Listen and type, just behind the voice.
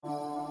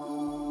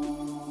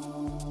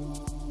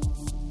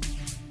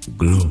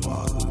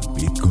Global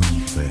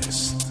Bitcoin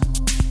Fest.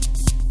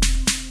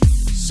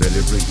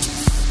 Celebrating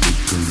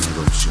Bitcoin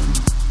adoption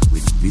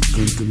with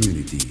Bitcoin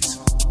communities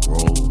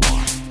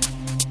worldwide.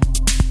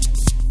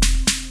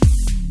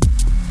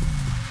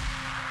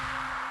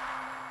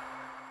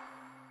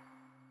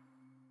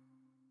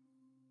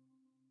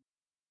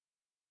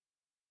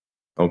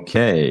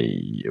 Okay,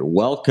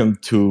 welcome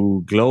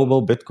to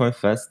Global Bitcoin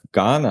Fest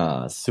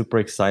Ghana. Super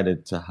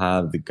excited to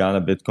have the Ghana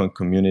Bitcoin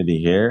community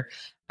here.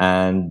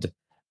 And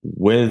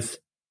with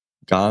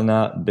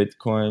Ghana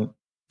Bitcoin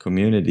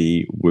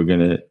community, we're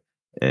gonna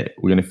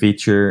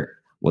feature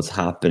what's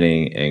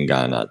happening in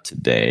Ghana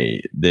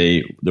today.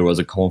 There was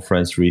a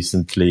conference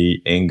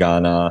recently in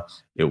Ghana.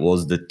 It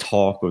was the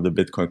talk of the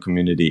Bitcoin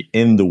community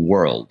in the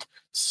world.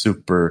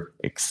 Super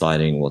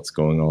exciting what's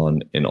going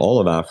on in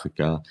all of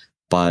Africa.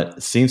 But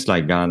it seems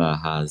like Ghana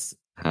has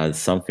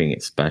something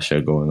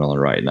special going on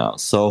right now.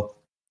 So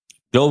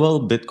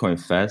Global Bitcoin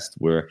Fest,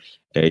 we're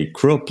a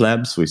crew of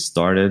plebs. We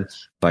started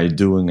by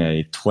doing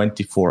a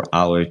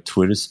 24-hour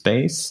Twitter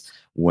space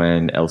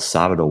when El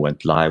Salvador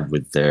went live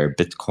with their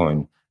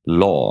Bitcoin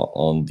law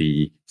on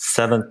the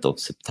 7th of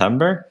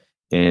September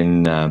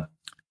in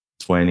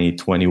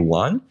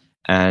 2021.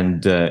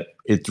 And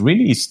it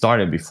really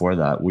started before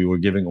that. We were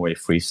giving away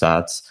free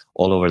sats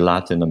all over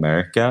Latin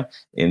America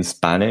in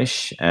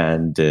Spanish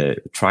and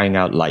trying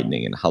out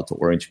Lightning and how to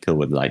orange pill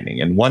with Lightning.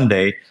 And one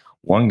day,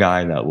 one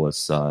guy that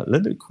was a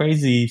little bit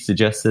crazy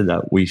suggested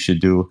that we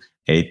should do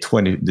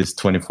this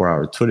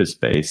 24-hour Twitter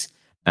space.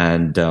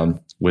 And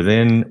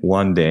within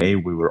one day,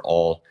 we were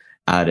all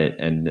at it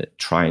and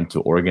trying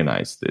to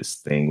organize this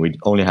thing. We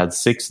only had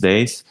 6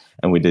 days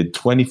and we did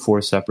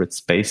 24 separate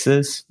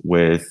spaces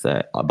with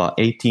about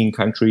 18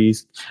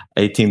 countries,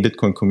 18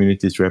 Bitcoin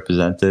communities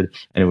represented,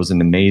 and it was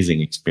an amazing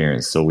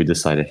experience. So we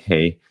decided,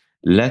 hey,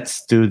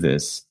 let's do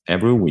this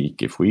every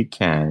week if we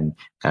can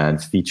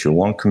and feature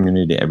one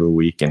community every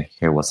week and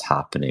hear what's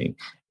happening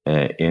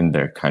in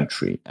their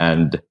country.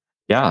 And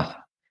yeah,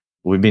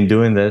 we've been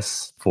doing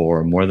this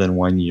for more than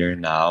 1 year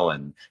now,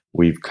 and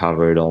we've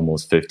covered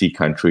almost 50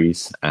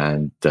 countries.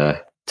 And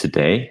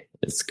today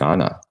it's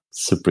Ghana.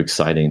 Super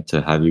exciting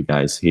to have you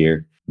guys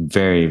here.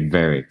 Very,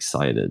 very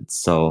excited.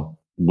 So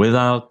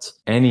without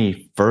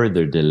any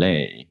further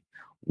delay,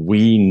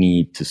 we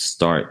need to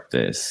start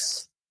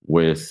this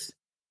with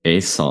a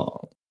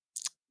song.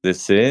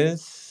 This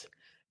is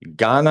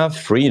Ghana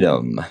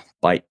Freedom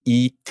by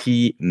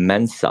E.T.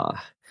 Mensah.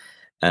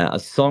 A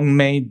song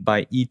made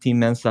by E.T.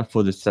 Mensah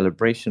for the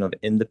celebration of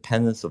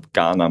independence of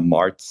Ghana,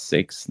 March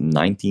 6,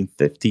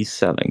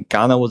 1957.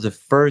 Ghana was the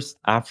first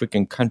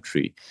African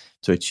country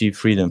to achieve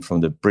freedom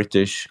from the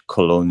British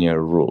colonial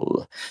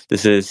rule.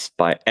 This is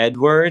by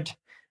Edward,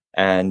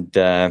 and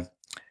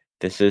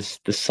this is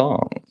the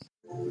song.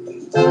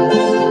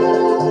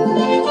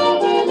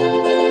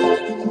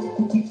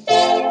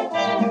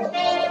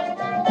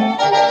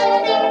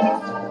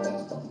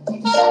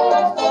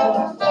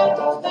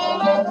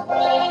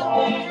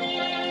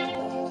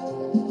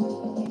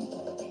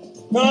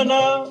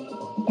 Ghana,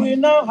 we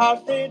now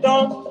have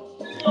freedom.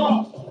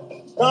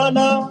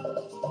 Ghana,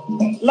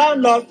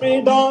 land of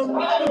freedom.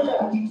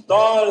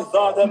 Toils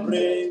of the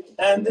brave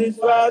and the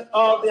sweat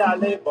of their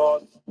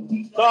labor.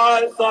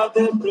 Toils of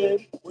the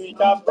brave which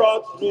have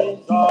brought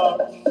freedom.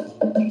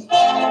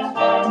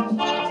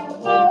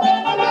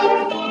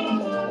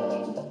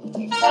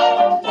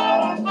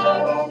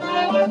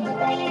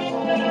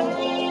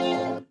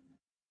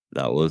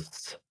 That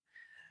was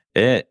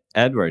it.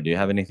 Edward, do you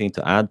have anything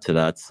to add to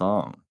that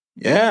song?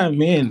 Yeah, I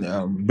mean,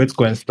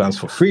 Bitcoin stands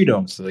for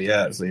freedom. So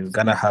yeah, so if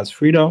Ghana has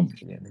freedom,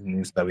 it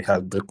means that we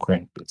have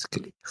Bitcoin,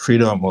 basically.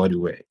 Freedom all the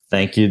way.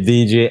 Thank you,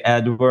 DJ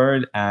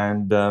Edward.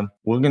 And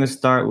we're going to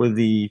start with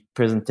the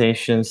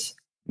presentations.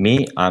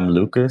 Me, I'm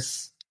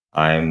Lucas.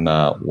 I'm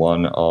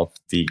one of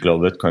the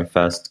Global Bitcoin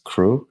Fest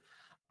crew.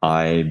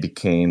 I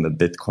became a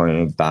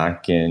Bitcoiner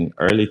back in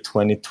early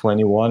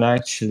 2021,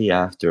 actually,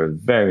 after a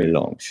very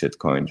long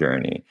shitcoin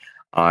journey.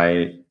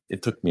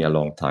 It took me a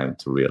long time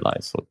to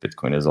realize what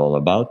Bitcoin is all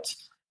about.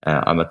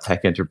 I'm a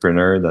tech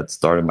entrepreneur that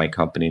started my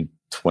company in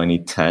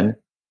 2010,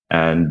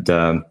 and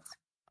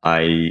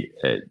I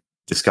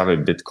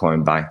discovered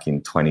Bitcoin back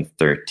in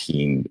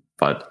 2013.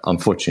 But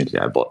unfortunately,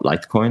 I bought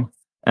Litecoin,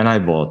 and I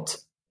bought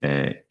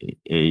a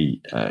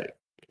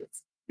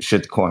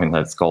shitcoin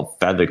that's called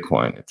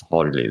Feathercoin. It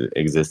hardly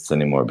exists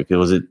anymore because it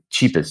was the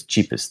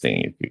cheapest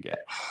thing you could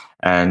get.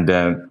 And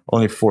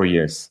only 4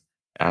 years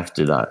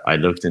after that, I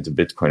looked into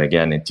Bitcoin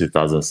again in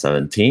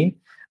 2017.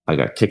 I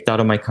got kicked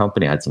out of my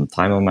company. I had some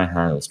time on my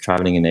hand. I was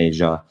traveling in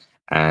Asia,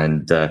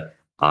 and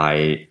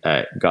I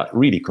got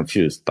really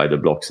confused by the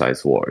block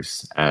size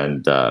wars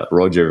and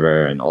Roger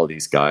Ver and all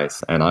these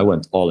guys. And I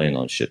went all in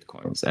on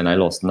shitcoins, and I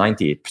lost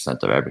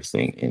 98% of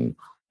everything in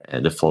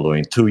the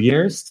following 3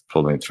 years.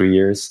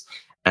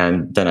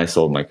 And then I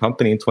sold my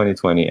company in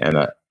 2020, and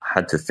I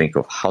had to think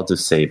of how to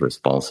save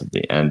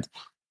responsibly. And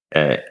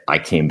I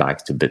came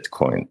back to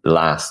Bitcoin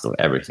last of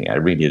everything. I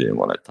really didn't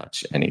want to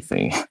touch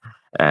anything.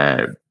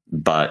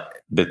 But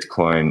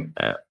Bitcoin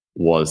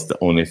was the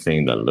only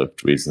thing that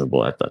looked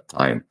reasonable at that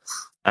time.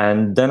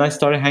 And then I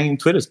started hanging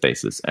Twitter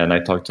spaces, and I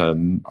talked to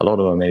a lot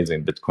of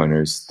amazing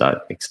Bitcoiners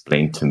that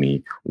explained to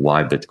me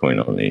why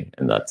Bitcoin only.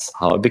 And that's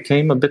how I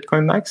became a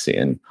Bitcoin maxi.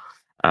 And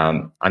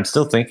I'm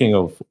still thinking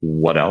of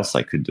what else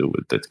I could do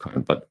with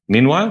Bitcoin. But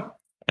meanwhile,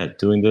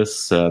 doing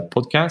this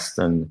podcast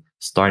and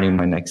starting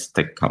my next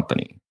tech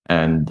company.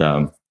 And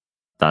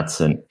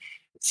that's a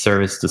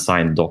service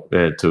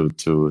to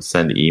to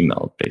send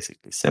email,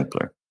 basically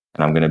simpler.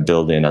 And I'm going to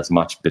build in as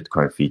much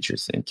Bitcoin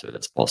features into it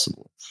as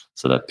possible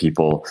so that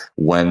people,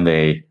 when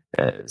they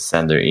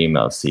send their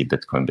email, see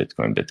Bitcoin,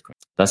 Bitcoin, Bitcoin.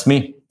 That's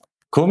me.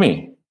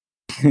 Kumi.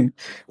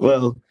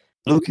 Well,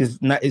 Lucas,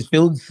 it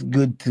feels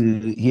good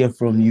to hear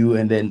from you,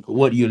 and then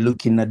what you're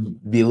looking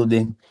at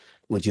building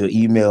with your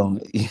email.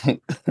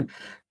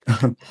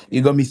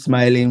 You got me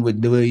smiling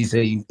with the way you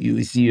say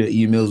you see your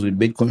emails with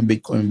Bitcoin,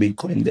 Bitcoin,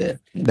 Bitcoin there.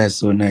 That's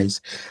so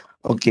nice.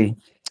 Okay.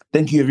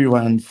 Thank you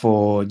everyone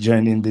for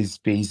joining these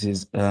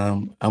spaces.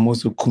 I'm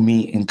also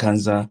Kumi in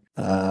Kanza.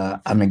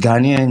 I'm a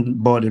Ghanaian,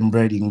 born and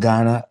bred in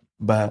Ghana,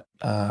 but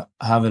I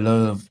have a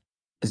lot of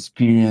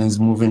experience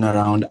moving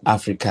around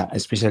Africa,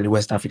 especially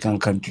West African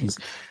countries.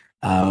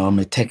 I'm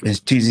a tech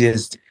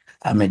enthusiast.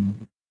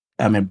 I'm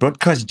a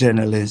broadcast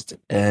journalist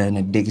and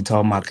a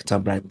digital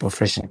marketer by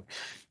profession.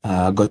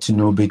 I got to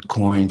know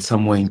Bitcoin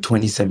somewhere in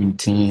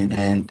 2017,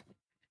 and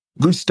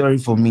good story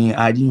for me.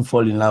 I didn't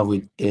fall in love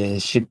with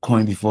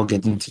shitcoin before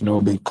getting to know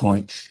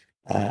Bitcoin.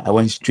 I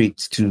went straight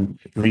to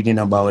reading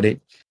about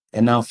it,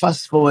 and now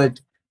fast forward,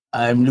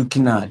 I'm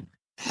looking at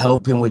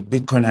helping with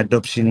Bitcoin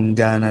adoption in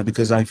Ghana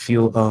because I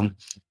feel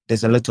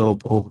there's a lot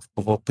of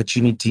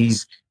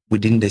opportunities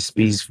within the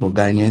space for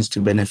Ghanaians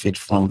to benefit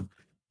from.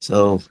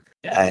 So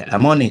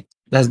I'm on it.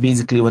 That's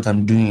basically what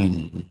I'm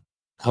doing,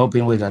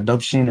 helping with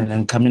adoption and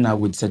then coming out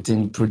with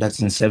certain products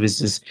and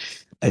services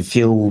I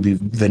feel will be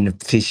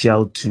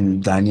beneficial to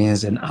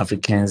Ghanaians and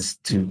Africans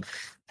to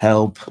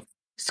help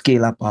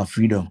scale up our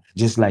freedom,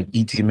 just like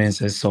E.T.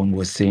 Mensah's song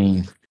was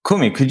saying.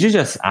 Kumi, could you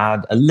just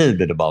add a little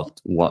bit about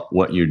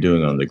what you're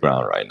doing on the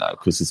ground right now?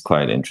 Because it's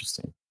quite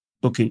interesting.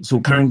 Okay, so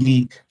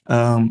currently,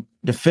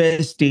 the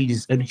first stage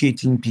is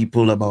educating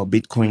people about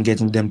Bitcoin,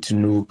 getting them to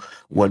know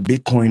what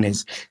Bitcoin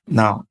is.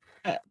 Now,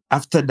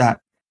 after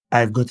that,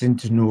 I've gotten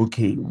to know,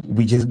 okay,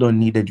 we just don't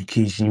need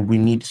education. We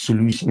need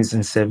solutions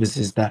and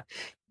services that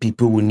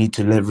people will need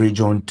to leverage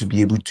on to be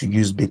able to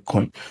use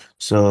Bitcoin.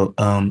 So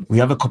we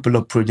have a couple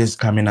of projects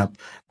coming up.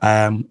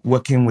 I'm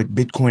working with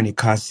Bitcoin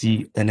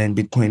Ikasi and then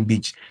Bitcoin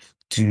Beach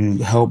to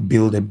help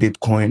build a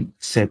Bitcoin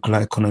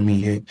circular economy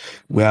here.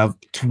 We have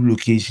 2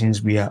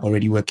 locations we are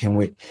already working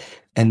with.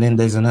 And then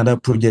there's another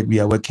project we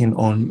are working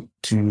on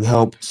to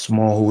help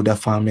smallholder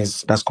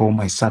farmers. That's called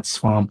My Sats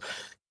Farm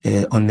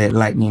on the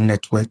Lightning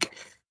Network.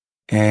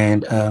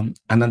 And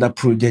another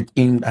project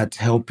aimed at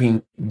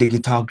helping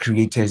digital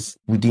creators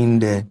within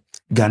the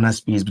Ghana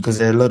space, because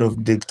there are a lot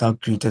of digital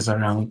creators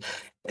around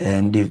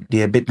and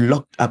they're a bit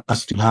locked up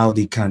as to how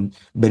they can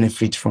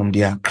benefit from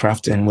their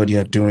craft and what they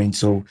are doing.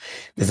 So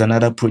there's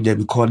another project,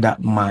 we call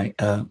that my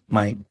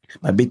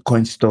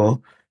Bitcoin store.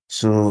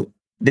 So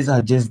these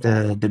are just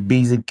the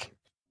basic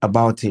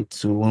about it.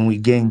 So when we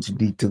get into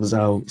details,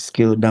 I'll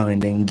scale down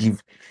and then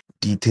give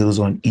details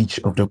on each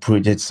of the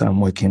projects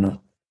I'm working on.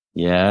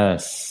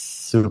 Yes,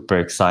 super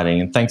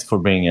exciting. And thanks for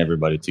bringing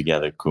everybody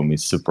together, Kumi.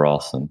 Super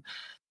awesome.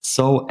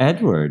 So,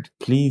 Edward,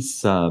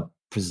 please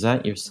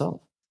present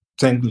yourself.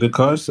 Thank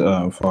Lucas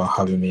for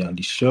having me on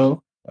the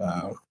show.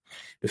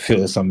 It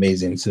feels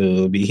amazing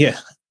to be here,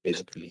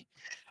 basically.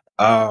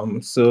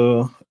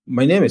 So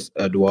my name is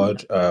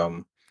Edward.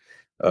 I'm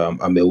a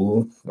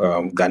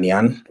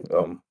Ghanaian,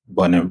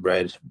 born and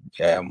bred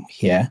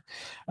here.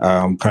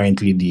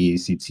 Currently the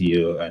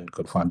CTO and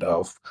co-founder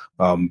of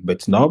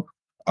BitNob.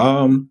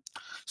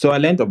 So I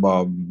learned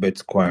about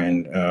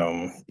Bitcoin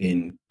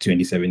in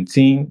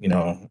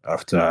 2017.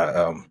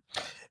 After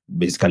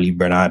basically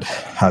Bernard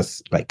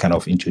has kind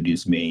of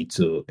introduced me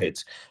to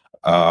it.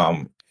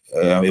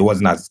 It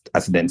wasn't as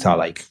accidental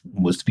like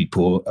most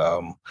people,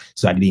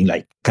 so I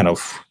didn't kind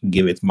of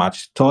give it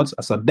much thought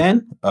as of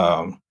then.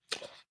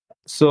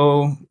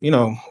 So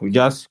we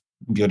just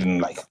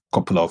building a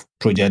couple of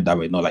projects that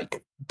were not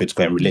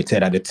Bitcoin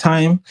related at the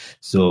time.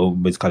 So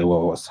basically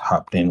what was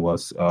happening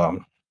was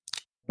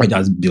I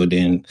just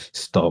building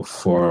stuff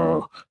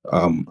for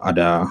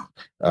other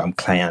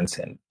clients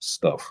and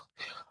stuff.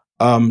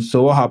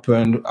 So what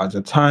happened at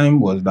the time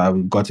was that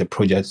we got a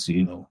project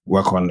to,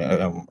 work on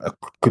a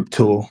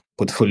crypto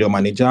portfolio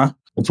manager.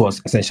 It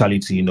was essentially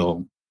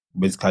to,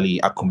 basically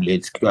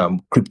accumulate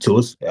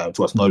cryptos. It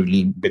was not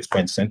really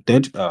Bitcoin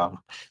centered.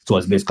 It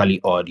was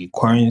basically all the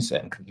coins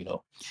and,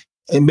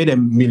 it made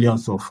them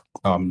millions of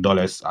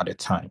dollars at the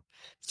time.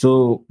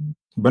 So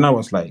Bernard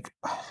was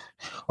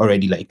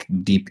already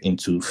deep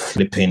into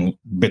flipping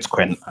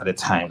Bitcoin at the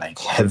time,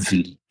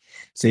 heavily.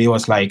 So he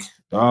was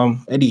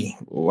Eddie,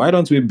 why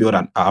don't we build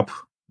an app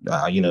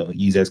that,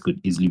 users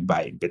could easily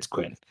buy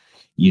Bitcoin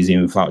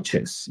using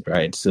vouchers,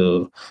 right?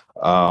 So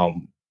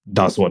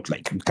that's what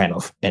like we kind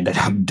of ended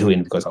up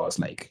doing, because I was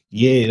like,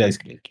 yeah, that's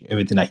like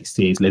everything that he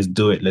says, let's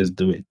do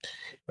it,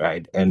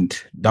 right? And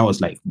that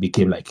was like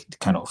became like the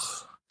kind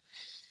of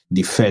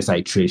the first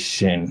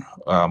iteration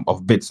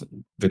of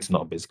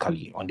BitNob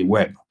basically on the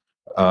web.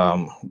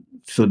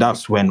 So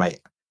that's when my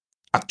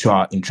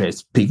actual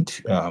interest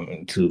peaked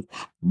into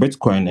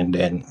Bitcoin, and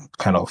then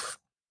kind of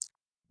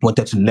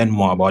wanted to learn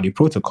more about the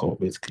protocol,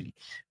 basically.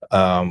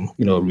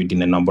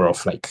 Reading a number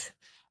of like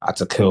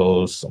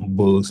articles, some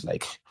books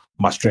like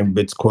Mastering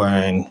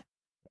Bitcoin.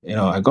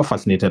 I got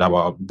fascinated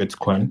about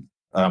Bitcoin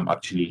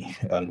actually,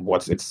 and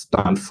what it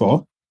stands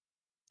for.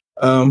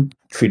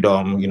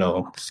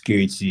 Freedom,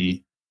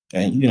 security,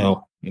 and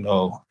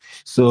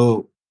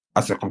so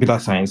as a computer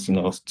science,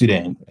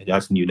 student, I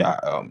just knew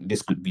that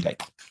this could be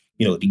like,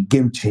 the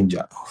game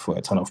changer for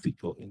a ton of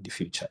people in the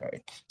future,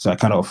 right? So I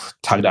kind of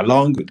tagged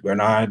along with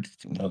Bernard,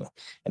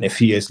 and a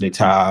few years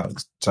later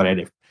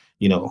started,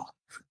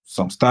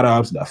 some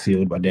startups that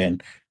failed, but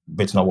then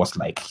Bitcoin was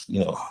like,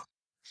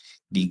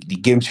 the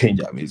game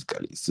changer,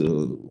 basically.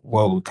 So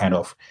what we kind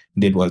of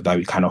did was that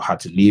we kind of had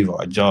to leave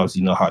our jobs,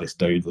 how the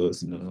story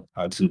goes,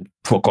 had to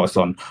focus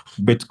on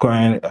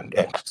Bitcoin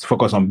and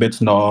focus on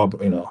BitNob,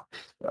 and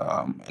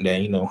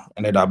then,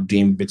 ended up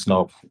doing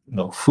BitNob,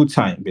 full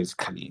time,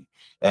 basically.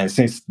 And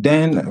since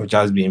then, we've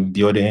just been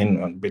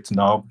building on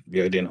BitNob,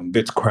 building on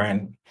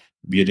Bitcoin,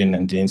 building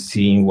and then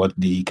seeing what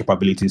the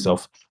capabilities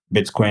of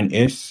Bitcoin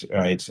is,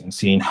 right? And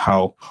seeing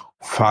how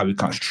far we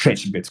can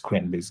stretch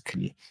Bitcoin,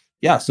 basically.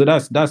 Yeah, so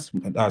that's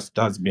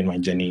been my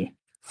journey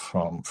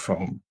from for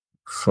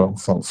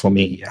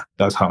me. Yeah,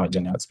 that's how my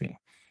journey has been.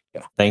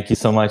 Yeah. Thank you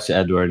so much,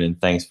 Edward, and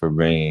thanks for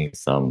bringing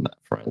some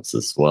friends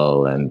as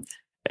well. And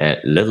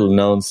a little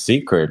known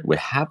secret, we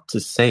have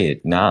to say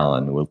it now,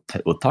 and we'll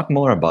talk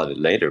more about it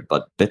later.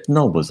 But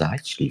BitNob was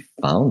actually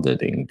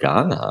founded in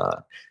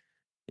Ghana.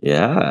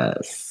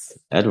 Yes,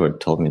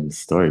 Edward told me the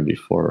story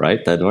before,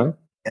 right, Edward?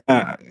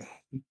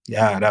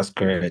 Yeah, that's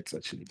correct.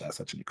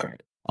 That's actually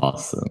correct.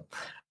 Awesome.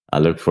 I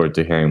look forward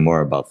to hearing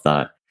more about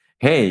that.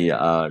 Hey,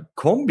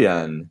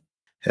 Combien.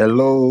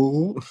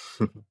 Hello.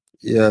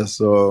 Yes,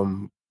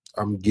 I'm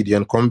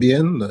Gideon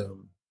Combien.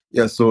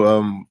 I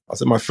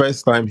said my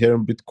first time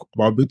hearing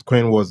about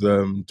Bitcoin was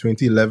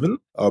 2011.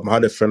 I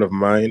had a friend of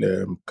mine,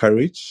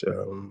 Courage.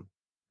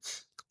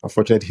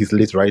 Unfortunately, he's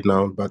late right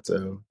now, but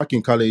back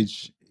in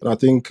college, and I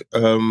think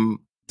 10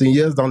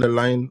 years down the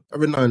line,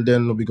 every now and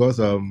then, because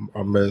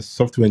I'm a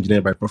software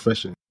engineer by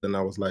profession, then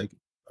I was like,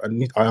 I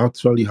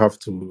actually have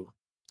to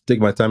take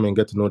my time and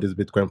get to know this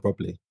Bitcoin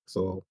properly.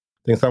 So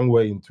I think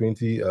somewhere in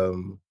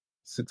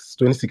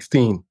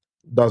 2016,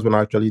 that's when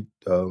I actually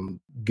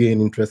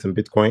gained interest in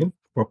Bitcoin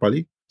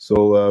properly.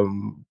 So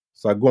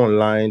I go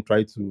online,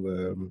 try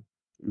to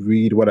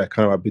read what I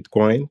can about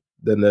Bitcoin.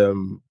 Then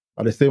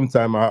at the same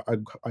time, I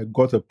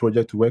got a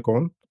project to work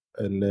on.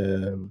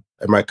 And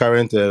my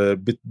current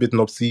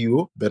BitNob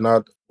CEO,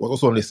 Bernard, was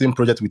also on the same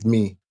project with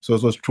me. So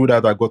it was through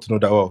that I got to know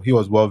that, he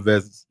was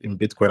well-versed in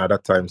Bitcoin at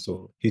that time.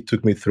 So he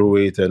took me through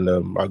it, and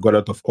I got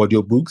out of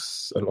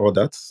audiobooks and all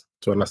that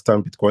to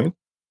understand Bitcoin.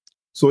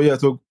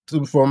 So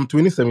from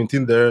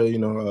 2017 there,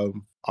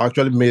 I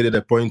actually made it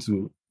a point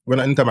to,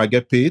 anytime I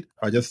get paid,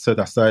 I just set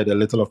aside a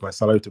little of my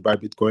salary to buy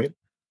Bitcoin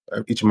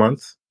each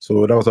month.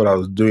 So that was what I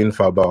was doing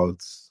for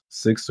about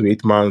 6 to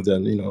 8 months.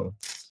 And,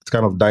 it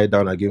kind of died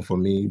down again for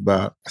me,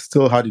 but I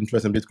still had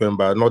interest in Bitcoin,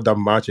 but not that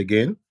much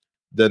again.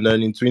 Then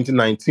in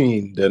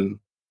 2019, then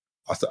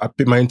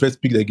my interest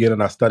peaked again,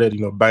 and I started,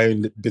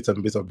 buying bits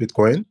and bits of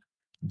Bitcoin.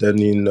 Then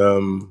in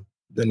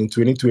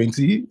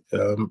 2020,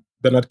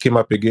 Bernard came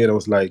up again. I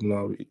was like,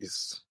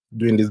 he's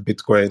doing this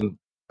Bitcoin,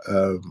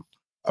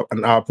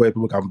 an app where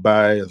people can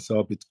buy and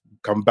sell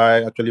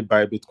actually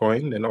buy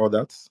Bitcoin and all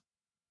that.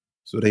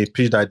 So they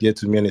pitched the idea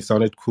to me, and it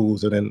sounded cool.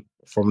 So then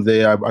from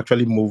there, I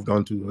actually moved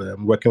on to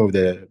working with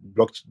the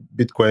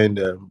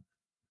Bitcoin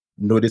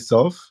node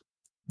itself.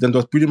 Then it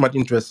was pretty much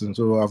interesting.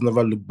 So I've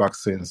never looked back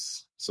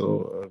since.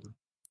 So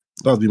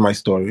that's been my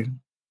story.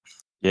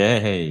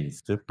 Yay,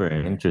 super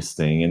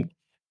interesting. And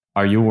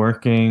are you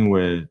working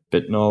with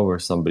BitNob or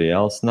somebody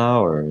else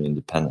now, or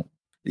independent?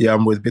 Yeah,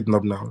 I'm with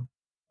BitNob now.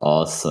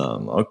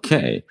 Awesome.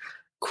 Okay,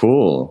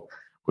 cool.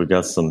 We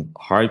got some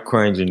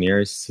hardcore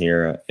engineers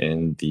here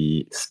in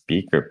the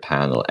speaker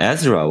panel.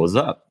 Ezra, what's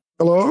up?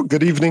 Hello,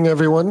 good evening,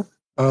 everyone.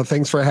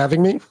 Thanks for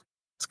having me.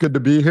 It's good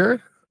to be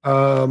here.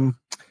 A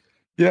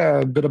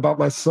bit about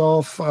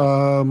myself.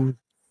 Let's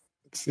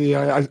see,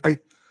 I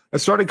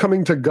started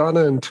coming to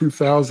Ghana in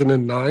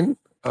 2009,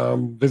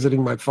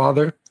 visiting my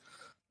father.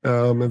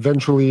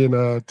 Eventually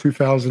in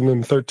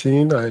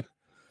 2013, I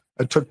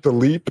took the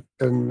leap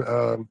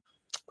and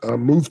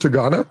moved to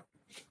Ghana.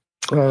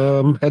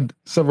 Had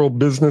several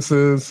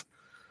businesses,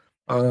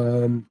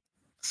 some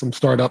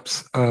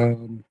startups,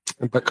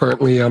 but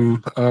currently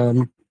I'm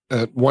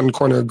at One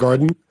Corner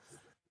Garden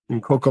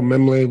in Coco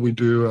Memle.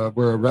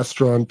 We're a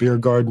restaurant, beer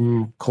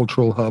garden,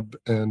 cultural hub,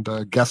 and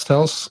guest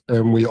house,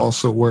 and we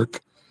also work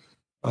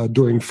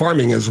doing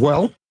farming as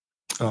well,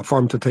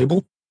 farm to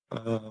table.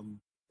 I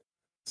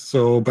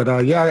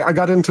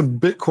got into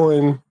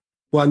Bitcoin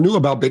well, I knew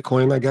about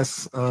Bitcoin, I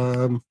guess,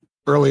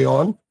 early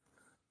on.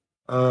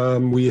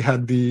 We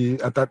had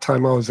at that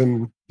time I was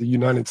in the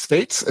United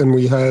States, and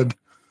we had,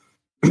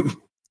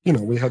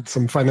 we had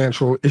some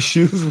financial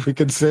issues, we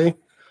could say.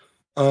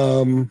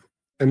 And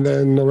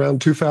then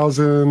around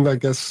 2000, I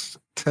guess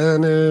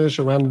 10-ish,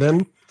 around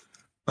then,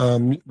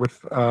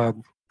 with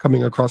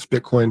coming across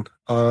Bitcoin.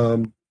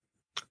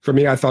 For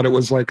me, I thought it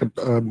was like it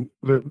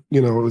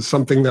was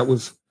something that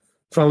was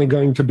finally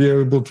going to be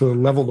able to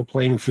level the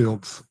playing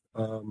fields.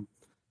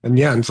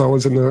 And so I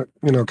was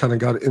kind of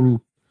got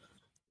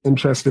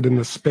interested in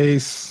the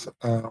space.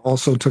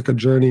 Also took a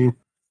journey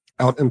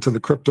out into the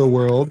crypto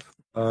world.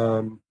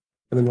 And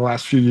in the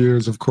last few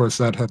years, of course,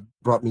 that had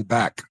brought me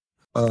back.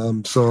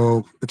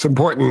 So it's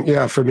important,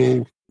 for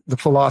me, the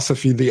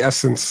philosophy, the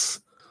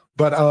essence.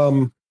 But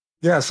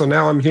so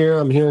now I'm here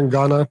in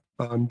Ghana.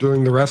 I'm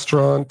doing the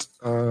restaurant,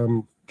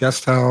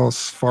 guest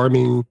house,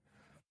 farming.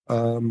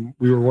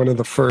 We were one of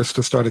the first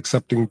to start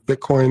accepting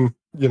Bitcoin,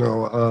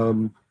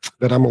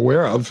 that I'm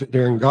aware of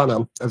here in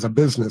Ghana as a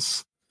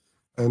business.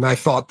 And I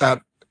thought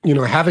that,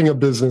 having a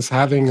business,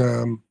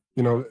 having,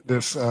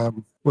 this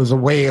was a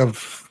way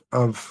of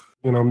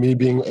me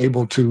being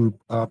able to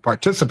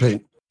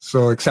participate.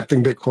 So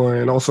accepting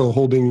Bitcoin, also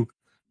holding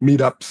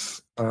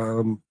meetups.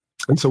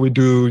 And so we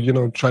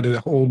do, try to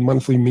hold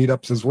monthly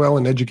meetups as well,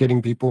 and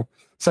educating people,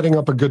 setting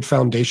up a good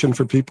foundation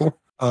for people,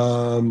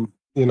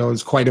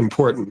 is quite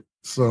important.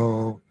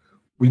 So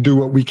we do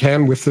what we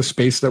can with the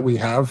space that we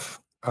have,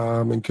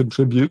 and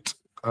contribute.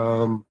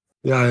 I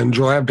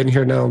enjoy. I've been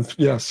here now,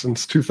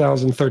 since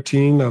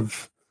 2013.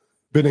 I've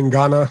been in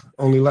Ghana,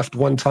 only left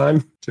one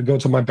time to go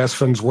to my best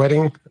friend's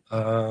wedding.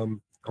 That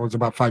was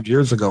about 5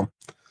 years ago.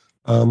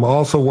 I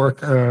also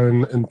work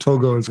in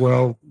Togo as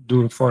well,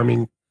 doing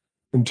farming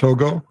in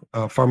Togo,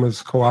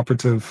 farmers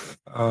cooperative.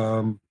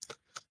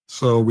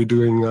 So we're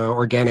doing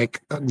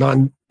organic,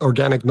 non-GMO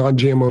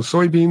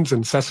soybeans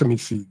and sesame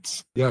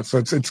seeds. Yeah, so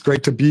it's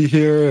great to be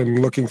here,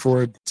 and looking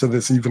forward to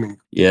this evening.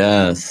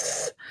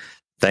 Yes.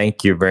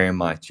 Thank you very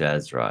much,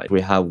 Ezra. We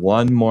have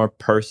one more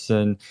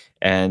person,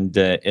 and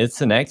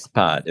it's an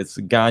expat. It's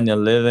a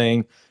Ghanaian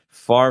living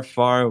far,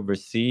 far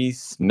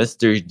overseas.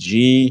 Mr.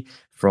 G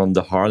from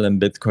the Harlem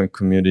Bitcoin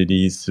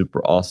community,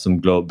 super awesome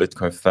Global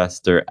Bitcoin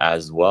Fester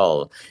as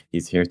well.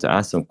 He's here to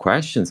ask some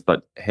questions,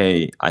 but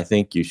hey, I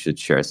think you should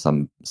share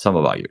some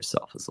about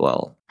yourself as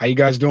well. How you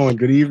guys doing?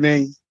 Good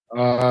evening.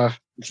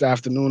 It's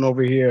afternoon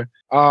over here.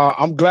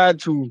 I'm glad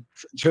to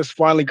just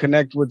finally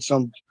connect with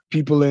some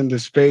people in the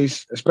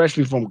space,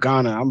 especially from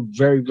Ghana. I'm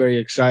very, very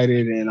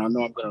excited, and I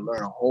know I'm going to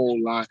learn a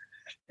whole lot.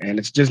 And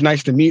it's just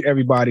nice to meet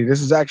everybody. This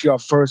is actually our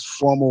first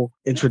formal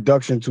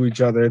introduction to each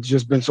other. It's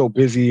just been so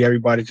busy.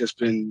 Everybody's just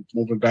been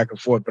moving back and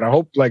forth. But I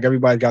hope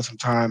everybody got some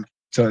time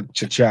to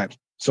chat.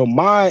 So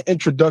my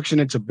introduction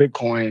into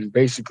Bitcoin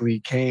basically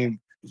came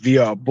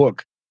via a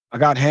book. I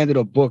got handed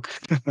a book,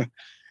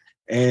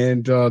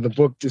 and the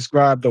book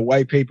described the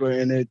white paper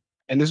in it.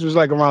 And this was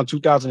like around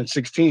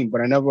 2016,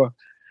 but I never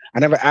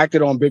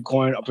acted on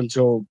Bitcoin up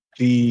until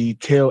the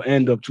tail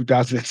end of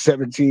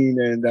 2017.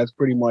 And that's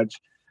pretty much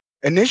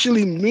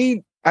initially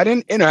me. I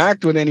didn't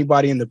interact with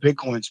anybody in the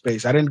Bitcoin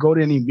space. I didn't go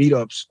to any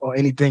meetups or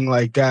anything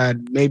like that.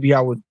 Maybe I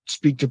would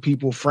speak to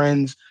people,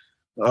 friends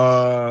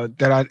that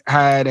I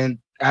had, and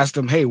ask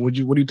them, hey, what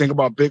do you think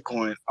about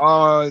Bitcoin?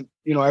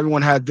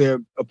 Everyone had their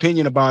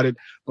opinion about it,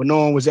 but no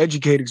one was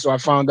educated. So I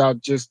found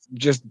out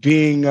just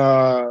being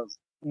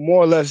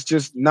more or less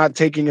just not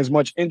taking as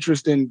much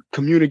interest in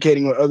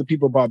communicating with other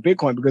people about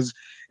Bitcoin, because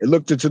it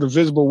looked into the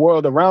visible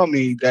world around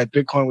me that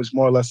Bitcoin was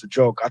more or less a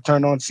joke. I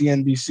turned on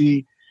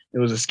CNBC. It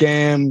was a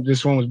scam.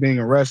 This one was being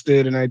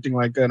arrested and everything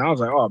like that. And I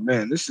was like, oh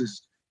man, this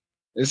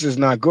is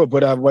not good.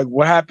 But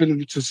what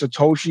happened to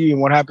Satoshi,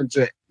 and what happened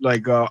to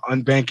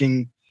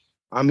banking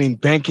the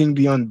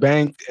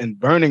unbanked and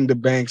burning the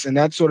banks and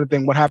that sort of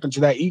thing? What happened to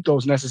that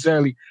ethos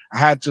necessarily? I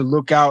had to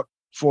look out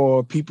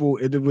for people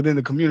within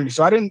the community.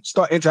 So I didn't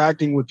start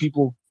interacting with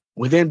people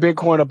within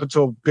Bitcoin up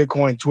until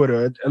Bitcoin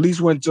Twitter. At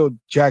least went until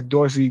Jack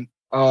Dorsey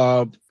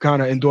kind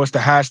of endorsed the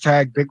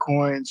hashtag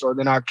Bitcoin. So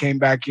then I came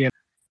back in.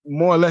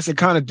 More or less, it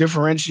kind of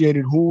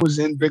differentiated who was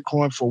in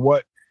Bitcoin for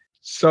what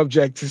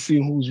subject, to see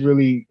who's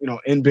really,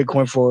 in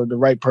Bitcoin for the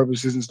right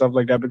purposes and stuff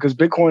like that. Because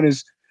Bitcoin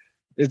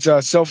it's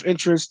a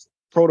self-interest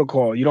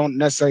protocol. You don't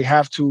necessarily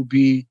have to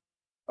be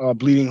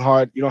bleeding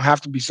heart. You don't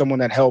have to be someone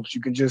that helps. You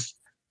can just,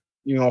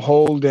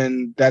 hold,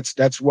 and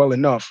that's well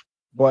enough.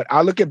 But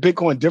I look at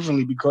Bitcoin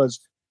differently, because,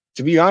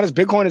 to be honest,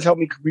 Bitcoin has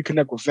helped me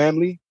reconnect with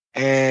family.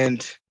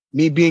 And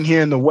me being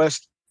here in the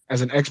West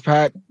as an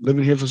expat,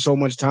 living here for so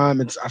much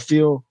time, I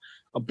feel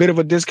a bit of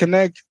a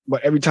disconnect.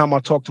 But every time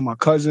I talk to my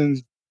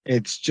cousins,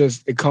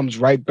 it comes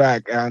right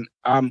back. And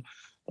I'm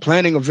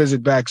planning a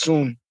visit back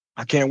soon.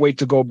 I can't wait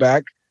to go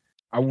back.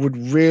 I would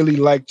really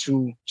like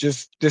to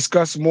just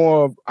discuss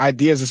more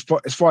ideas as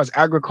far as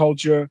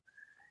agriculture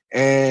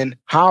and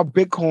how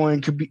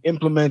Bitcoin could be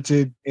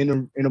implemented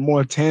in a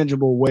more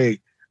tangible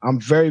way. I'm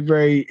very,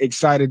 very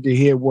excited to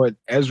hear what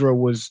Ezra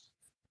was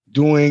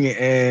doing.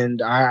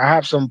 And I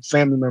have some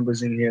family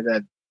members in here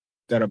that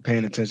that are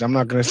paying attention. I'm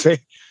not gonna say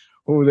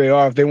who they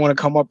are. If they want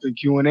to come up in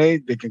Q&A,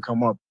 they can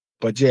come up.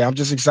 But yeah, I'm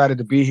just excited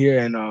to be here.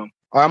 And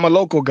I'm a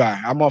local guy.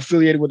 I'm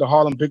affiliated with the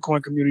Harlem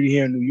Bitcoin community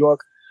here in New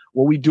York.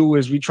 What we do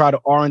is we try to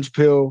orange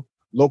pill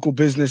local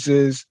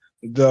businesses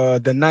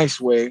the nice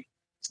way.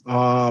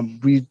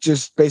 We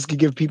just basically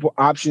give people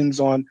options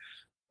on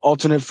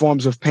alternate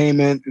forms of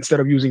payment. Instead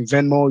of using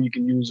Venmo, you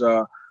can use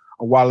a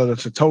wallet of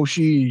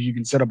Satoshi. You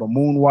can set up a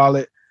Moon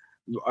wallet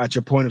at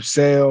your point of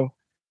sale,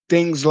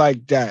 things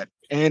like that.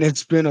 And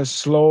it's been a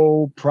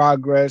slow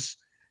progress,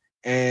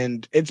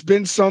 and it's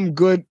been some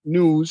good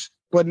news,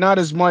 but not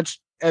as much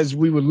as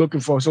we were looking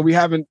for. So we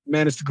haven't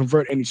managed to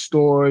convert any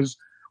stores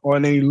or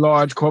any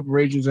large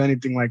corporations or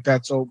anything like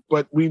that. So,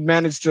 but we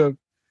managed to,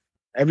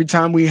 every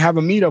time we have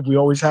a meetup, we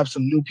always have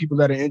some new people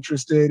that are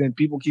interested, and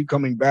people keep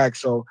coming back.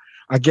 So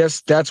I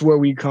guess that's where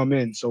we come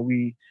in. So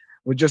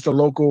we're just a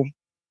local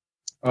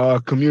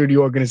community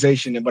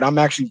organization, but I'm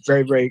actually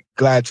very, very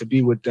glad to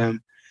be with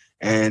them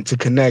and to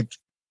connect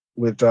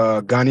with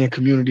Ghanaian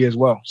community as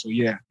well. So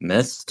yeah.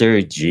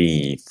 Mr.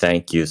 G,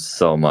 thank you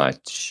so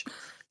much.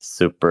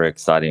 Super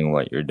exciting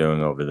what you're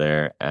doing over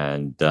there.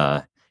 And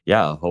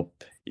yeah, I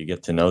hope you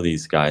get to know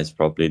these guys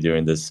properly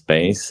during this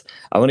space.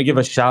 I want to give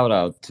a shout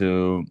out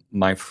to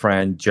my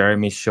friend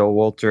Jeremy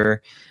Showalter.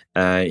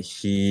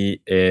 He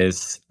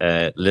is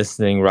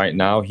listening right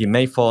now. He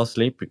may fall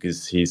asleep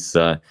because he's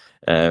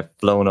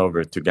flown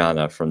over to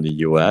Ghana from the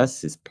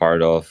US. He's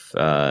part of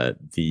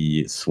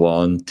the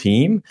Swan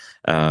team.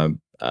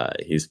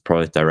 He's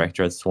product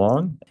director at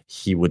Swan.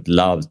 He would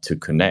love to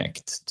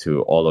connect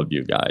to all of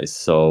you guys.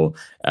 So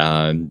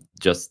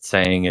just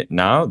saying it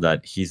now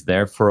that he's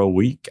there for a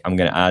week. I'm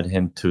going to add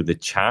him to the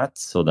chat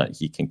so that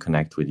he can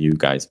connect with you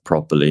guys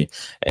properly.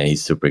 And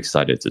he's super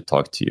excited to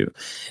talk to you.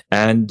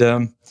 And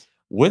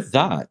with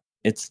that,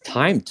 it's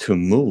time to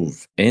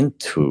move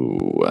into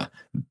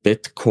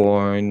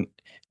Bitcoin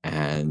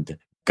and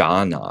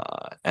Ghana.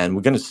 And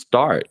we're going to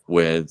start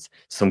with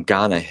some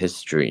Ghana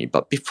history.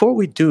 But before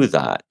we do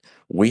that,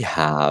 we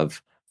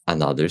have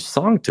another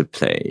song to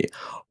play.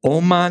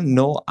 Oma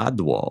no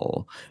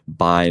Adwo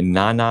by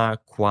Nana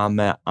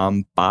Kwame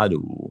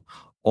Ampadu.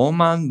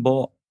 Oman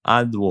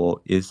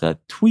Adwo is a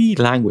Twi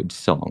language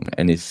song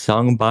and is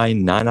sung by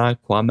Nana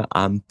Kwame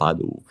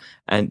Ampadu.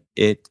 And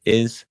it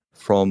is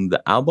from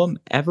the album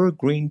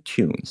Evergreen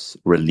Tunes,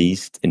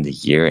 released in the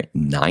year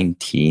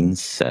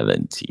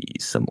 1970.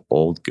 Some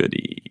old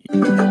goodie.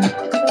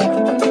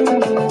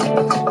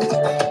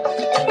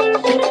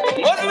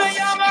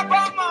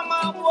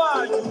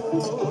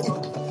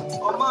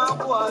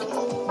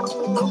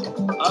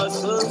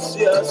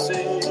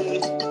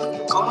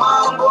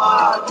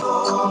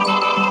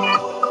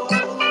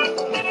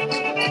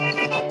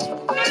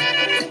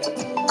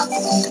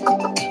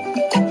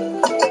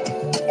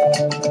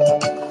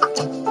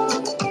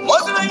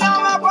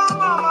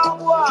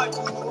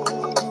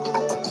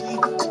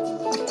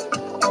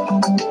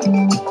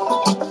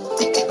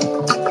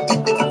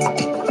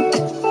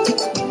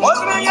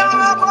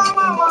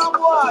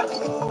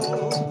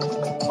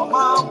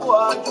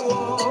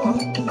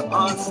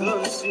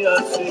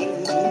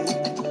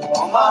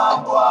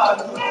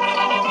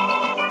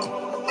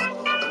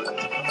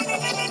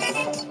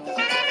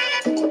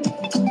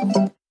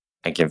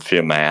 I can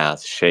feel my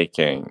ass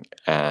shaking,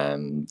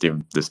 and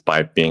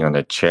despite being on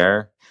a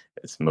chair,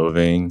 it's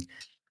moving.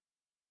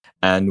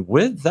 And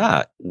with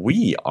that,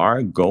 we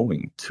are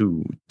going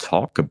to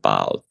talk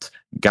about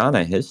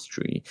Ghana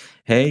history.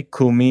 Hey,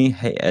 Kumi.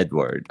 Hey,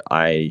 Edward.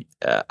 I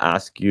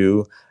ask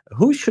you,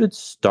 who should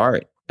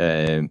start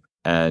and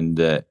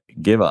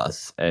give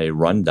us a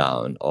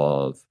rundown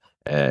of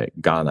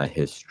Ghana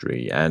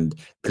history? And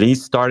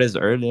please start as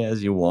early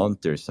as you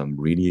want. There's some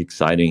really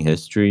exciting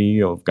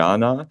history of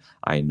Ghana,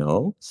 I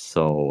know.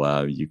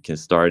 So you can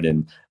start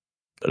in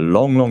a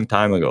long, long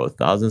time ago,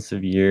 thousands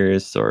of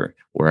years, or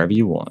wherever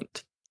you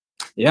want.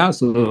 Yeah,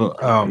 so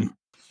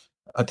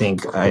I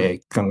think I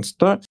can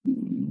start.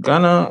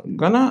 Ghana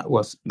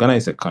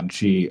is a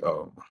country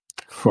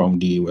from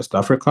the West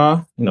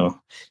Africa,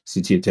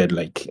 situated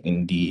like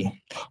in the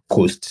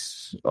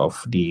coast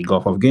of the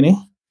Gulf of Guinea.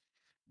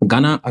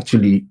 Ghana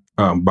actually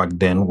back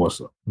then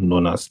was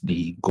known as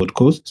the Gold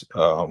Coast.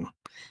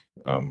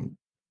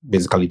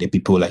 Basically, the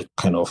people like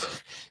kind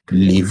of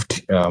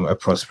lived a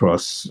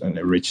prosperous and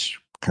a rich,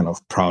 kind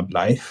of proud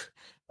life.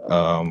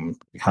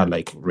 We had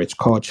like rich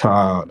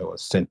culture that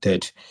was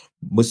centered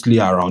mostly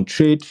around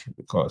trade,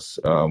 because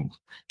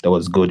there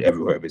was gold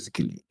everywhere,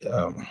 basically,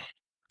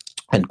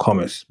 and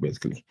commerce,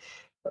 basically.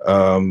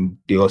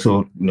 They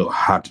also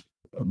had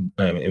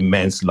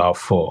immense love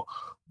for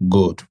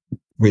gold,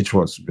 which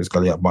was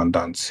basically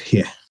abundance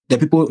here. The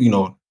people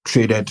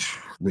traded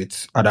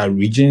with other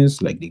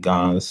regions like the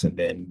Ghans and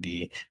then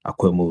the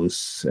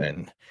Akwemus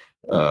and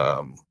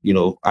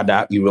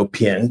other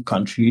European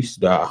countries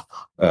that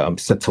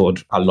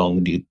settled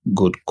along the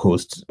Gold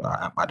Coast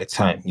at the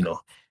time,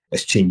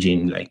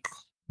 exchanging like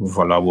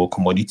valuable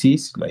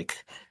commodities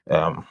like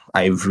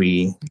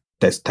ivory,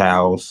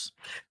 textiles,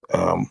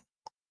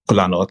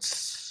 kola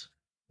nuts,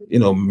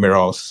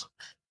 minerals,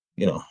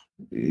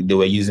 they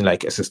were using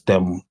like a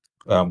system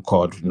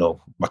called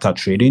barter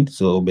trading.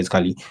 So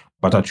basically,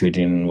 barter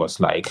trading was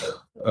like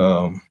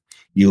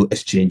you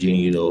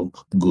exchanging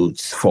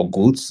goods for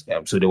goods.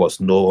 So there was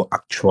no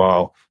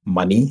actual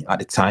money at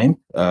the time.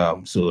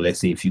 So let's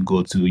say if you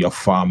go to your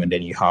farm and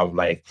then you have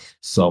like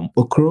some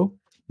okra,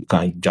 you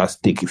can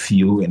just take a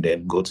few and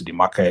then go to the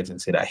market and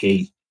say that,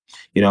 hey,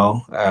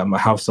 I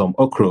have some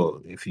okra.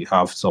 If you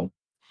have some,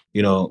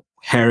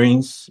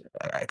 herrings,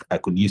 I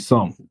could use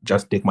some.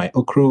 Just take my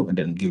okra and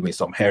then give me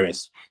some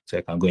herrings so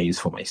I can go and use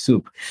for my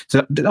soup.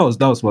 So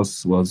that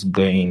was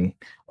going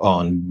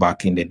on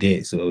back in the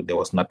day. So there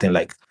was nothing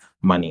like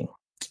money.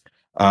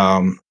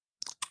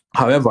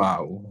 However,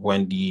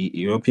 when the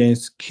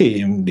Europeans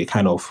came, they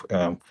kind of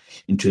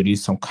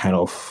introduced some kind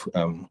of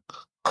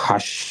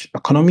cash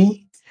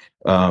economy.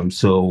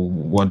 So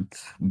what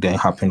then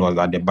happened was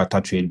that the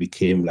barter trade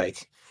became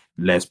like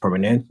less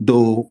prominent,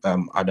 though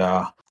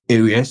other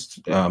areas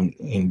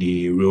in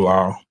the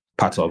rural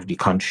part of the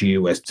country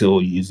were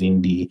still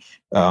using the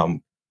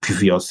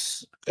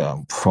previous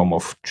form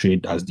of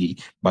trade as the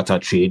barter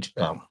trade.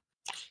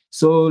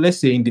 So let's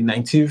say in the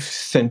 19th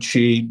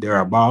century,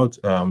 thereabout,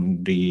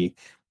 the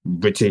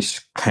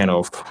British kind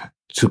of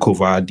took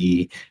over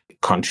the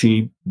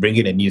country,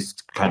 bringing a new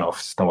kind of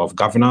system of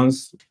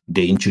governance.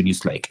 They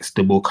introduced like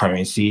stable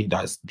currency,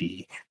 that's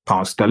the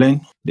pound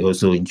sterling. They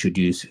also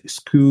introduced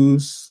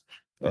schools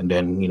and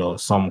then,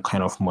 some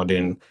kind of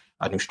modern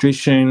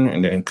administration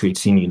and then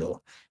creating,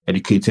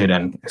 educated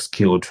and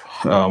skilled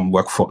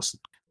workforce.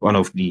 One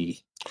of the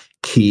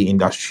key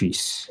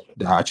industries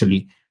that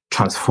actually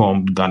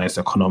transformed Ghana's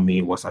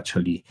economy was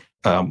actually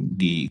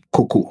the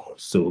cocoa.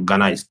 So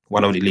Ghana is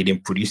one of the leading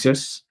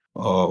producers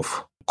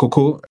of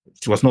cocoa.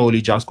 It was not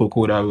only just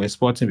cocoa that we were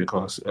exporting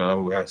because we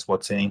were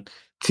exporting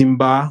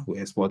timber, we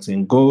were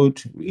exporting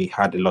gold. We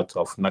had a lot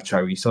of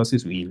natural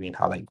resources. We even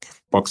had like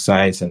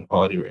bauxite and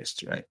all the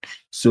rest, right?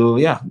 So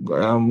yeah,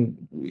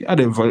 we had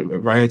a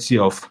variety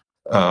of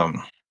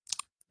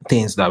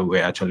things that we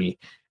were actually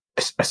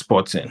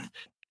exporting.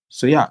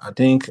 So yeah, I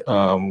think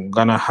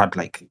Ghana had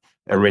like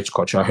a rich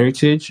cultural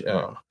heritage.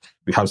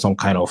 We have some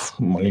kind of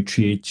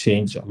monetary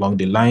change along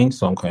the line,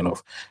 some kind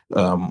of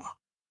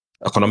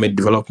economic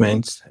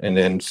development, and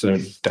then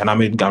some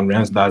dynamic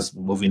Ghanaians that's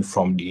moving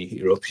from the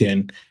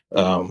European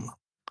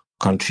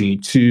country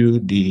to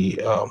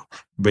the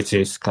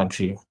British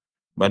country.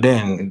 But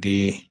then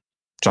the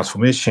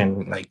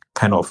transformation like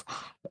kind of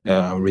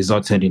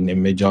resulted in a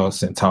major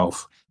center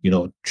of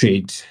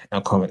trade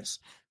and commerce.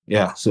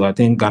 Yeah, so I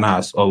think Ghana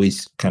has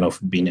always kind of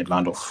been a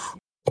land of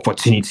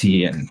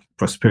opportunity and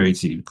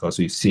prosperity because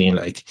we've seen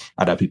like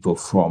other people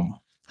from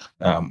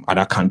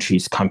other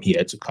countries come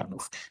here to kind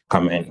of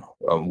come and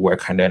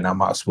work and then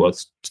as well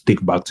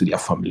take back to their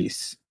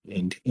families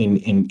in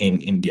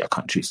their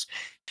countries.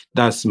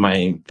 That's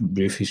my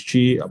brief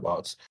history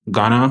about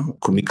Ghana.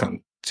 Kumi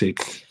can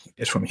take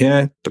it from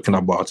here, talking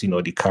about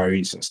the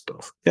carries and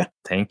stuff. Yeah.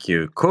 Thank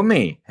you.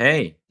 Kumi,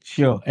 hey.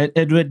 Sure.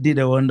 Edward did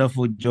a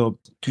wonderful job.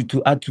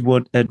 To add to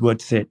what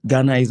Edward said,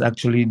 Ghana is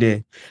actually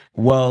the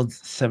world's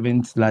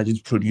 7th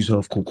largest producer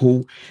of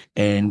cocoa,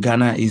 and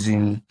Ghana is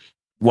in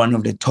one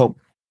of the top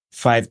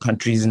 5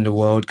 countries in the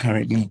world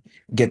currently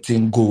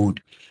getting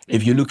gold.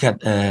 If you look at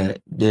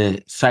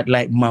the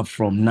satellite map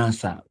from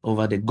NASA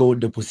over the gold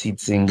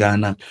deposits in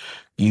Ghana,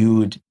 you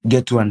would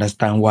get to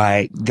understand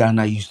why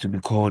Ghana used to be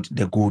called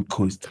the Gold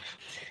Coast.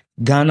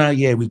 Ghana,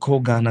 yeah, we call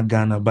Ghana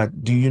Ghana,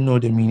 but do you know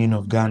the meaning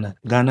of Ghana?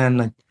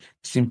 Ghana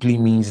simply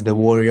means the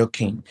warrior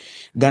king.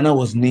 Ghana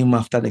was named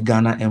after the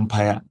Ghana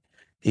Empire.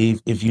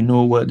 If you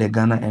know what the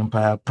Ghana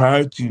Empire,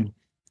 prior to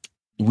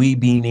we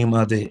being named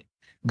as the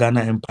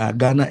Ghana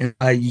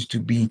Empire used to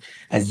be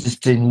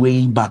existing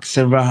way back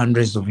several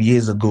hundreds of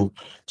years ago.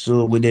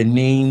 So with the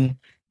name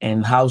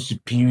and how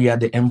superior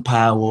the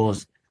empire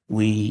was,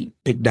 we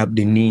picked up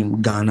the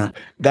name Ghana.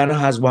 Ghana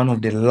has one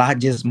of the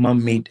largest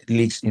man-made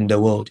lakes in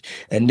the world.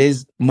 And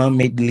this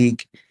man-made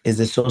lake is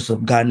the source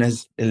of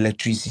Ghana's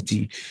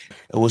electricity.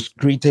 It was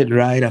created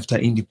right after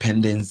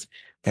independence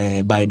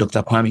by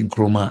Dr. Kwame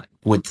Nkrumah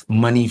with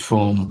money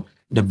from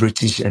the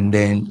British and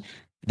then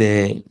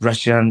the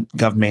Russian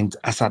government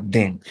as at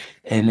then.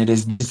 And it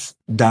is this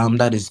dam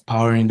that is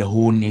powering the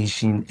whole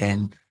nation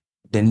and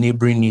the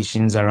neighboring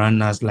nations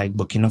around us like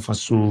Burkina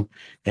Faso.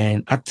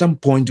 And at some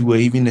point, we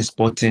were even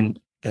exporting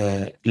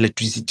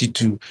electricity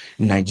to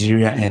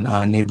Nigeria and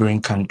our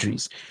neighboring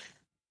countries.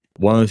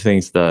 One of the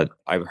things that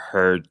I've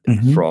heard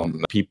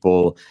from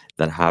people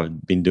that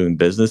have been doing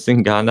business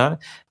in Ghana,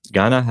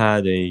 Ghana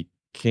had a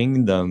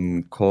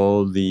kingdom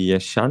called the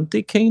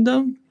Ashanti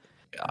Kingdom.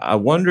 I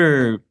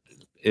wonder,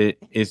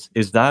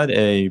 is that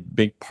a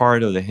big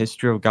part of the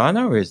history of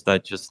Ghana, or is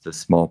that just a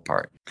small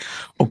part?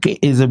 Okay,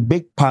 it's a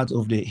big part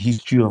of the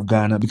history of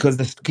Ghana because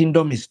the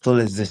kingdom is still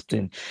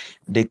existing.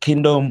 The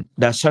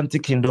Ashanti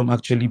Kingdom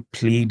actually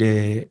played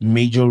a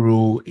major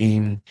role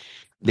in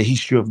the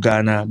history of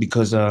Ghana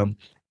because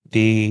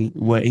they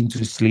were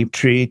into slave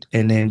trade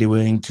and then they were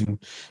into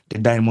the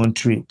diamond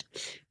trade.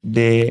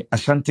 The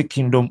Ashanti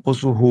Kingdom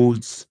also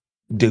holds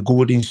the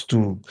golden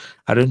stool.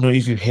 I don't know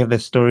if you heard the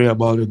story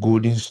about the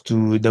golden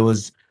stool. There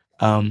was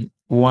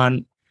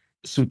one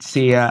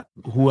soothsayer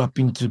who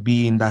happened to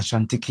be in the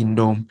Ashanti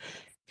Kingdom.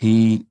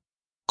 He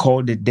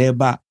called the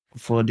Deba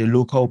for the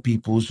local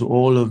people. So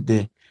all of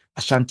the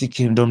Ashanti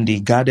Kingdom,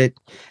 they gathered,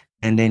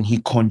 and then he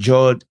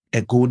conjured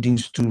a golden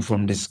stool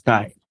from the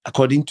sky.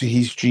 According to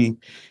history,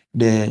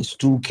 the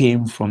stool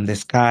came from the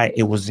sky.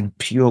 It was in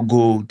pure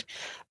gold.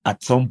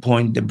 At some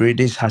point, the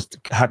British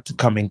had to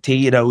come and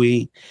take it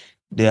away.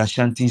 The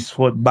Ashantis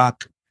fought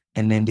back,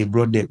 and then they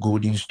brought the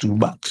golden stool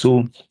back.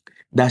 So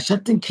the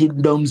Ashanti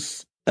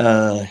Kingdom's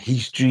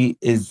history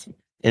is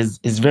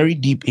very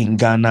deep in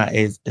Ghana.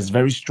 Is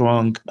very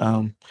strong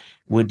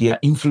with their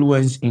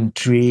influence in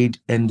trade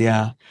and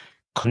their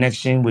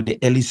connection with the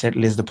early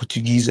settlers, the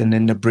Portuguese, and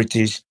then the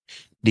British.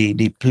 They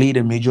played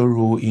a major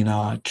role in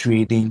our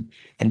trading,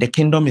 and the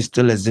kingdom is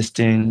still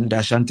existing. The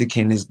Ashanti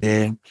King is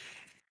there.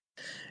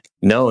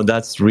 No,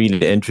 that's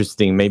really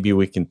interesting. Maybe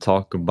we can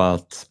talk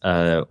about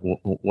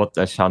what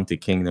the Ashanti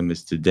Kingdom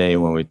is today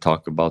when we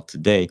talk about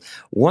today.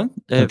 One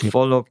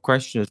follow-up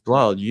question as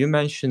well. You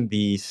mentioned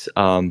these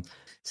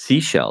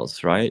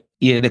seashells, right?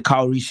 Yeah, the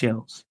cowrie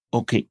shells.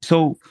 Okay,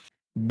 so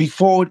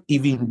before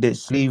even the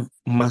slave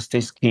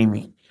masters came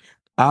in,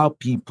 our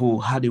people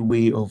had a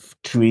way of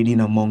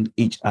trading among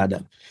each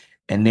other.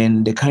 And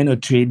then the kind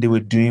of trade they were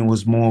doing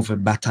was more of a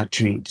barter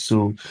trade.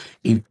 So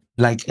if,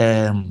 like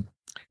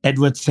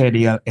Edward said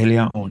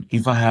earlier on,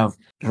 if I have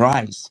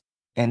rice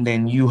and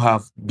then you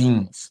have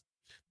beans,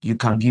 you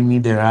can give me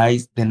the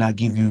rice, then I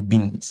give you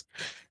beans.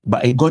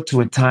 But it got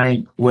to a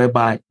time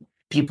whereby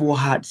people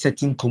had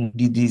certain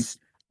commodities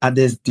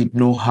others did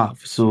not have.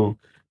 So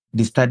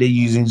they started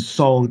using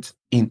salt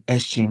in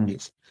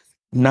exchanges.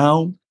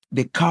 Now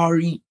the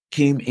cowrie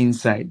came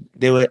inside.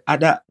 There were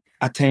other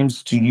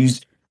attempts to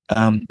use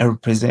a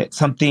represent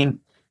something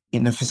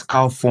in a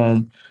physical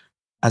form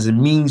as a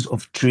means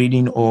of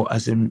trading or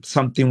as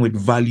something with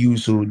value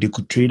so they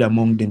could trade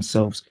among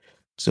themselves.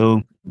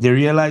 So they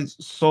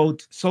realized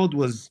salt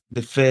was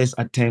the first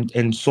attempt,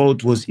 and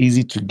salt was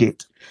easy to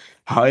get.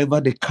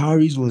 However, the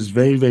cowries was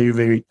very, very,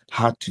 very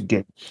hard to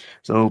get.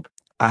 So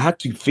I had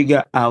to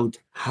figure out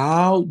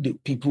how the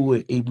people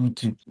were able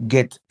to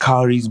get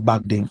cowries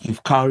back then,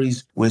 if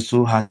cowries were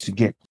so hard to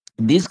get.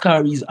 These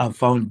cowries are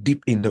found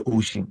deep in the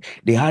ocean.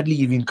 They hardly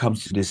even come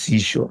to the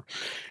seashore.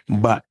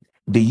 But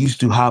they used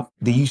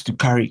to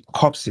carry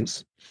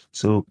corpses.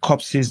 So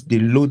corpses, they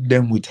load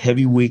them with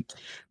heavy weight.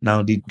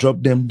 Now they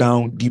drop them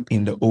down deep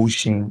in the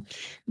ocean.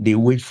 They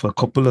wait for a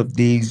couple of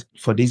days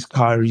for these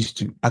cowries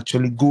to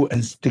actually go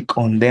and stick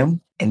on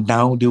them. And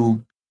now they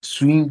will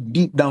swim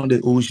deep down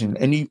the ocean.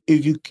 And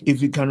if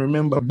you can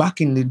remember,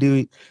 back in the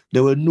day,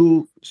 there were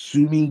no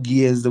swimming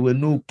gears, there were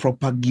no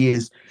proper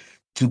gears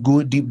to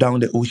go deep down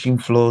the ocean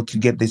floor to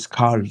get these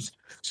cowries.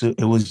 So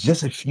it was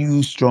just a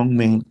few strong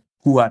men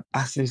who had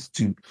access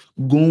to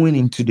going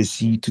into the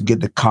sea to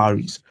get the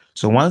cowries.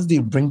 So once they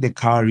bring the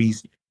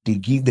cowries, they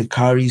give the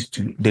cowries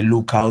to the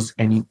locals,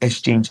 and in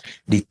exchange,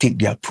 they take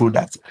their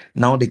products.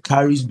 Now the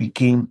cowries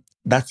became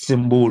that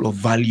symbol of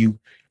value.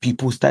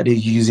 People started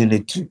using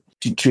it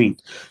to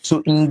trade.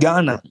 So in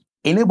Ghana,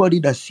 anybody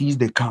that sees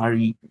the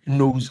cowrie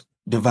knows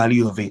the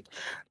value of it.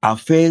 Our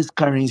first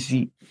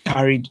currency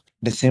carried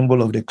the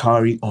symbol of the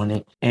cowrie on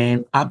it.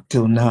 And up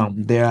till now,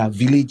 there are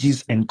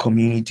villages and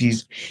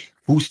communities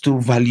who still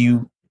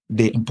value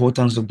the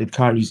importance of the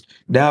cowries.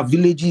 There are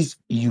villages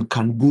you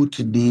can go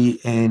today,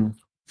 and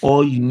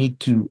all you need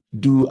to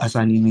do as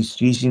an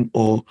initiation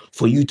or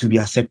for you to be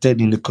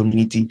accepted in the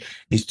community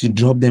is to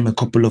drop them a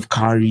couple of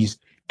cowries,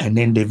 and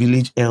then the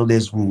village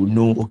elders will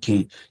know,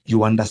 okay,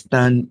 you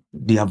understand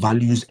their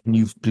values and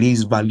you've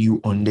placed value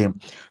on them.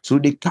 So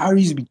the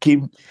cowries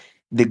became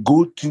the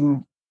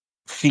go-to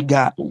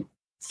figure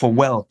for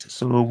wealth.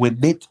 So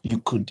with it, you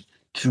could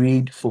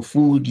trade for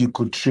food, you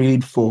could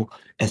trade for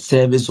a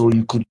service, or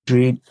you could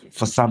trade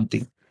for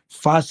something.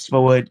 Fast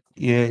forward,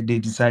 yeah, they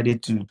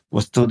decided to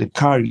was still the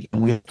cowrie,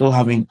 and we're still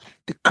having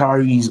the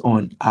cowries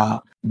on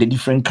the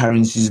different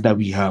currencies that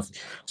we have.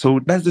 So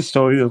that's the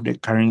story of the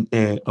current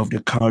of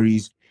the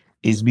cowries.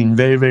 It's been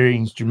very, very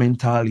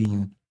instrumental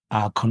in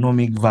our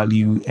economic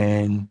value,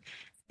 and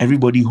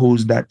everybody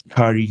holds that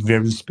cowrie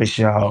very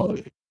special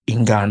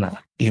in Ghana,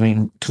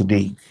 even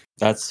today.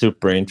 That's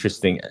super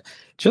interesting.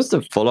 Just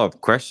a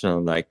follow-up question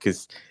on that,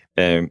 because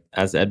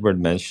as Edward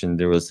mentioned,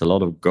 there was a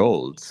lot of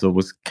gold. So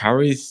was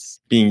cowries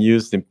being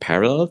used in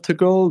parallel to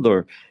gold,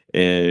 or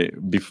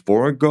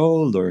before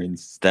gold, or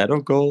instead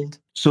of gold?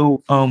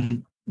 So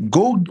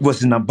gold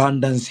was in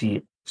abundance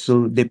here.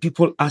 So the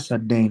people as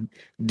at then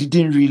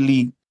didn't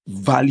really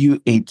value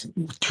it,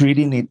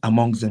 trading it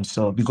amongst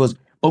themselves, because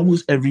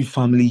almost every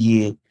family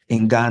here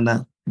in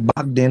Ghana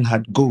back then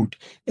had gold.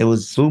 It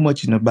was so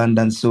much in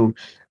abundance. So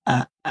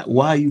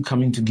why are you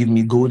coming to give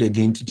me gold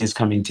again to just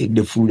come and take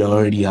the food I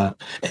already have,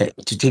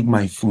 to take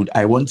my food?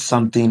 I want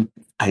something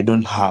I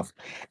don't have.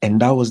 And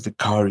that was the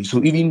cowrie.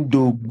 So even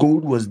though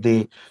gold was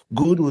there,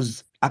 gold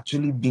was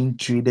actually being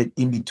traded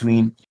in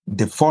between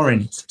the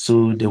foreigners.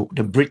 So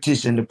the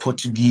British and the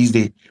Portuguese,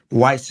 the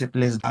white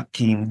settlers that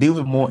came, they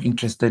were more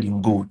interested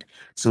in gold.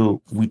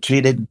 So we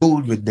traded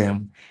gold with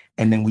them,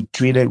 and then we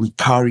traded with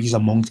cowries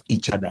amongst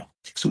each other.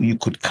 So you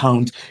could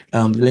count,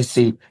 let's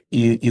say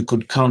you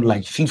could count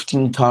like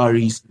 15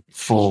 cowries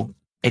for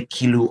a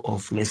kilo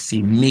of, let's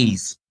say,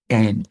 maize,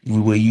 and we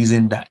were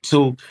using that.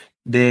 So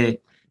the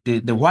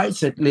white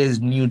settlers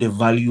knew the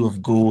value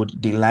of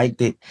gold, they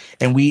liked it,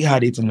 and we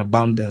had it in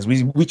abundance,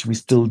 which we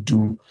still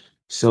do.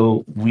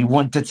 So we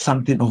wanted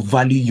something of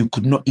value you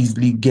could not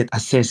easily get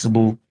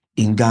accessible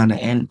in Ghana.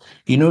 And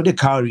the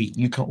cowrie,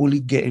 you can only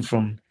get it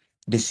from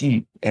the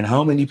sea. And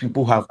how many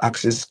people have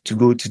access to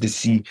go to the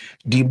sea,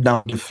 deep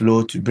down the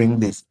floor, to bring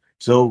this?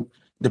 So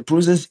the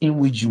process in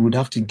which you would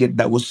have to get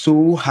that was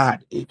so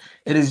hard. It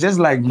is just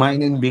like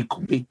mining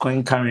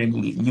Bitcoin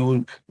currently.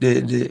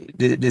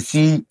 The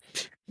sea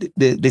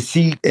the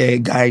sea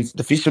guys,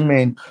 the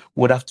fishermen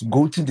would have to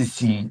go to the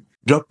sea,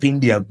 drop in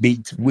their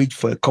bait, wait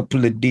for a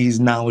couple of days.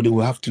 Now they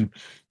will have to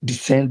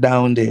descend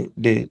down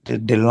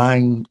the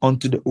line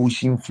onto the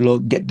ocean floor,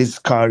 get these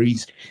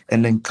cowries,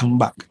 and then come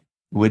back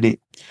with it.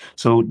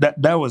 So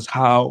that was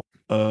how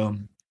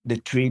the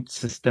trade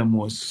system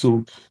was.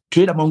 So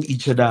trade among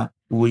each other,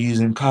 we were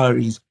using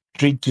cowries.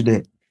 Trade to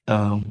the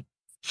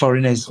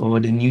foreigners or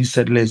the new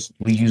settlers,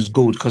 we use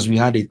gold because we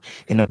had it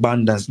in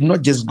abundance.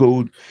 Not just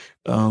gold,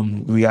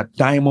 we had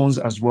diamonds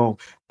as well.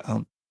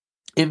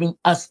 Even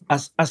as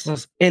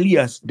early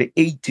as the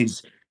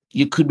 80s,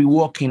 you could be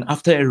walking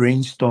after a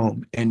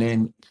rainstorm and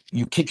then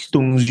you kick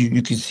stones,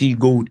 you can see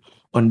gold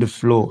on the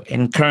floor.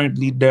 And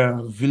currently there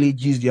are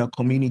villages, there are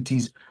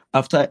communities,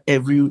 after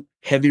every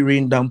heavy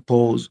rain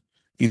downpours,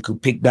 you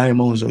could pick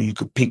diamonds or you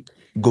could pick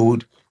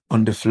gold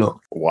on the floor.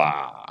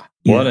 Wow.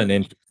 Yeah. What an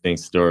interesting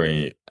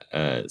story.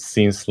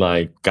 Seems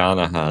like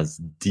Ghana has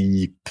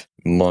deep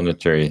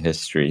monetary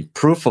history.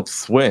 Proof of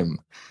swim.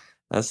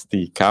 That's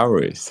the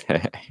cowries.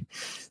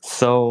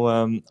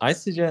 So I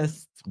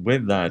suggest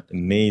with that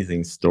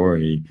amazing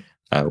story,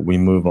 we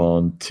move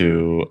on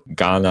to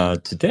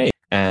Ghana today.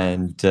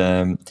 And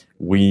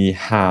we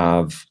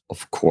have,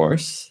 of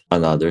course,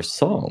 another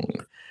song.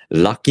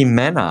 Lucky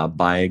Mena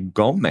by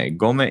Gome.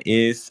 Gome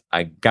is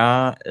a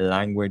Ga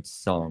language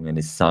song and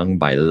is sung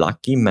by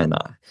Lucky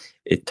Mena.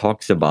 It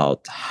talks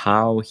about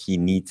how he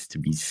needs to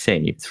be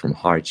saved from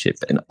hardship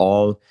and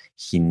all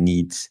he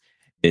needs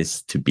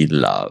is to be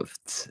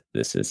loved.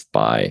 This is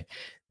by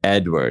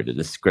Edward. The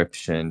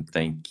description.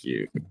 Thank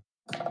you.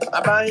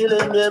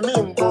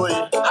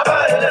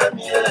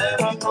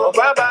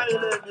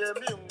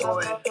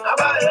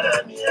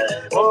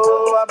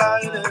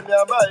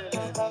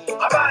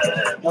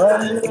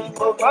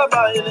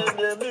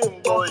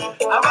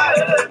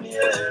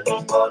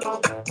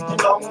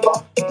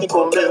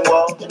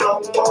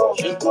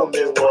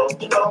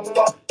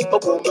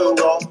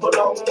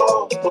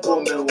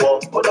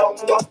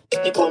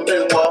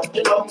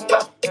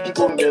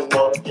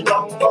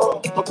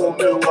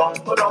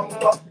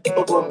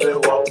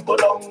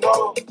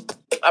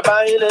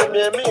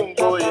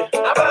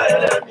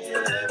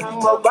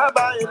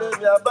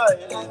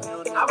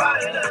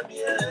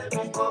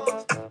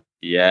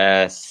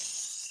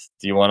 Yes.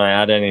 Do you want to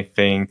add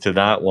anything to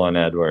that one,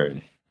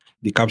 Edward?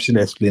 The caption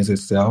explains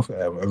itself.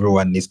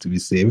 Everyone needs to be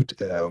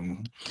saved.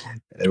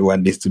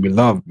 Everyone needs to be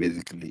loved,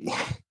 basically,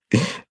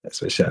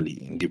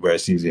 especially in the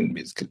birth season,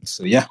 basically.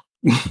 So, yeah.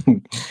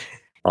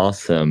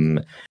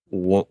 Awesome.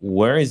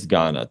 Where is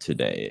Ghana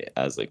today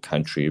as a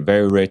country?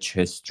 Very rich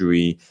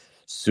history,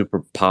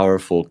 super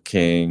powerful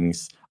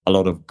kings, a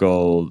lot of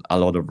gold, a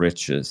lot of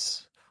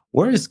riches.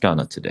 Where is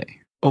Ghana today?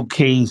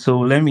 Okay, so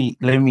let me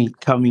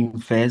come in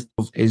first.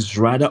 It's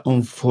rather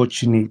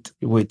unfortunate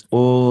with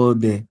all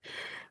the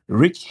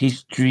rich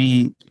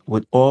history,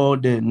 with all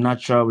the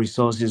natural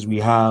resources we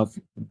have,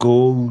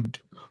 gold,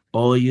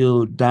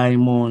 oil,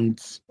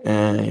 diamonds,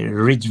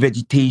 rich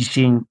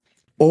vegetation,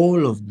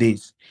 all of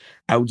this.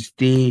 I would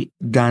say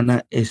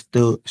Ghana is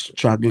still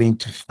struggling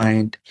to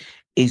find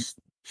its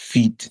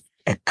feet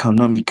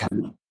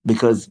economically,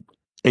 because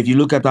if you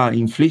look at our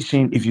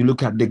inflation, if you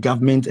look at the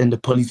government and the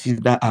policies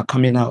that are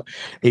coming out,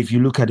 if you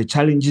look at the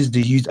challenges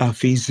the youth are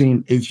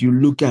facing, if you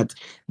look at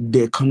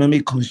the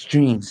economic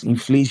constraints,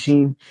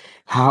 inflation,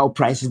 how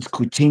prices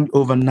could change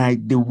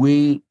overnight, the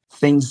way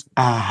things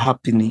are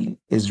happening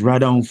is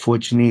rather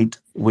unfortunate.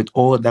 With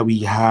all that we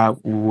have,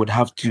 we would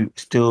have to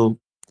still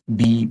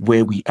be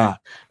where we are.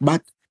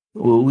 But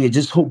we're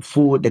just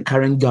hopeful the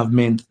current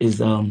government is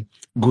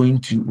going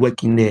to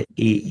work in there,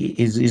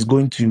 is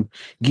going to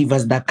give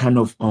us that kind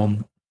of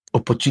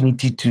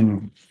opportunity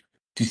to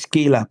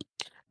scale up.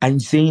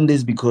 I'm saying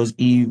this because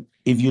if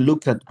you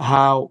look at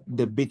how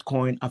the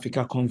Bitcoin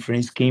Africa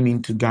conference came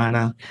into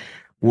Ghana,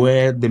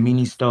 where the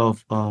Minister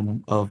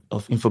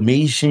of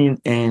Information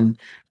and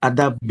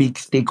other big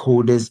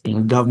stakeholders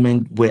in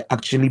government were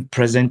actually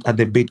present at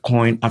the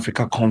Bitcoin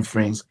Africa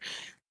conference,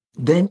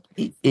 then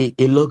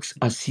it looks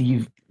as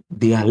if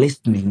they are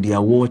listening, they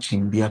are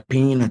watching, they are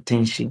paying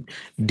attention.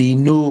 They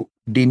know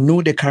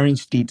the current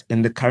state,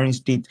 and the current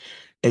state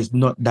is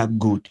not that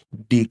good.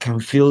 They can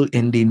feel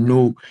and they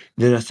know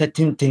there are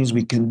certain things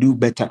we can do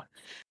better.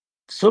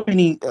 So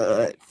many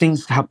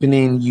things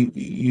happening.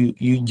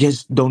 You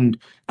just don't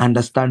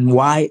understand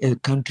why a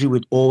country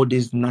with all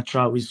these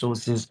natural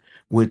resources,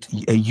 with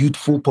a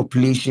youthful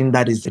population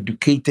that is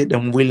educated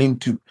and willing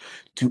to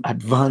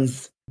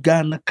advance.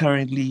 Ghana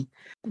currently,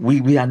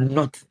 we are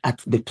not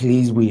at the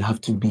place we have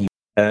to be.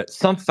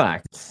 Some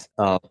facts.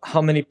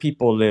 How many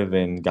people live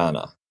in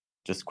Ghana?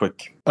 Just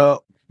quick.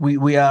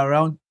 We are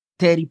around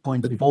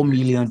 30.4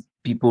 million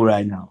people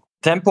right now.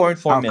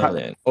 10.4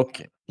 million.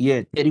 Okay.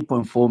 Yeah,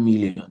 30.4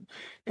 million.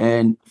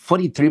 And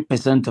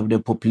 43% of the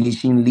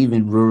population live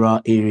in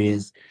rural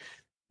areas.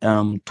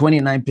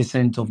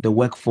 29% of the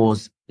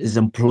workforce is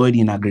employed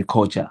in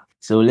agriculture.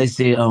 So let's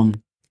say,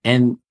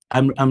 and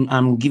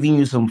I'm giving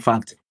you some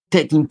facts.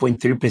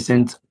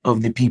 13.3%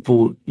 of the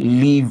people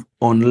live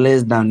on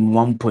less than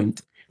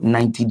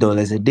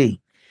 $1.90 a day.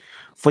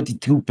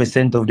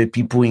 42% of the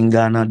people in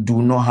Ghana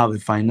do not have a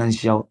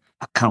financial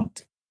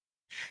account.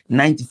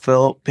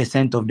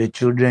 94% of the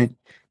children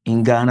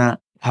in Ghana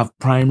have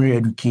primary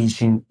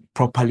education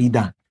properly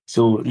done.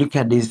 So look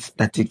at these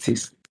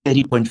statistics.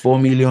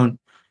 30.4 million,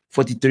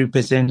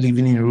 43%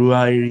 living in rural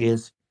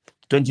areas,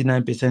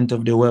 29%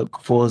 of the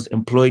workforce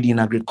employed in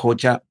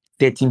agriculture,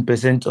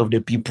 13% of the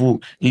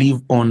people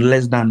live on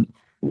less than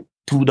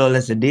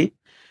 $2 a day,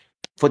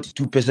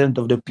 42%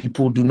 of the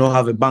people do not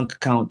have a bank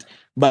account.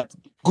 But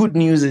good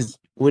news is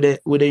with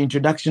the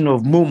introduction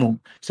of Momo,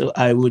 so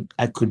I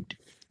could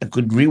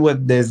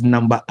rework this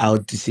number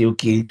out to say,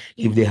 okay,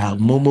 if they have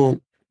Momo,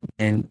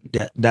 and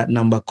that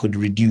number could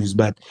reduce.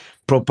 But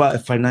proper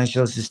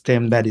financial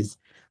system that is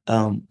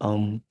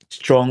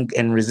strong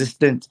and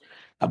resistant,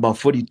 about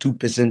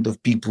 42%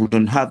 of people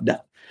don't have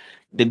that.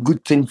 The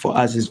good thing for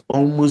us is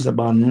almost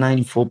about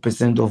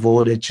 94% of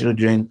all the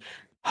children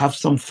have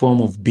some form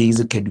of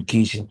basic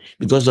education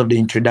because of the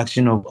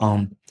introduction of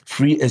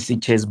free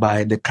SHS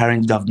by the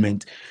current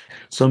government.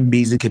 Some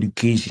basic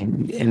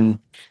education,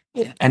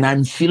 and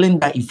I'm feeling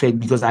that effect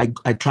because I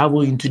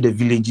travel into the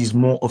villages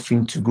more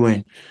often to go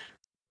and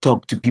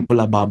talk to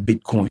people about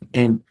Bitcoin.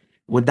 And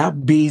with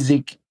that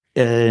basic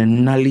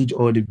knowledge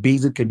or the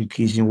basic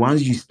education,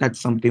 once you start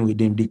something with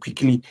them, they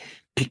quickly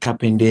pick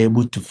up and they're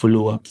able to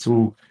follow up.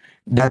 So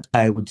that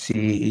I would say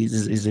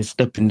is a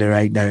step in the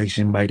right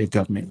direction by the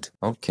government.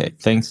 Okay,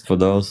 thanks for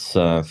those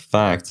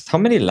facts. How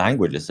many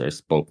languages are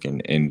spoken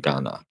in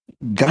Ghana?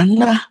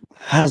 Ghana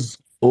has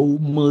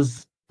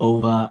almost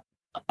over,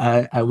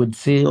 I would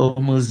say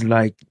almost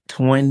like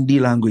 20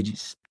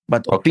 languages,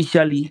 but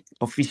officially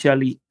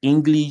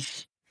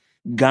English,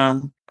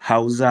 Gang,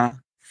 Hausa,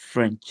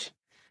 French,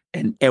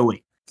 and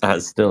Ewe.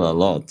 That's still a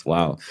lot.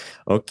 Wow.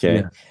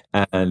 Okay.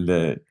 Yeah.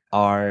 And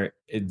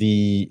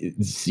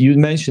you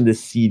mentioned the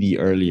CD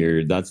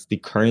earlier. That's the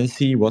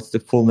currency. What's the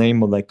full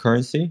name of that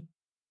currency?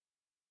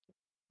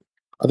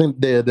 I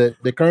think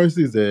the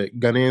currency is the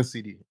Ghanaian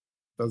cedi.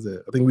 That's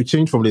it. I think we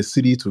changed from the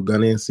cedi to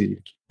Ghanaian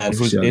cedi. And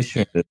who's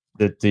issuing it?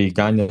 The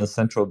Ghanaian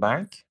Central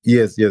Bank?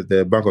 Yes,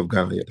 the Bank of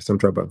Ghana, the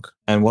central bank.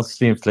 And what's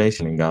the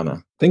inflation in Ghana?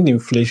 I think the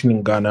inflation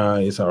in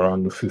Ghana is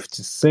around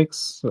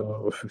 56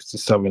 or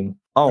 57%.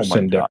 Oh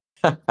my God.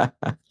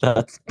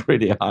 That's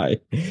pretty high.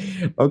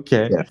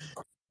 Okay. Yeah.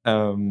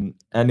 And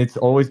it's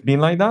always been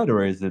like that,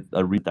 or is it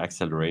a recent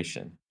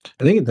acceleration?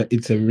 I think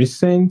it's a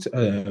recent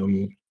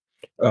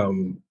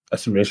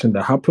acceleration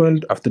that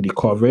happened after the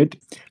COVID.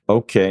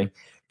 Okay.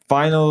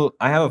 I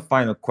have a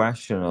final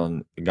question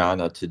on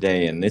Ghana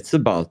today, and it's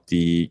about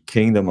the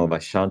Kingdom of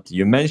Ashanti.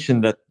 You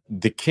mentioned that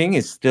the king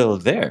is still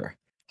there.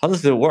 How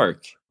does it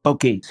work?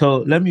 Okay,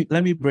 so let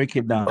me break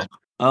it down.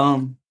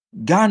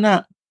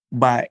 Ghana,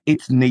 by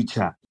its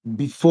nature,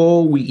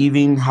 before we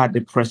even had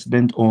a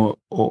president or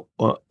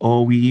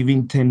we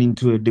even turned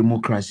into a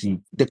democracy,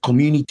 the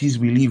communities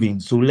we live in.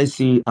 So let's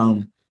say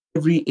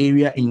every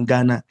area in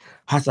Ghana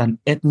has an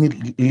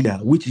ethnic leader,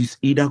 which is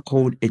either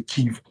called a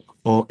chief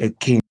or a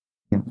king,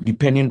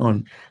 depending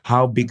on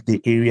how big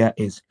the area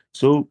is.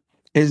 So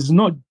it's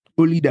not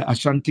only the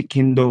Ashanti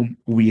Kingdom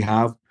we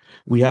have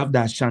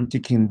the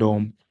Ashanti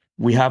Kingdom,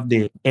 we have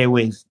the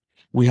Ewes,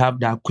 we have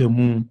the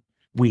Akwemu,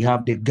 we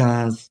have the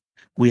Gans,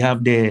 we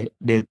have the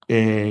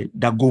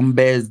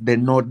Dagombes, the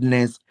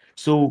Nordness.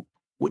 So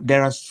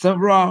there are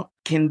several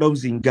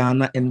kingdoms in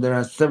Ghana, and there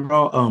are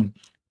several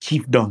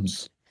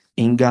chiefdoms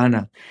in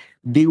Ghana.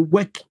 They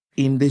work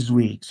in this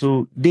way.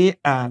 So they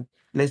are,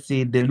 let's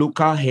say, the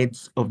local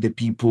heads of the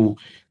people.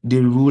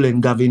 They rule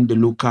and govern the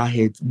local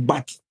heads,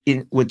 but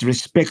with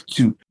respect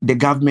to the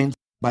government.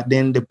 But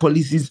then the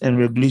policies and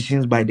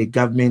regulations by the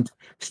government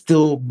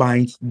still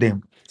bind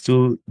them.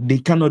 So they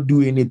cannot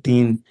do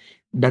anything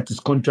that is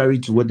contrary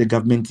to what the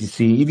government is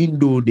saying, even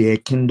though they're a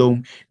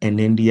kingdom and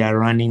then they are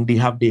running, they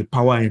have the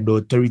power and the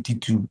authority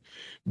to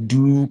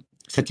do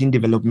certain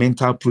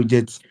developmental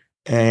projects,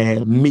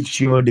 make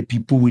sure the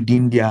people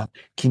within their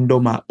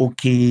kingdom are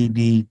okay,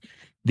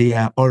 they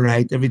are all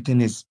right,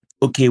 everything is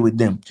okay with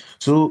them.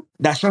 So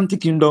the Ashanti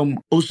Kingdom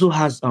also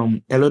has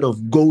a lot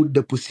of gold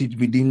deposit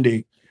within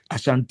the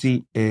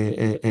Ashanti,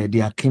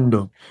 their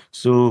kingdom.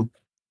 So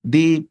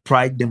they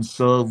pride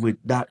themselves with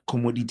that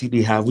commodity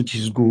they have, which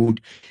is gold.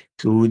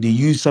 So they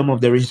use some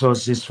of the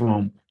resources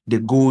from the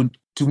gold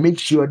to make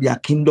sure their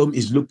kingdom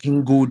is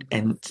looking good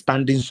and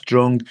standing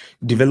strong,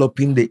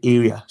 developing the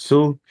area.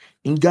 So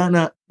in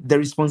Ghana, the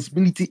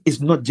responsibility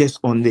is not just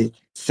on the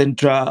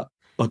central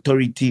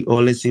authority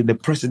or let's say the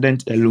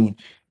president alone.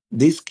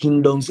 These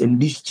kingdoms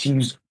and these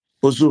chiefs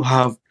also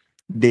have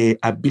the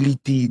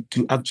ability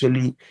to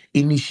actually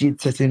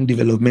initiate certain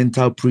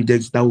developmental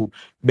projects that will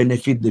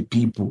benefit the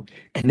people.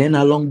 And then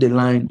along the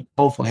line,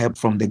 call for help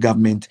from the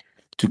government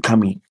to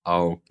come in.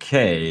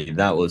 Okay,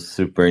 that was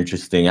super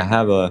interesting. I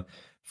have a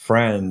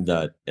friend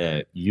that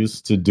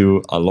used to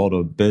do a lot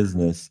of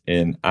business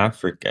in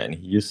Africa, and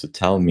he used to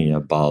tell me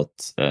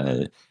about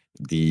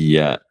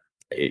the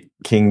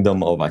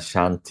kingdom of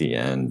Ashanti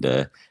and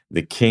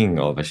the king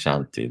of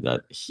Ashanti,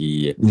 that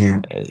he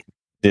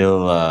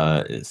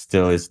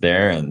still is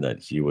there and that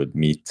he would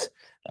meet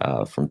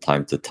from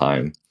time to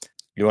time.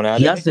 You want to add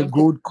He has a anything?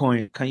 gold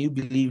coin. Can you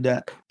believe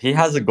that? He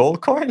has a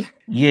gold coin?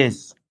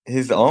 Yes.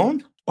 His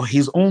own? Or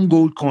his own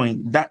gold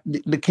coin. That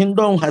the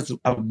kingdom has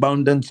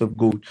abundance of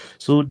gold.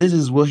 So this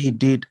is what he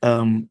did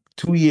 2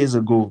 years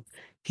ago.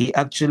 He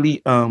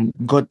actually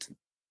got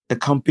the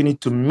company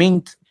to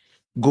mint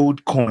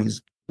gold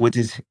coins with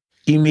his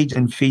image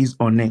and face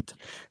on it.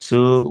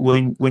 So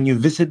when you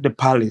visit the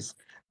palace,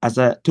 as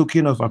a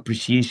token of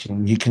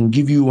appreciation, he can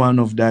give you one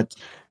of that.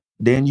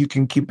 Then you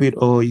can keep it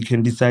or you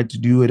can decide to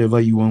do whatever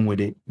you want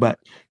with it. But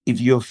if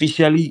you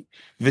officially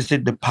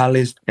visit the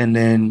palace and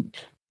then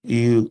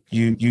you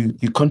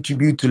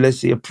contribute to, let's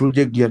say, a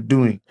project you're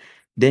doing,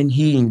 then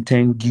he in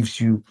turn gives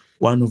you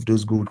one of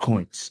those gold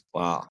coins.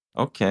 Wow.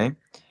 Okay.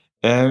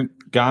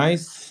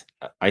 Guys,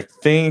 I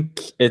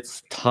think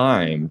it's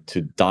time to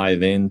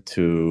dive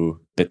into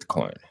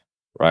Bitcoin,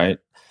 right?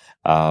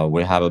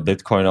 We have a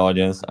Bitcoin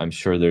audience. I'm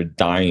sure they're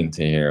dying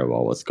to hear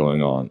about what's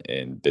going on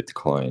in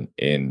Bitcoin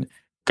in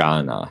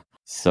Ghana.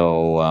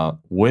 So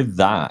with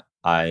that,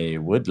 I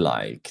would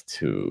like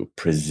to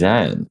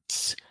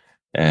present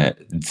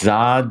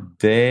Zadeloy.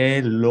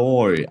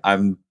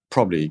 I'm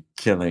probably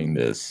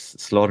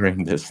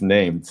slaughtering this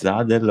name.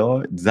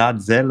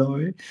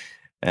 Zadeloy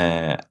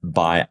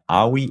by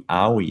Awi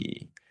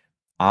Awi.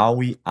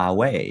 Awi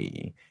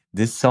Awe.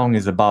 This song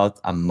is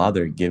about a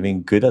mother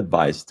giving good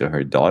advice to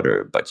her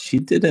daughter, but she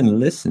didn't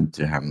listen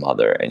to her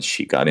mother and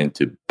she got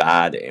into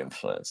bad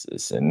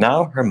influences. And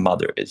now her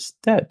mother is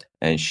dead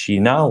and she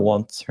now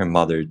wants her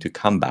mother to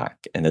come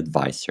back and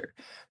advise her.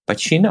 But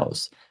she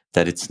knows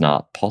that it's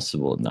not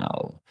possible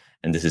now.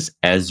 And this is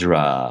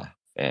Ezra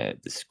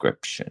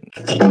description.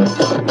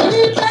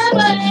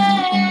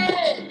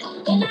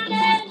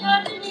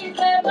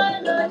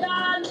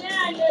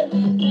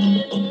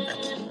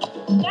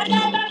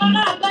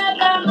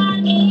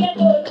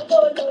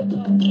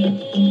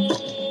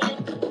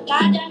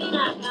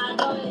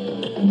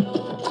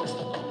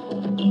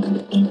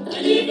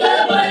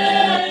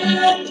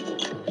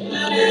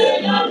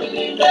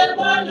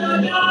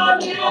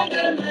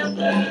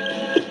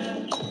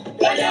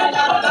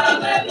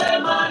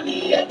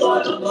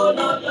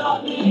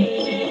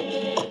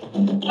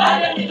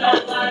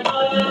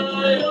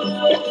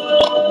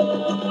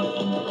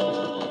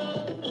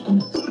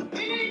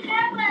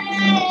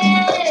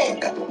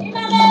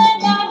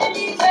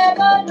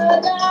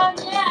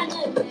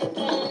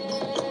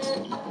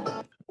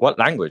 What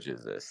language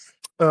is this?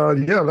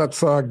 Yeah,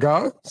 that's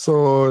Ga.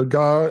 So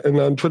Ga, and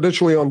then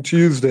traditionally on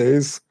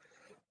Tuesdays,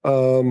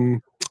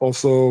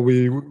 also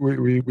we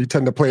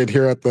tend to play it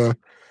here at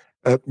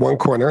One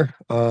Corner.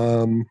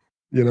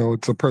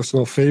 It's a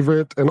personal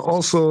favorite, and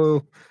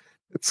also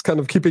it's kind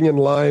of keeping in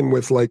line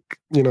with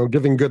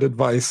giving good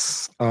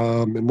advice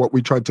and what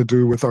we try to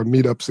do with our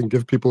meetups and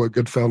give people a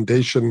good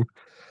foundation,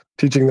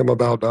 teaching them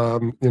about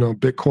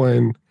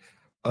Bitcoin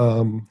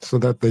so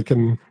that they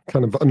can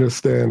kind of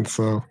understand.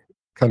 So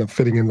kind of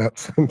fitting in that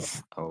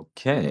sense.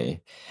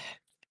 Okay.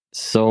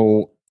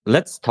 So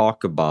let's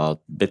talk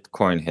about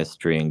Bitcoin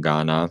history in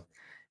Ghana.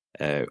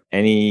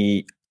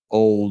 Any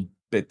old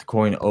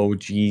Bitcoin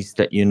OGs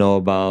that you know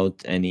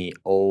about? Any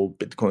old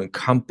Bitcoin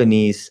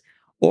companies?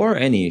 Or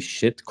any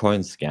shitcoin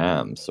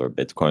scams or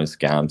Bitcoin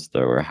scams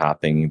that were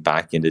happening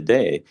back in the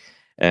day?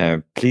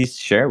 Please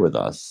share with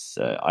us.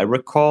 I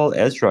recall,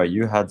 Ezra,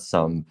 you had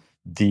some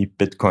deep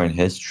Bitcoin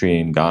history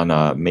in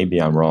Ghana.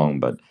 Maybe I'm wrong,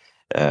 but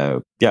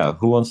yeah,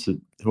 who wants to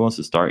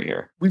start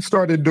here? We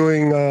started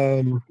doing,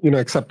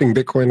 accepting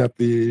Bitcoin at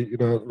the,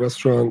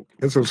 restaurant.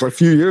 This was a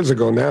few years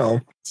ago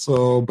now.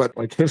 So, but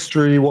like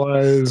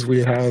history-wise, we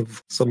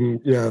have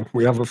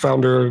a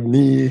founder,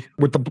 Nee,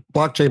 with the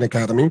Blockchain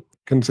Academy,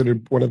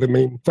 considered one of the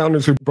main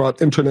founders who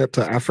brought internet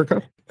to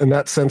Africa. In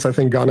that sense, I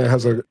think Ghana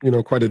has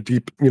quite a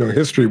deep,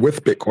 history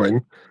with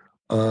Bitcoin.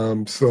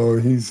 So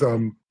he's,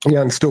 and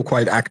still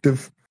quite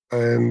active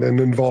and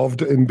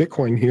involved in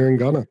Bitcoin here in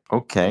Ghana.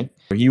 Okay.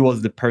 He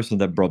was the person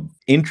that brought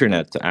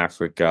internet to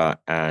Africa,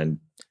 and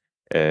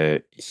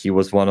he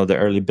was one of the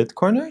early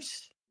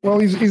Bitcoiners? Well,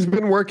 he's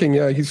been working.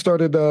 Yeah, he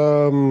started.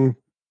 If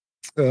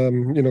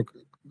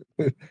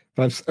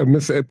I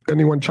miss it,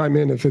 anyone chime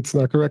in if it's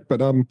not correct.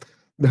 But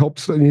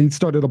He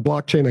started a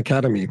blockchain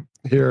academy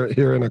here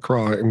in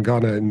Accra, in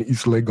Ghana, in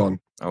East Legon.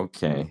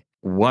 Okay.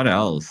 What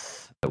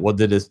else? What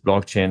did this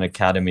blockchain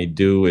academy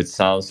do? It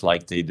sounds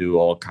like they do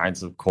all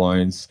kinds of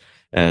coins.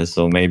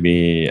 So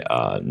maybe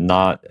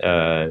not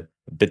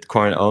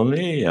Bitcoin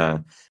only. Yeah.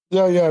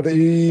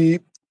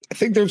 I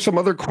think there's some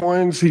other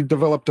coins. He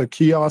developed a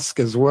kiosk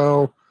as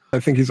well. I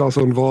think he's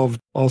also involved,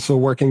 also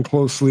working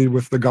closely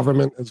with the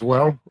government as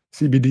well,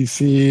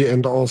 CBDC,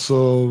 and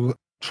also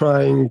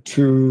trying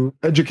to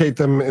educate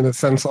them in a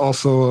sense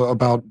also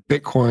about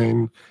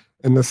Bitcoin,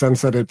 in the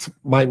sense that it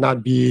might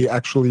not be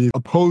actually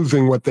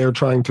opposing what they're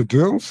trying to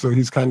do. So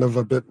he's kind of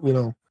a bit,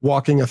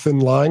 walking a thin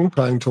line,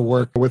 trying to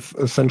work with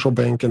a central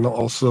bank and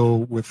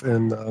also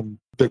within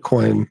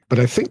Bitcoin. But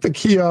I think the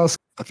kiosk,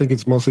 I think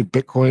it's mostly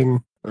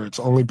Bitcoin, or it's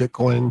only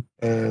Bitcoin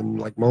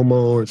and like Momo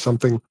or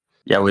something.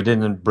 Yeah, we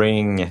didn't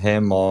bring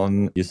him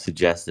on. You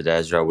suggested,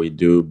 Ezra, we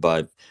do,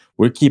 but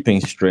we're keeping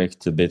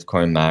strict to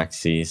Bitcoin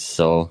maxis.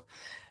 So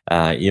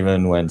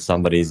even when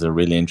somebody's a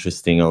really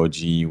interesting OG,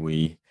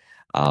 we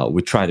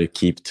try to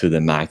keep to the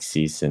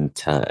maxis and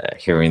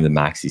hearing the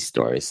maxi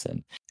stories.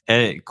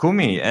 And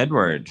Kumi,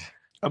 Edward.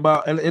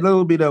 About a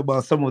little bit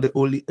about some of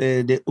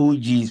the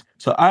OGs.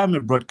 So I am a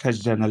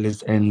broadcast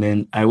journalist, and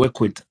then I work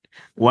with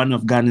one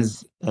of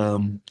Ghana's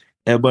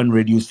urban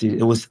radio stations.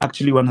 It was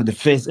actually one of the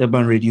first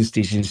urban radio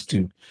stations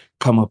to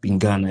come up in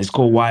Ghana. It's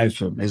called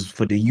YFM. It's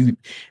for the youth.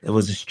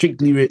 It's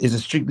a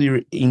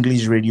strictly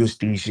English radio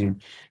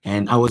station,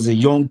 and I was a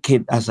young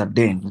kid as a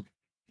then,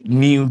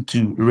 new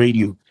to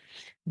radio.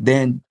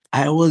 Then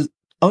I was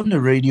on the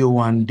radio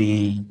one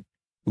day.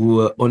 We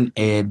were on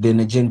air.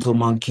 Then a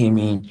gentleman came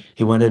in.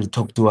 He wanted to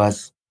talk to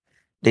us.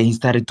 Then he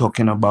started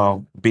talking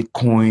about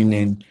Bitcoin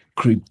and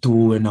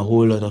crypto and a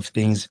whole lot of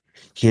things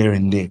here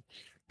and there.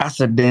 As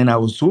a then, I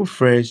was so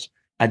fresh.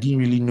 I didn't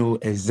really know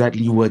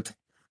exactly what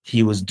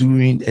he was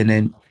doing and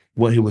then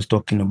what he was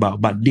talking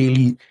about. But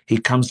daily, he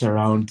comes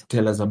around to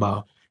tell us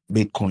about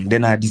Bitcoin.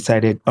 Then I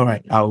decided, all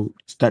right, I'll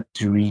start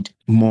to read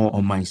more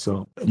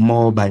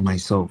by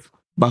myself.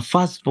 But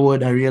fast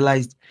forward, I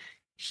realized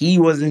he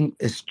wasn't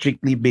a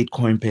strictly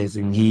Bitcoin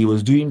person. He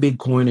was doing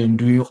Bitcoin and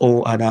doing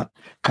all other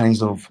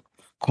kinds of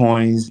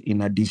coins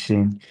in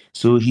addition.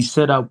 So he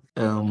set up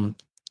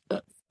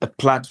a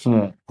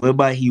platform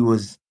whereby he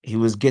was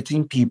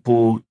getting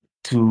people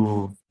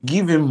to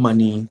give him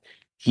money.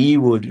 He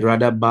would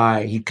rather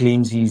buy. He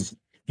claims he's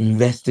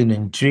investing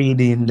and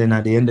trading. Then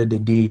at the end of the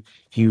day,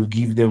 he will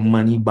give them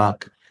money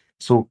back.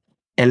 So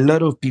a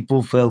lot of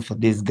people fell for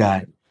this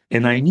guy.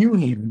 And I knew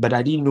him, but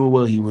I didn't know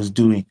what he was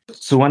doing.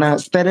 So when I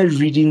started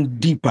reading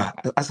deeper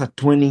as a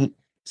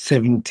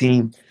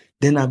 2017,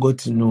 then I got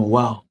to know,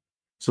 wow.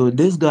 So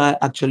this guy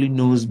actually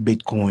knows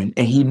Bitcoin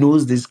and he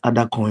knows these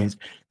other coins.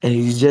 And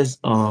he's just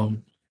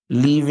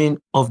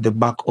living off the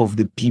back of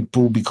the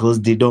people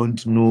because they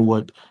don't know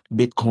what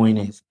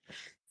Bitcoin is.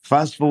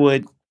 Fast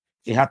forward,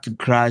 it had to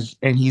crash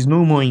and he's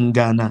no more in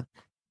Ghana.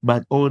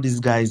 But all these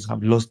guys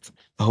have lost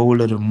a whole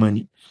lot of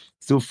money.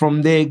 So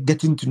from there,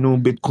 getting to know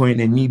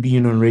Bitcoin and me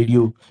being on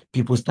radio,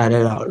 people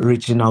started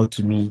reaching out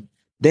to me.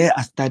 There,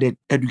 I started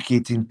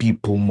educating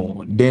people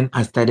more. Then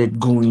I started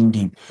going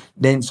deep.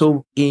 Then,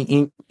 so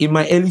in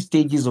my early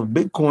stages of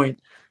Bitcoin,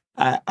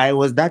 I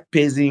was that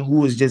person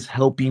who was just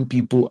helping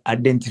people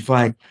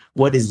identify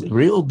what is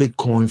real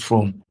Bitcoin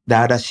from the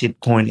other shit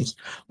coins,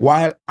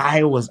 while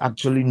I was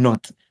actually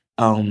not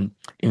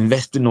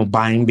investing or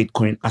buying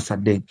Bitcoin as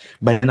at then.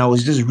 But then I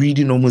was just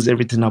reading almost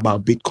everything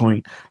about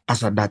Bitcoin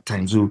as at that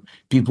time. So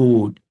people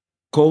would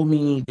call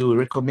me, they would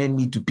recommend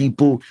me to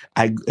people.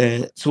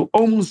 So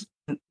almost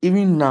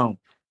even now,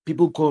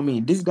 people call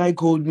me. This guy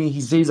called me.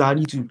 He says, I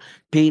need to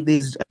pay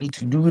this. I need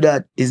to do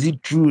that. Is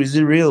it true? Is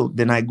it real?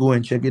 Then I go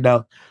and check it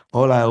out.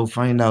 All I will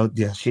find out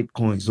they're shit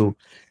coins. So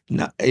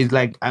now it's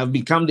like I've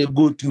become the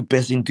go-to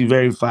person to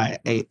verify.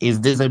 Hey,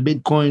 is this a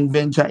Bitcoin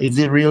venture? Is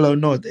it real or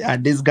not? Are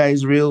these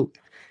guys real?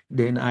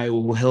 Then I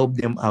will help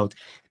them out.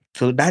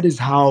 So that is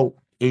how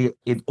it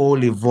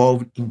all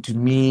evolved into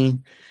me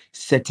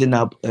setting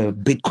up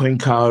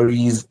Bitcoin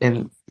calories,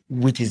 and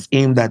which is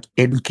aimed at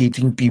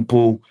educating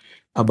people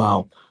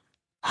about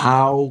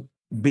how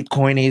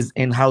Bitcoin is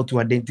and how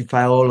to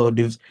identify all of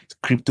these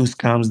crypto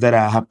scams that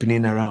are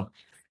happening around.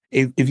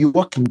 If you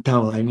walk in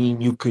town, I mean,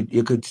 you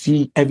could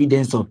see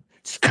evidence of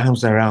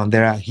scams around.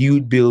 There are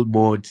huge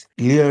billboards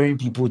luring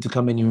people to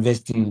come and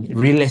invest in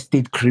real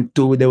estate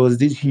crypto. There was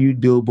this huge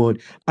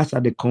billboard. As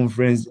at the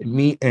conference,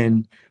 me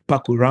and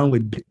Paco around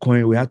with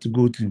Bitcoin, we had to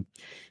go to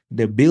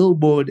the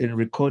billboard and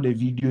record a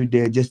video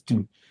there just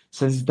to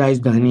sensitize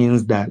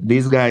Ghanaians that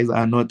these guys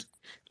are not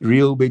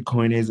real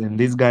Bitcoiners, and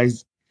these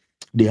guys,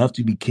 they have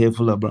to be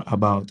careful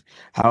about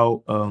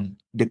how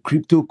the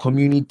crypto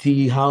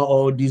community, how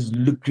all these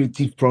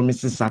lucrative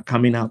promises are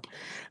coming up.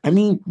 I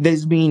mean,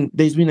 there's been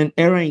an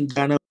era in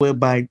Ghana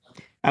whereby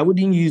I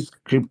wouldn't use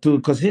crypto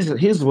because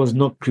his was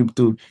not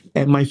crypto.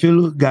 And my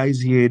fellow guys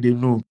here, they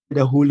know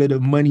a whole lot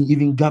of money.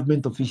 Even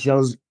government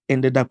officials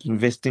ended up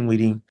investing with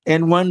him.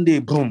 And one day,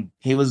 boom,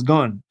 he was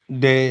gone.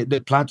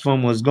 the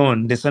platform was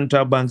gone. The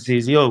central bank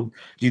says, yo,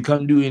 you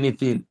can't do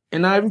anything.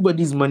 And now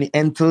everybody's money,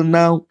 until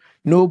now,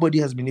 nobody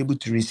has been able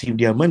to receive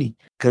their money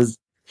because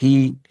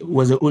he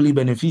was the only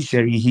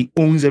beneficiary. He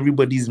owns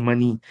everybody's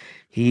money.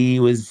 He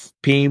was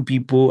paying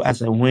people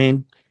as and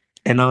when.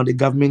 And now the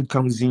government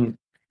comes in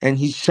and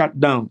he's shut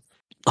down.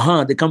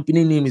 The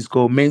company name is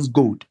called Men's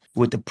Gold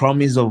with the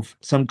promise of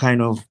some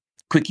kind of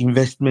quick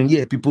investment.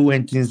 Yeah, people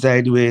went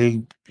inside, were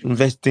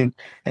investing,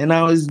 and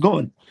now it's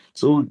gone.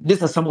 So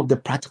these are some of the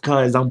practical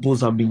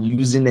examples I've been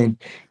using. And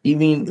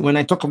even when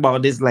I talk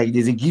about this, like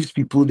this, it gives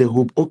people the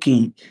hope,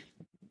 okay,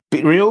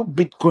 real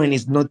Bitcoin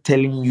is not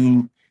telling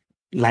you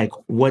like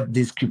what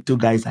these crypto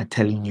guys are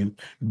telling you.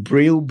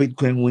 Real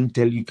Bitcoin won't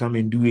tell you come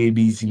and do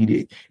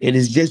ABCD. It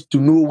is just to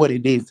know what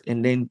it is.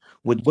 And then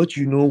with what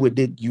you know with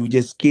it, you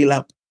just scale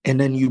up and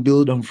then you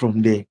build on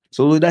from there.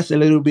 So that's a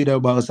little bit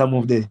about some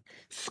of the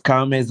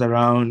scammers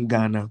around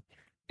Ghana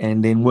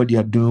and then what they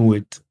are doing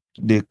with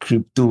the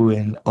crypto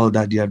and all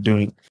that they are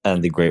doing.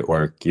 And the great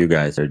work you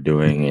guys are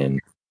doing in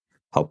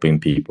helping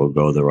people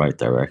go the right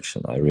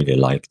direction. I really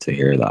like to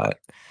hear that.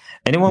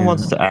 Anyone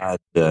wants to add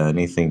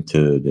anything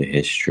to the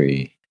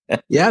history?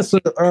 Yeah, so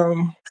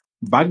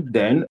back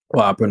then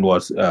what happened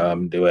was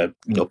there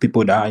were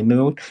people that I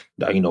know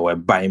that were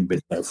buying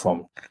Bitcoin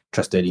from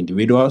trusted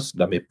individuals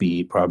that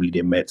maybe probably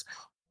they met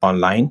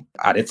online.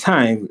 At the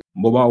time,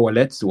 mobile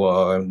wallets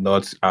were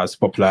not as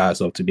popular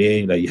as of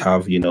today. Like you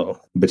have,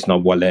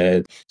 Bitcoin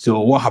wallet. So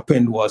what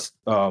happened was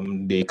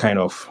they kind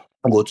of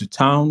go to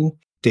town,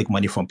 take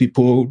money from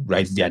people,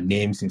 write their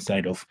names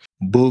inside of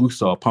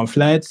books or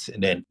pamphlets.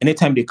 And then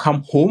anytime they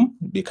come home,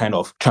 they kind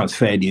of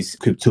transfer this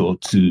crypto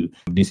to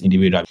this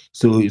individual.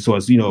 So it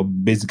was,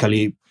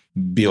 basically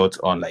built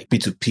on like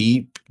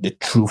P2P, the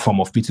true form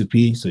of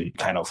P2P. So you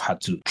kind of had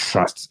to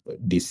trust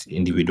these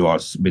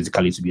individuals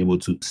basically to be able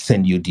to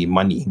send you the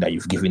money that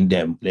you've given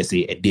them, let's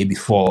say a day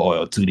before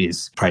or 2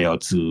 days prior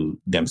to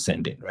them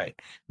sending, right?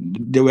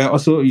 There were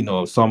also,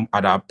 some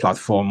other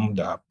platform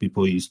that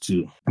people used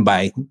to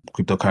buy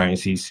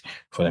cryptocurrencies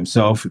for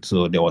themselves.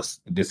 So there was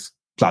this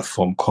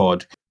platform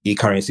called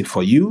eCurrency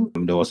for You.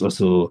 There was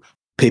also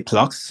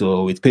PayPlux.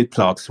 So with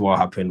PayPlux, what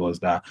happened was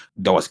that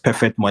there was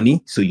Perfect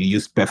Money. So you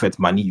use Perfect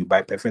Money, you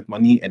buy Perfect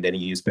Money, and then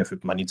you use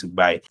Perfect Money to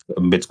buy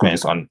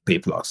Bitcoins on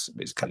PayPlux,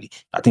 basically.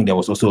 I think there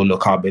was also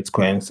local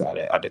Bitcoins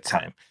at the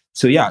time.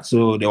 So yeah,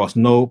 so there was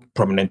no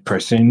prominent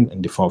person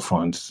in the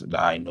forefront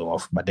that I know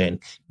of, but then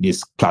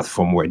this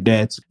platform were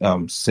there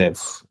to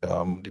serve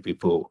the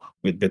people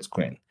with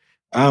Bitcoin.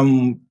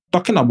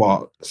 Talking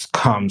about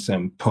scams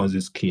and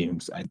Ponzi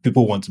schemes, and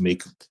people want to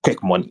make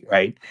quick money,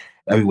 right?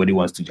 Everybody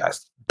wants to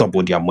just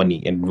double their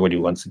money, and everybody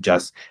wants to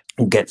just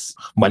get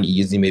money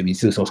using maybe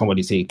so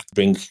somebody say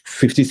bring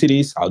 50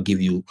 cities, I'll give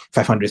you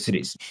 500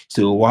 cities.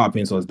 So what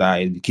happens was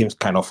that it became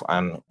kind of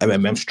an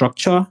MMM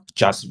structure,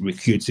 just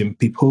recruiting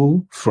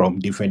people from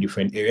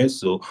different areas.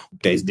 So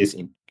there's this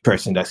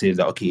person that says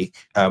that, okay,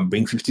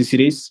 bring 50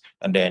 cities,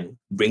 and then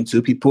bring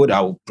 2 people that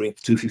will bring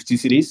 250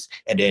 cities,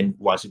 and then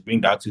once you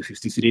bring that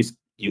 250 cities,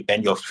 you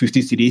earn your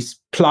 50 cities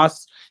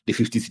plus the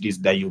 50 cities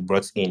that you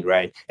brought in,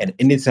 right? And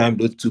anytime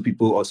those 2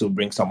 people also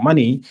bring some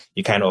money,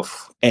 you kind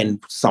of earn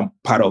some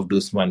part of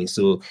those money.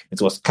 So it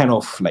was kind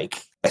of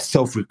like a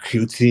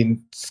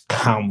self-recruiting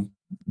scam.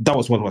 That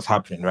was what was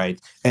happening,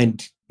 right?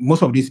 And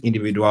most of these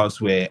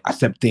individuals were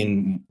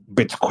accepting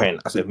Bitcoin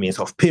as a means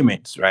of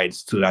payments, right?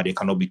 So that they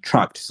cannot be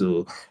tracked.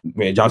 So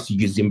we're just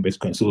using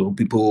Bitcoin. So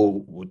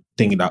people would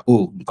think that,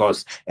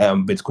 because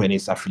Bitcoin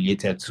is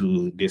affiliated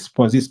to this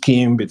Ponzi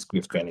scheme,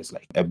 Bitcoin is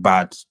like a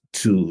bad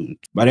tool.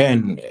 But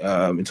then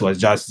it was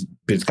just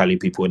basically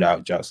people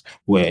that just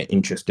were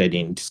interested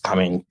in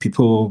scamming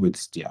people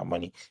with their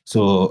money.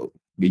 So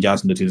we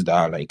just noticed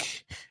that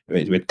like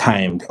with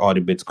time, all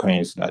the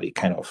Bitcoins that they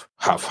kind of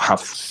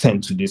have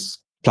sent to this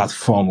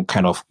platform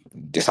kind of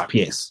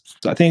disappears.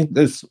 So I think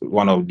that's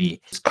one of the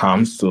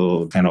scams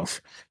so kind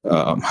of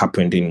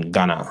happened in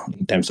Ghana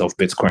in terms of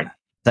Bitcoin.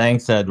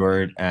 Thanks,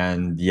 Edward.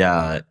 And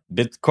yeah,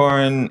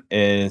 Bitcoin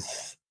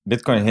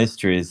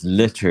history is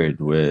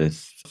littered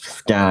with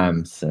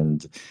scams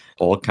and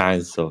all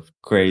kinds of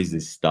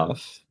crazy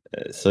stuff.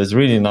 So it's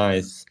really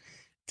nice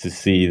to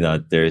see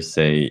that there's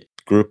a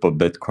group of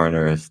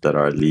Bitcoiners that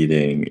are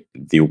leading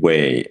the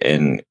way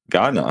in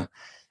Ghana.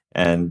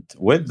 And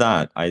with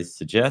that, I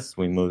suggest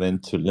we move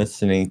into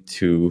listening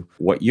to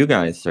what you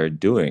guys are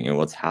doing and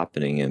what's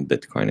happening in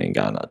Bitcoin in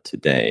Ghana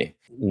today.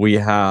 We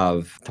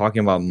have, talking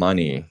about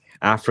money,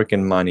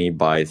 African Money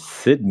by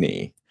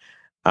Sydney.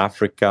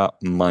 Africa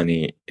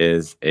Money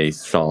is a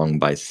song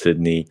by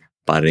Sydney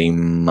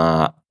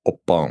Barima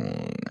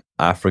Opong.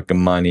 African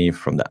Money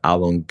from the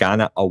album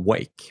Ghana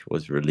Awake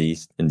was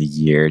released in the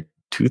year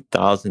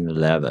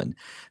 2011.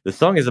 The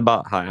song is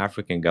about how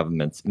African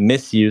governments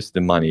misuse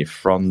the money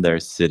from their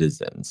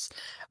citizens.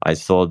 I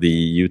saw the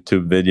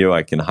YouTube video.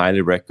 I can highly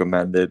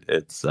recommend it.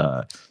 It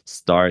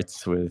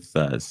starts with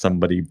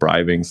somebody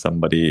bribing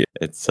somebody.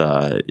 It's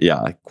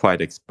quite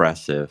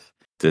expressive.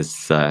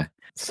 This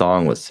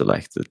song was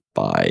selected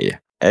by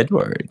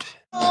Edward.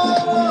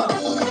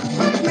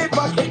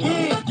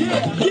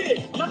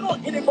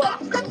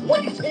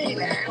 What you say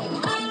now?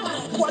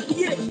 What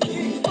you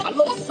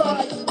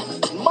alongside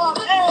my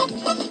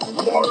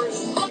Morris,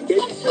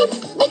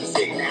 Babyface. What you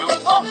say now?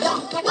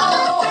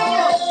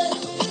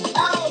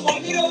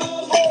 Money,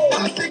 oh,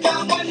 Africa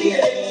money, I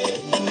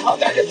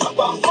got it from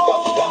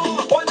Africa.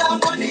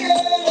 Money,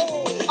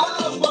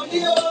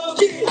 money,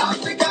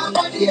 Africa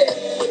money,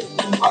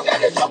 I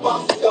got it from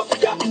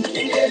Africa.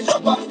 It is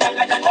about that,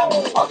 I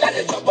got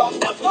it from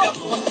Africa.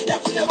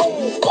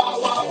 Wow,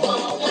 wow, wow,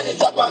 I got it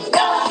from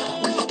Africa.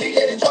 It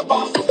is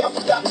about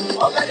Africa.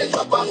 I got it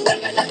from Africa.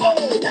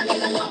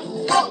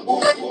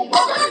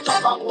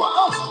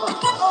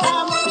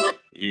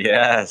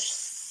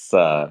 Yes,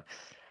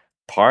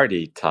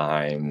 party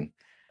time.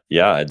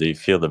 Yeah, do you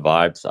feel the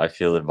vibes? I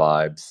feel the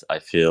vibes. I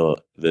feel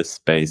this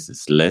space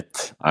is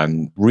lit.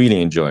 I'm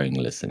really enjoying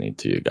listening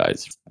to you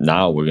guys.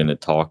 Now we're going to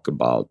talk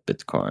about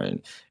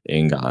Bitcoin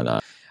in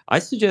Ghana. I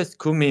suggest,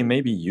 Kumi,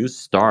 maybe you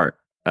start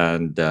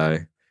and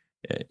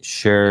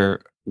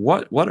share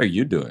what are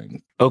you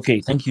doing? Okay,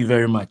 thank you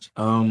very much.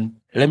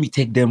 Let me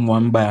take them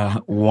one by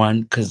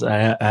one because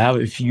I have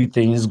a few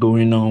things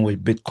going on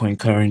with Bitcoin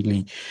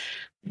currently.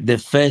 The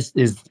first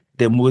is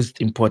the most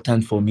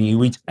important for me,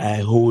 which I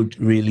hold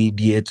really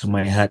dear to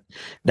my heart.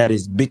 That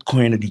is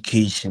Bitcoin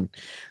education.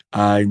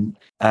 I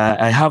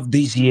have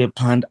this year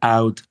planned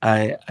out.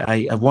 I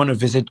want to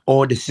visit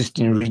all the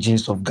 16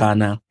 regions of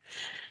Ghana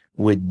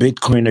with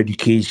Bitcoin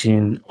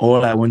education.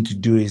 All I want to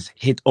do is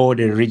hit all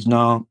the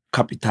regional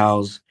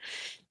capitals,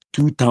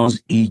 2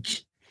 towns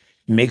each.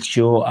 Make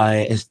sure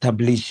I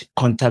establish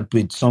contact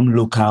with some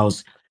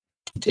locals,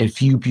 a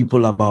few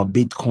people about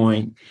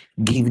Bitcoin,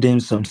 give them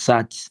some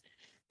sats,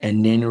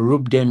 and then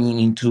rope them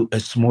into a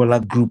smaller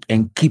group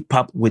and keep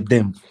up with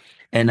them.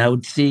 And I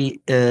would say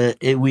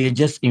we're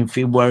just in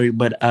February,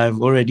 but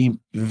I've already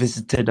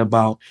visited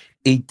about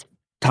 8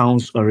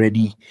 towns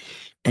already.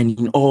 And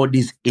in all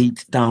these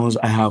 8 towns,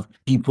 I have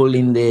people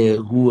in there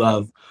who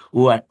now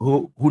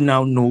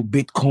know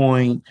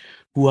Bitcoin,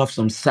 who have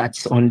some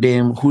sats on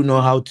them, who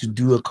know how to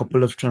do a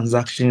couple of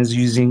transactions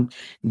using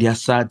their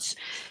sats.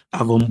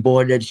 I've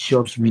onboarded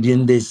shops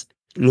within these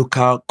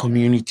local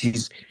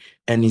communities,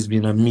 and it's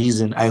been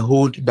amazing. I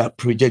hold that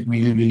project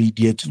really, really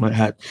dear to my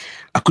heart.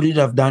 I couldn't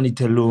have done it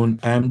alone.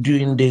 I'm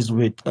doing this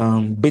with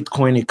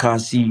Bitcoin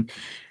Ekasi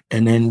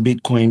and then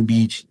Bitcoin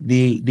Beach.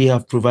 They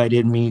have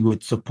provided me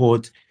with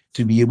support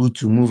to be able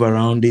to move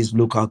around these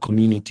local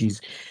communities.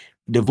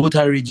 The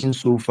Volta region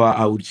so far,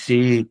 I would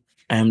say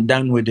I am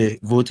done with the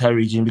Volta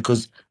region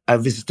because I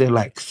visited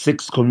like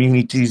 6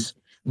 communities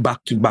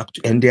back to back,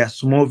 and they are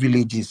small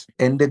villages.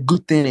 And the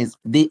good thing is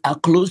they are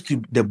close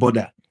to the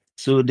border.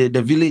 So the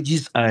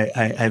villages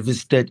I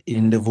visited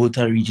in the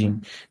Volta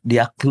region, they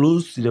are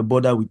close to the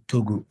border with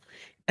Togo.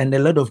 And a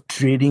lot of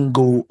trading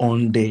go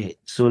on there.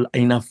 So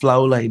in a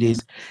flower like this,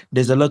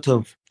 there's a lot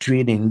of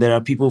trading. There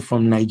are people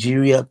from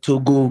Nigeria,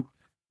 Togo,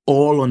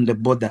 all on the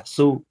border.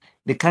 So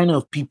the kind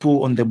of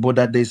people on the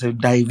border, there's a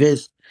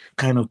diverse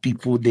kind of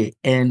people there.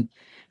 And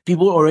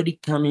people already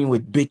coming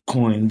with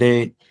Bitcoin.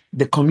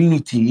 The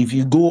community, if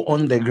you go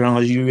on the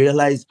ground, you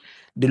realize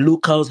the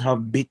locals have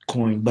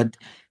Bitcoin, but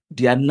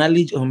their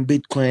knowledge on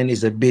Bitcoin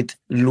is a bit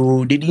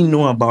low. They didn't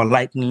know about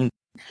Lightning.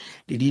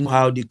 They didn't know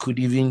how they could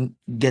even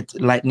get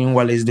Lightning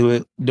wallets.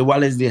 The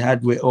wallets they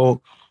had were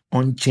all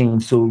on chain.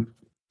 So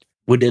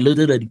with a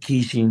little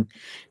education,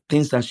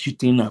 things are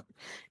shooting up.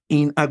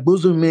 In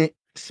Agbozome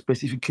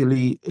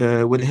specifically,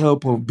 with the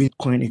help of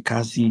Bitcoin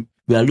Ekasi,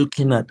 we are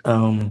looking at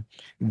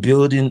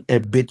building a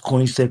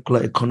Bitcoin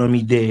circular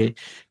economy there,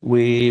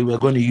 where we're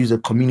going to use a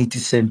community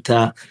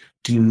center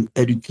to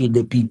educate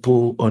the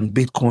people on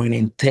Bitcoin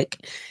and tech.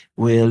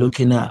 We're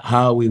looking at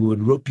how we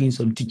would rope in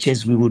some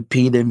teachers, we would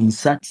pay them in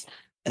sats.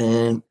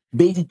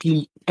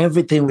 Basically,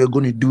 everything we're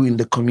going to do in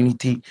the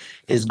community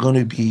is going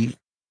to be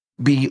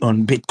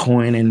on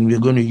Bitcoin, and we're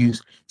going to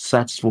use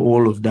sats for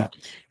all of that.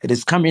 It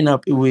is coming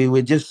up.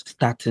 We're just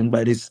starting,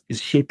 but it's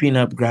shaping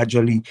up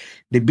gradually.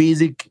 The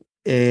basic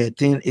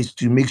thing is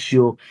to make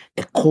sure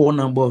a core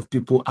number of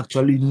people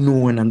actually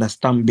know and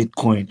understand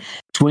Bitcoin.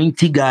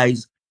 20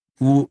 guys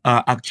who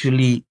are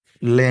actually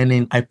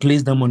learning, I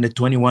placed them on the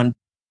 21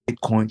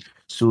 Bitcoin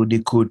so they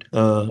could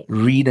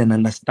read and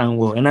understand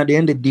well. And at the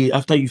end of the day,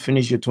 after you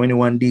finish your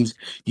 21 days,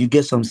 you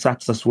get some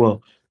sats as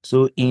well.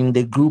 So in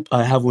the group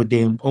I have with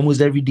them,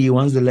 almost every day,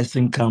 once the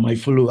lesson come, I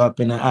follow up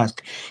and I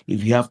ask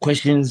if you have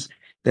questions.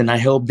 Then I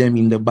help them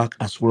in the back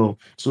as well,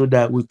 so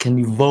that we can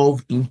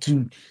evolve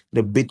into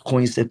the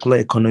Bitcoin circular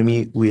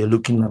economy we are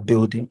looking at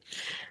building.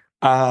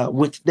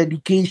 With the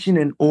education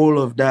and all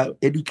of that,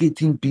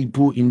 educating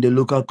people in the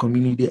local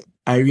community,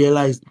 I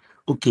realized,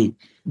 okay,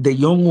 the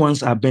young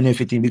ones are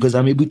benefiting because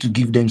I'm able to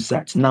give them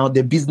sats. Now,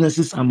 the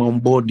businesses I'm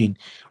onboarding,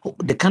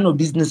 the kind of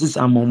businesses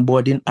I'm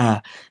onboarding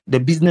are the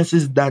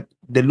businesses that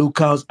the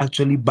locals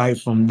actually buy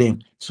from them.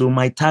 So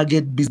my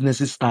target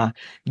businesses are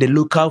the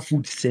local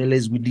food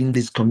sellers within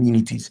these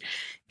communities.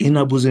 In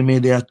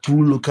Abuzeme, there are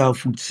 2 local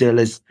food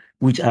sellers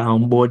which are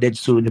onboarded,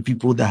 so the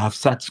people that have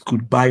sats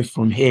could buy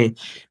from her.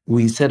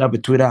 We set up a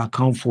Twitter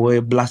account for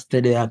her,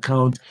 blasted her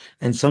account,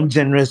 and some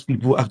generous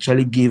people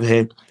actually gave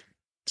her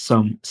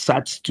some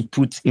sats to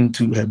put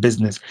into her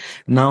business.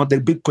 Now, the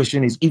big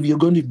question is, if you're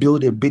going to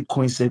build a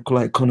Bitcoin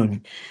circular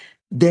economy,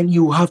 then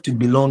you have to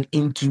belong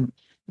into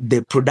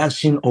the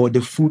production or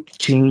the food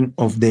chain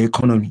of the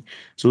economy.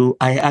 So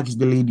I asked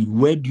the lady,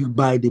 where do you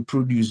buy the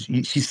produce?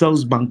 She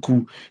sells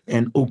banku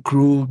and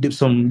okra,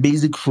 some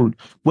basic food.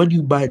 Where do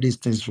you buy these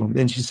things from?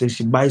 Then she says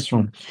she buys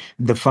from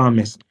the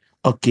farmers.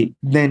 Okay,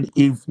 then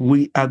if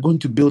we are going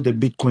to build a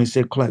Bitcoin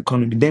circular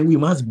economy, then we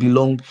must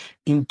belong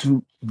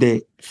into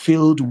the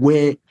field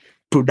where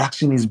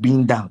production is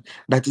being done.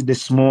 That is the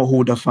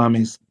smallholder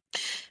farmers.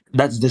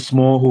 That's the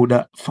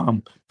smallholder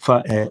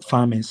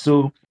farmers.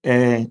 So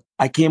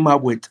I came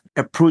up with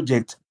a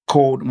project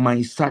called My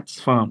Sats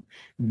Farm,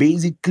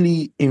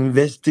 basically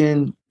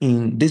investing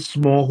in the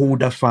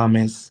smallholder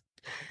farmers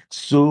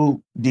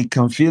so they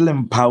can feel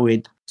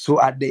empowered. So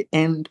at the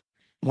end,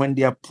 when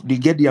they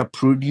get their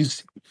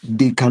produce,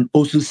 they can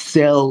also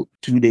sell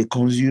to the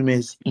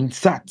consumers in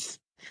sats.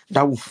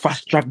 That will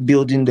fast track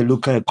building the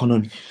local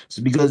economy.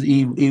 So because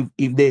if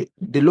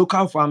the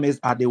local farmers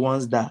are the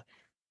ones that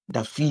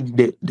feed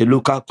the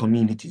local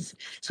communities.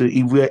 So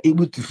if we are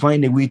able to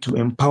find a way to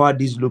empower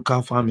these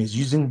local farmers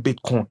using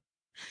Bitcoin,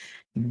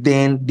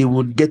 then they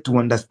would get to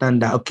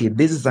understand that, okay,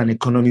 this is an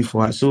economy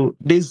for us. So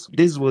this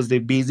was the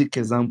basic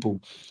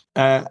example.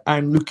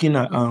 I'm looking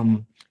at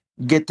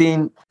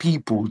getting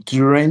people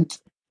to rent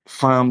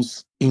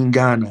farms in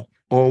Ghana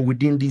or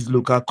within these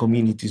local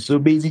communities. So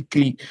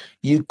basically,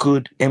 you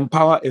could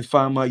empower a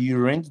farmer, you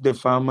rent the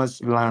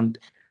farmer's land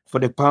for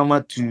the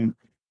farmer to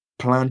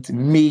plant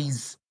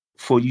maize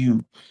for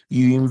you.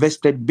 You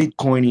invested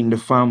Bitcoin in the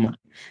farmer.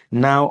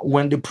 Now,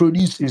 when the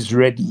produce is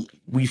ready,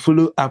 we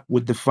follow up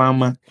with the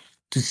farmer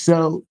to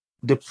sell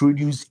the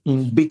produce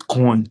in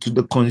Bitcoin to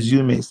the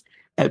consumers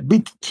a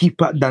bit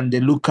cheaper than the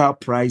local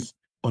price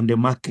on the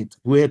market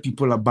where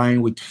people are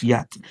buying with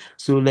fiat.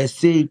 So let's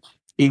say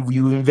if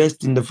you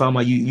invest in the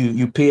farmer,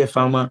 you pay a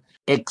farmer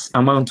X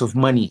amount of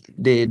money.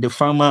 The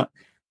farmer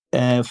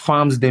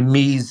farms the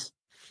maize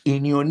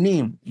in your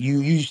name.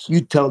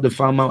 You tell the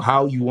farmer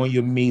how you want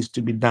your maize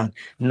to be done.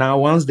 Now,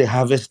 once the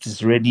harvest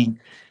is ready,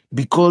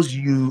 because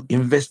you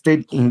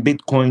invested in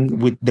Bitcoin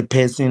with the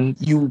person,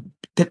 you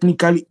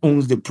technically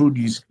owns the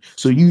produce.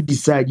 So you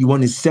decide you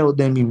want to sell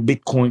them in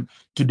Bitcoin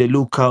to the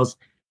locals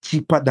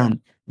cheaper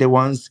than the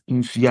ones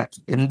in fiat.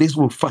 And this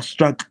will fast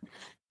track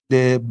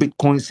the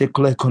Bitcoin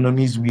circular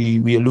economies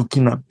we are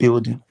looking at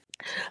building.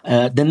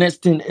 The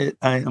next thing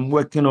I am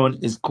working on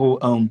is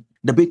called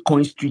the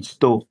Bitcoin Street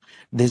Store.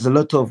 There's a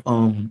lot of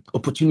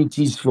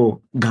opportunities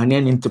for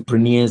Ghanaian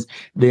entrepreneurs.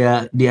 They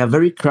are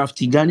very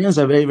crafty. Ghanaians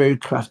are very, very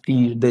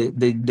crafty,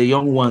 the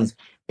young ones.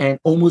 And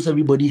almost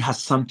everybody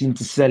has something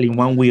to sell in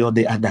one way or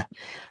the other.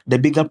 The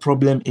bigger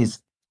problem is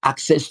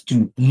access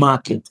to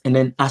market and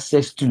then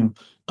access to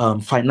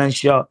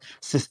financial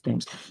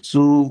systems.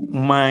 So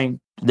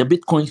the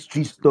Bitcoin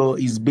Street Store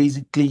is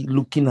basically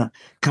looking at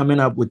coming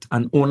up with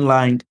an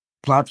online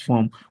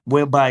platform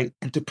whereby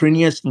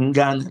entrepreneurs in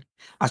Ghana,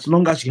 as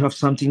long as you have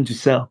something to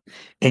sell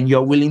and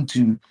you're willing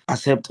to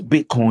accept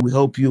Bitcoin, we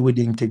help you with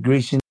the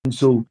integration.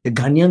 So the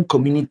Ghanaian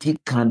community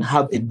can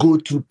have a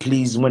go-to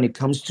place when it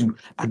comes to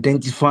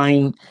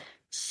identifying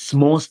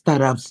small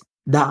startups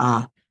that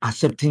are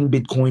accepting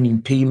Bitcoin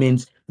in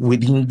payments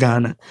within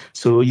Ghana.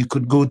 So you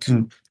could go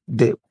to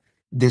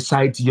the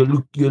site, you're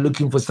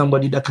looking for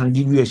somebody that can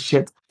give you a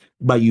shirt,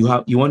 but you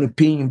want to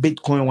pay in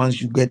Bitcoin.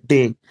 Once you get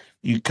there,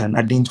 you can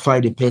identify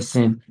the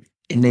person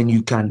and then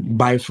you can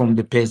buy from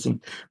the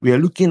person. We are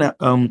looking at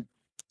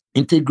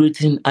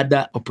integrating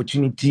other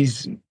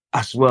opportunities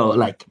as well,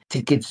 like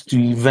tickets to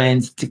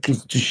events,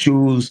 tickets to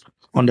shows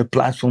on the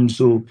platform.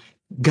 So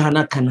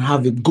Ghana can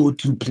have a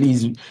go-to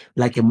place,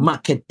 like a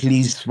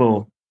marketplace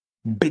for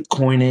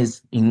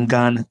Bitcoiners in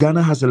Ghana.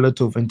 Ghana has a lot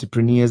of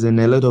entrepreneurs and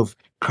a lot of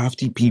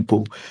crafty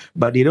people,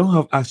 but they don't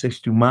have access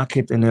to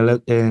market and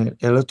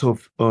a lot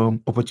of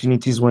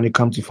opportunities when it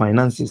comes to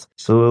finances.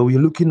 So we're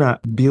looking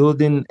at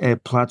building a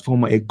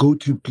platform, a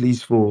go-to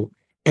place for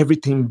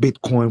everything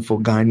Bitcoin for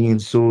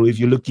Ghanaians. So if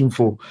you're looking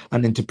for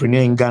an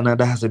entrepreneur in Ghana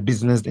that has a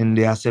business and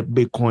they accept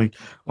Bitcoin,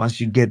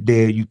 once you get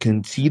there, you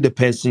can see the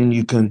person,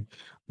 you can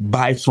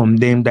buy from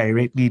them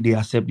directly, they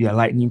accept their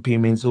Lightning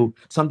payment. So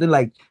something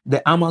like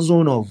the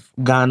Amazon of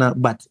Ghana,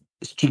 but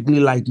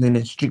strictly Lightning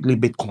and strictly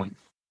Bitcoin.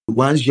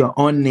 Once you're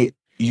on it,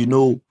 you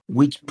know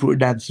which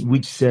products,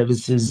 which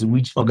services,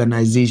 which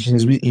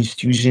organizations, which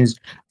institutions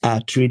are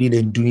trading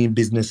and doing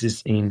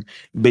businesses in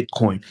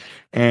Bitcoin.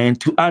 And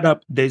to add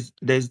up, there's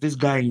this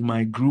guy in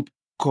my group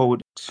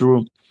called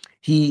Suro.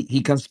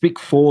 He can speak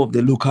 4 of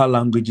the local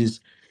languages.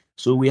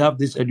 So we have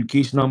this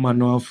educational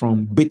manual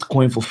from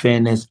Bitcoin for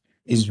Fairness.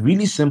 It's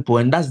really simple,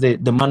 and that's the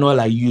manual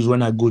I use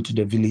when I go to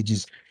the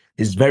villages.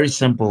 It's very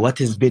simple.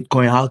 What is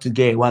Bitcoin? How to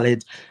get a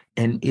wallet?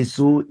 And it's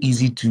so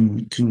easy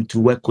to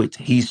work with.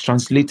 He's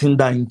translating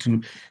that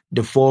into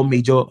the 4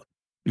 major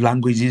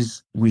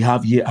languages we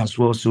have here as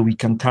well, so we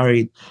can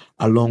carry it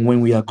along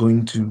when we are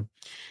going to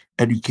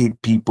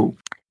educate people.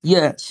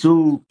 Yeah,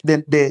 so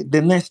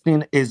the next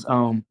thing is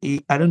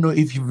I don't know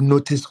if you've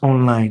noticed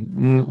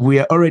online, we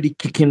are already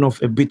kicking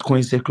off a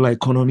Bitcoin circular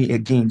economy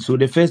again. So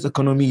the first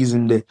economy is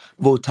in the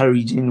Volta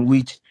region,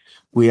 which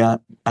we are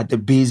at the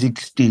basic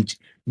stage.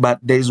 But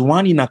there's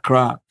one in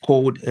Accra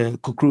called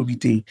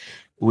Kokrobite.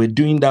 We're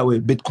doing that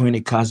with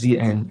Bitcoin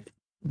Ekazi and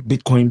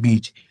Bitcoin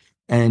Beach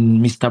and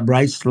Mr.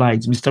 Bright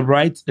Slides. Mr.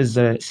 Bright is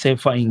a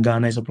surfer in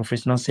Ghana, is a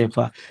professional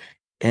surfer,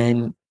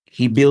 and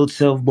he builds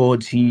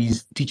surfboards.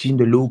 He's teaching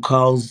the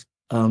locals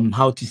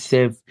how to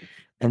surf,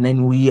 and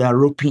then we are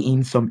roping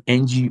in some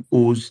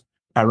NGOs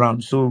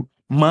around. So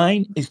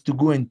mine is to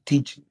go and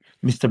teach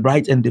Mr.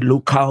 Bright and the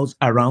locals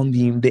around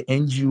him, the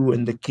NGO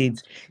and the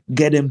kids,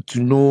 get them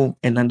to know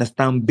and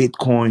understand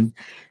Bitcoin.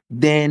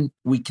 Then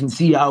we can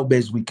see how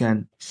best we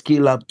can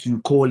scale up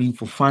to calling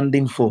for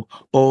funding for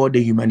all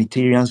the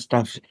humanitarian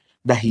stuff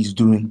that he's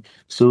doing.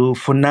 So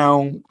for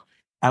now,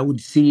 I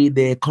would say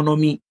the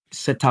economy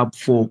setup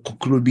for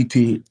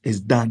Kukurubite is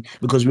done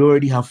because we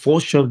already have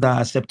 4 shops that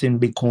are accepting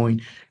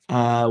Bitcoin.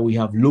 We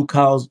have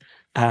locals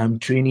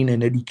training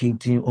and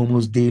educating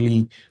almost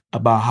daily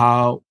about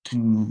how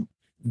to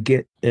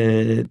get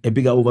a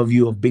bigger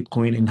overview of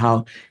Bitcoin and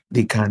how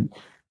they can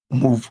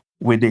move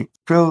with it.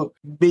 So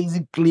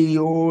basically,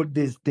 all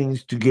these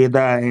things together,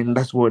 and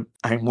that's what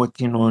I'm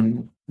working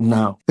on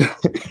now.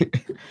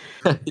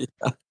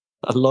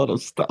 A lot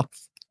of stuff.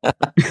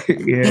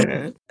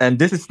 Yeah. And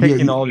this is Yeah,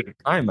 taking you- all your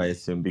time, I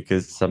assume,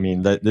 because I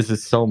mean this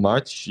is so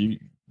much.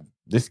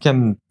 This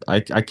can I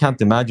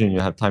can't imagine you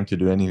have time to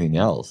do anything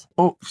else.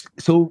 Oh,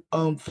 so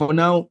for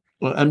now,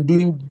 I'm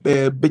doing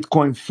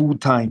Bitcoin full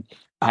time.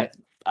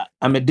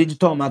 I'm a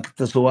digital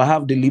marketer, so I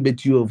have the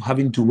liberty of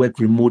having to work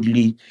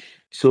remotely.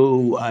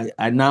 So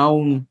I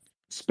now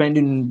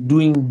spending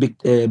doing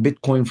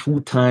Bitcoin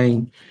full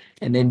time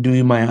and then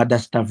doing my other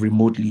stuff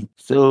remotely.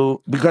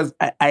 So because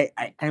I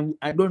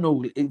don't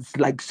know, it's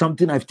like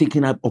something I've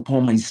taken up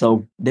upon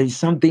myself. There is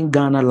something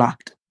Ghana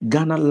lacked.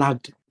 Ghana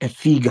lacked a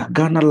figure.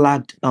 Ghana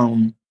lacked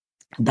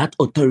that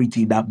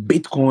authority that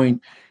Bitcoin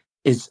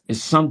is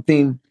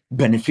something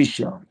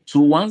beneficial. So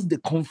once the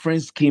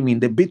conference came in,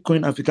 the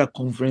Bitcoin Africa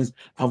conference,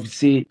 I would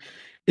say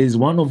is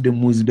one of the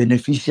most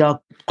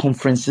beneficial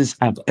conferences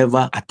I've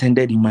ever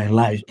attended in my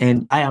life.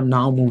 And I am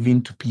now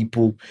moving to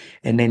people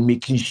and then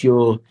making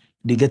sure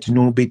they get to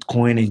know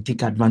Bitcoin and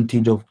take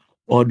advantage of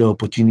all the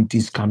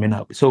opportunities coming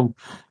up. So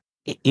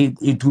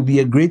it will be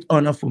a great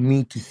honor for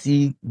me to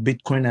see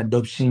Bitcoin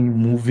adoption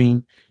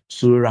moving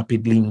so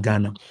rapidly in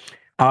Ghana.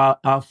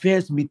 Our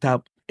first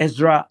meetup,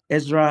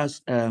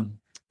 Ezra's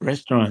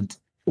restaurant,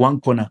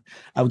 One Corner.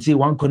 I would say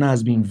One Corner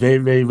has been very,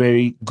 very,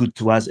 very good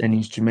to us and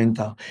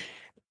instrumental.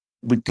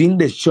 Within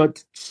the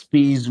short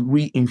space,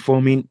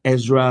 re-informing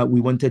Ezra,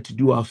 we wanted to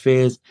do our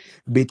first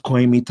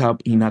Bitcoin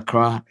meetup in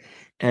Accra.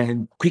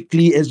 And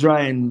quickly,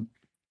 Ezra and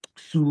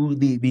Sue,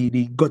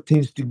 they got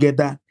things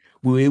together.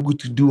 We were able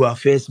to do our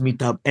first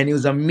meetup, and it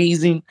was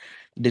amazing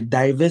the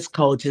diverse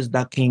cultures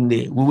that came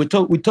there. We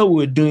thought we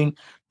were doing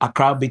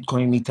Accra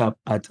Bitcoin meetup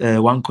at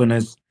One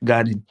Corners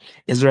Garden,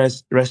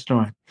 Ezra's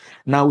restaurant.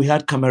 Now we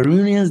had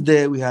Cameroonians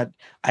there, we had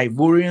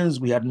Ivorians,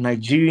 we had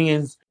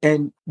Nigerians,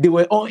 and they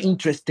were all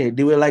interested.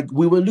 They were like,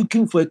 we were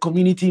looking for a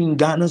community in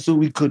Ghana so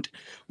we could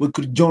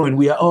join.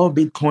 We are all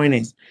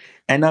Bitcoiners,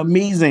 and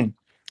amazing.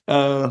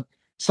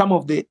 Some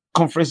of the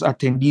conference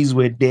attendees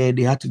were there.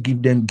 They had to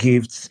give them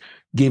gifts,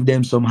 give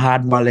them some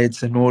hard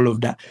wallets and all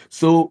of that.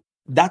 So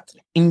that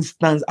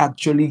instance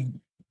actually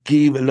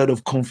gave a lot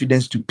of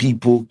confidence to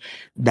people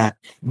that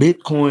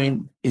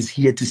Bitcoin is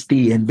here to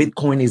stay and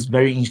Bitcoin is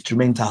very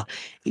instrumental.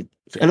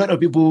 A lot of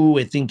people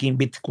were thinking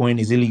Bitcoin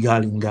is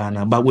illegal in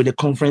Ghana, but with the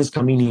conference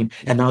coming in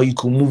and now you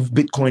can move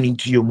Bitcoin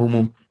into your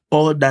Momo,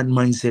 all that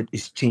mindset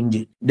is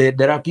changing.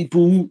 There are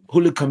people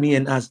who look at me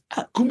and ask,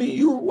 Kumi,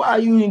 why are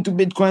you into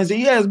Bitcoin? I say,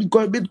 yes,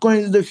 because Bitcoin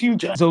is the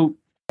future. So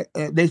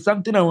there's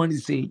something I want to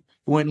say.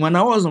 When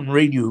I was on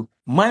radio,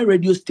 my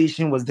radio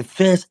station was the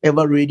first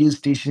ever radio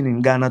station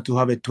in Ghana to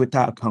have a Twitter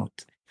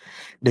account.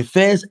 The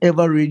first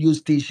ever radio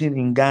station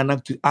in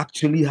Ghana to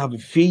actually have a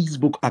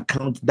Facebook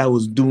account that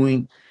was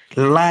doing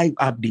live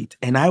update.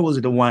 And I was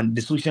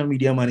the social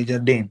media manager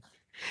then.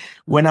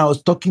 When I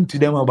was talking to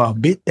them about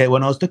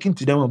when I was talking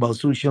to them about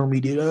social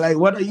media, they're like,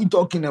 "What are you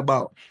talking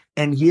about?"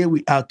 And here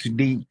we are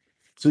today.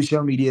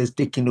 Social media is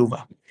taking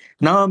over.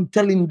 Now I'm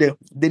telling them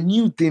the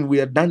new thing we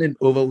are done and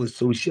over with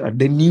social.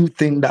 The new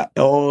thing that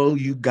all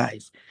you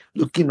guys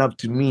looking up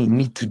to me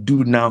need to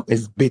do now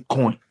is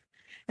Bitcoin,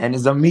 and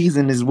it's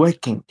amazing. It's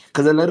working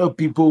because a lot of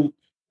people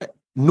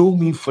know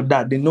me for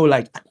that. They know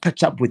like I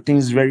catch up with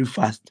things very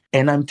fast,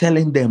 and I'm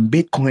telling them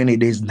Bitcoin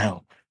it is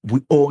now.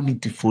 We all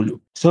need to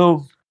follow.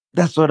 So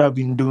that's what I've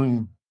been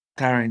doing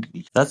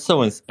currently. That's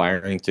so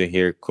inspiring to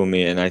hear,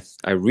 Kumi, and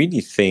I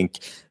really think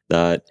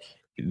that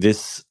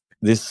this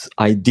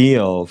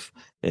idea of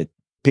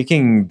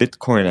picking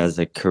Bitcoin as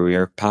a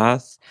career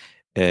path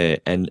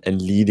and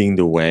leading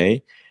the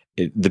way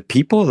the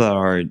people that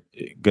are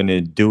going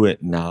to do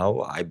it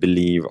now, I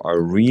believe,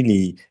 are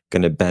really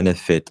going to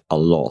benefit a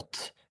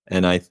lot.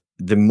 And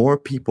the more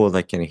people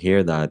that can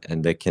hear that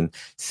and they can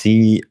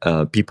see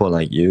people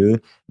like you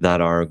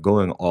that are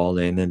going all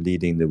in and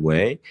leading the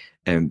way,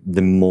 and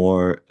the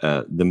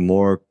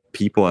more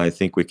people I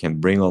think we can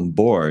bring on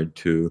board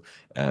to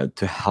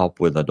help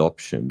with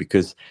adoption,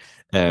 because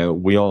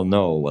we all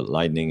know what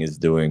Lightning is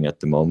doing at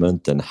the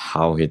moment and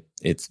how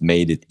it's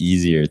made it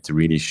easier to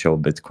really show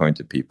Bitcoin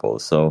to people.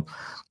 So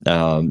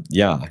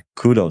yeah,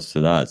 kudos to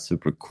that.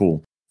 Super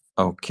cool.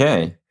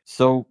 Okay.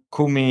 So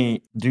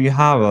Kumi, do you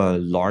have a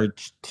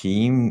large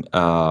team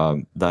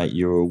that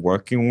you're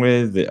working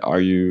with?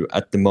 Are you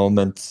at the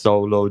moment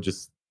solo,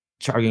 just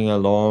chugging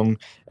along,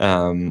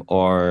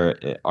 or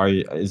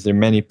is there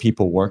many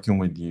people working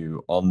with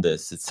you on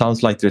this? It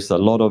sounds like there's a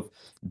lot of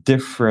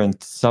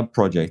different sub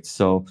projects.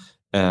 So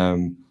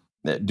do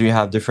you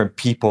have different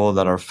people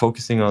that are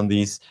focusing on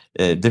these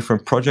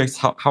different projects?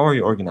 How are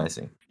you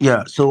organizing?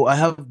 Yeah, so I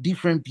have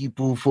different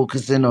people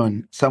focusing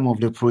on some of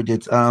the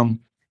projects.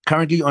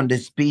 Currently on the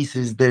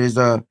spaces, there is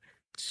a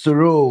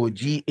Soro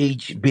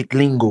GH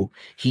Bitlingo.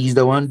 He's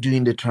the one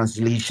doing the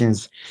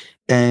translations.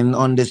 And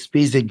on the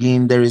space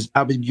again, there is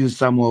Abigail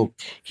Samuel.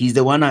 He's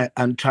the one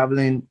I'm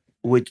traveling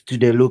with to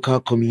the local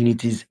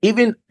communities.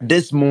 Even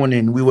this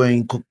morning, we were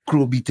in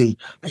Krobite.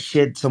 I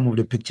shared some of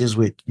the pictures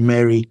with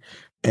Mary,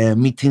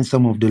 meeting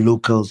some of the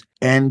locals.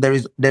 And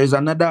there's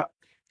another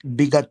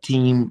bigger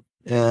team,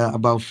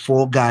 about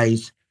 4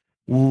 guys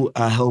who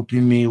are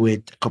helping me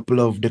with a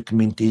couple of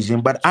documentation.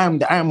 But I'm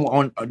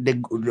on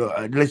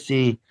the let's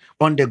say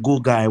on the go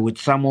guy with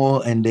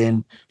Samuel and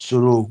then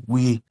Soro.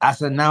 We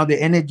as of now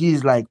the energy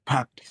is like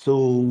packed,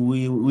 so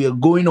we are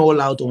going all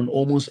out on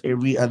almost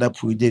every other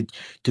project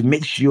to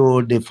make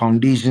sure the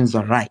foundations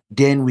are right.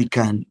 Then we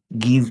can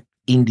give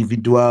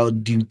individual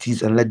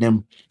duties and let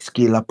them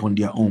scale up on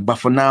their own. But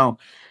for now,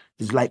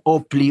 it's like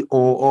all play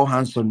or all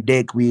hands on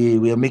deck.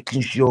 We are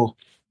making sure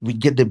we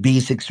get the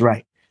basics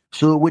right.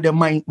 So with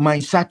my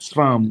Sats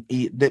farm,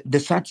 the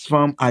Sats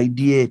farm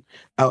idea,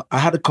 I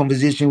had a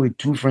conversation with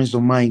 2 friends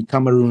of mine in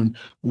Cameroon,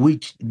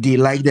 which they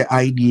like the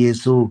idea.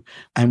 So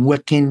I'm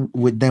working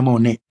with them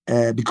on it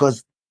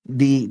because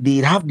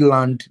they have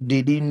land,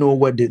 they didn't know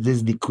what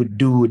they could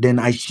do. Then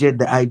I shared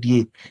the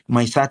idea,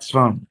 my Sats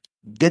farm.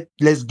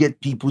 Let's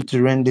get people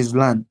to rent this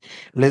land.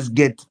 Let's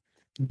get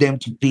them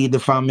to pay the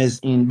farmers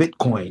in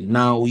Bitcoin.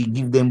 Now we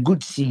give them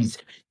good seeds.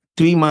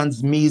 3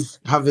 months maize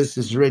harvest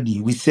is ready.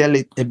 We sell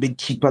it a bit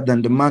cheaper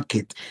than the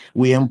market.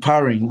 We're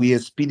empowering. We are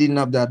speeding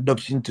up the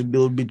adoption to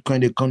build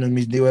Bitcoin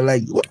economies. They were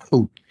like,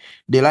 wow,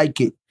 they like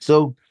it.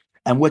 So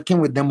I'm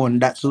working with them on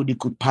that so they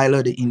could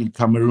pilot it in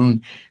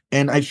Cameroon.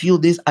 And I feel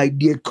this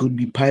idea could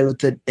be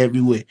piloted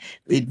everywhere.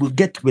 It will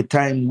get with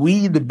time.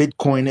 We, the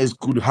Bitcoiners,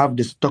 could have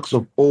the stocks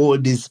of all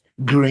these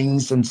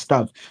grains and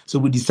stuff. So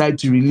we decide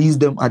to release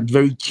them at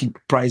very cheap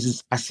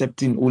prices,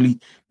 accepting only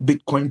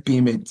Bitcoin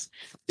payments.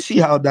 See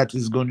how that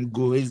is going to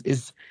go.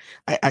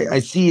 I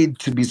see it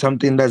to be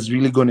something that's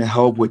really going to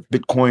help with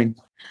Bitcoin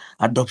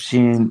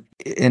adoption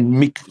and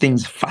make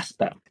things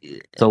faster.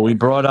 So we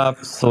brought up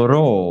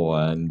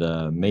Soro,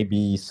 and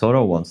maybe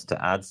Soro wants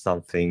to add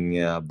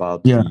something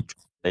about Yeah. the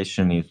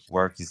translation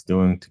work he's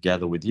doing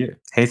together with you.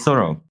 Hey,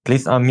 Soro,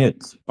 please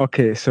unmute.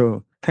 Okay,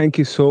 so thank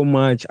you so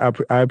much.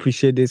 I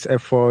appreciate this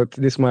effort.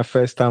 This is my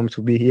first time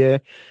to be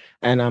here,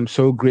 and I'm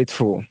so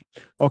grateful.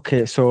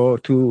 Okay, so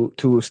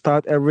to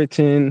start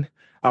everything,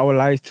 I would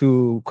like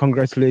to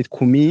congratulate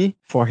Kumi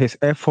for his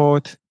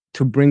effort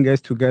to bring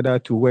us together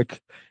to work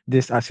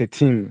this as a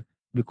team,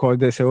 because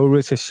there's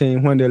always a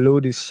shame when the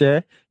load is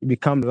shared, it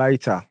becomes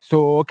lighter.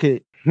 So,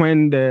 okay,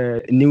 when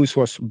the news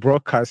was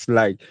broadcast,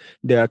 like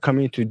they are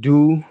coming to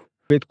do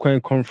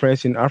Bitcoin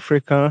conference in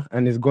Africa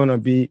and it's going to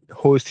be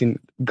hosting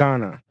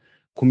Ghana,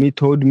 Kumi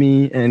told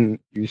me, and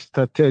we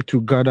started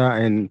to gather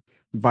and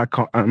back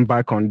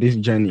on this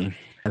journey.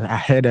 And I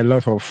had a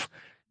lot of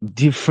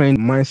different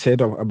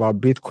mindset about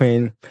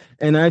Bitcoin,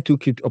 and I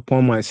took it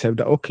upon myself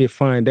that okay,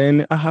 fine,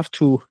 then I have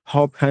to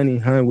help hand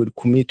in hand with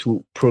Kumi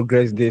to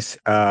progress this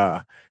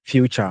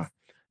future.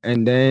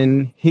 And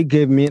then he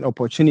gave me an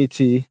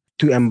opportunity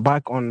to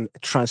embark on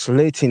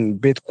translating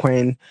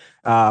Bitcoin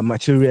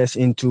materials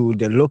into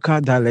the local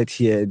dialect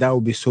here. That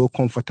would be so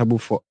comfortable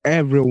for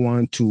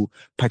everyone to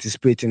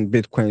participate in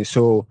Bitcoin.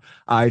 So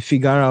I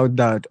figured out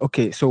that,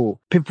 okay, so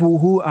people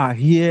who are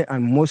here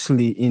and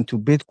mostly into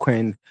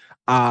Bitcoin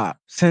are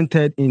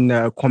centered in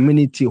a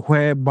community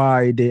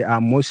whereby they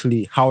are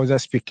mostly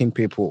Hausa-speaking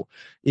people.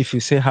 If you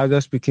say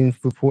Hausa-speaking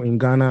people in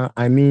Ghana,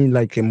 I mean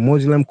like a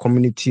Muslim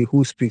community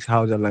who speaks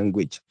Hausa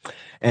language.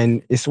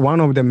 And it's one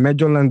of the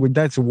major language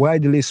that's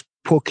widely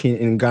spoken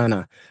in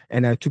Ghana.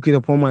 And I took it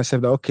upon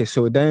myself that, okay,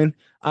 so then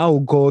I'll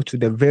go to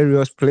the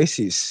various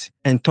places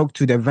and talk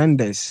to the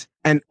vendors.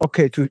 And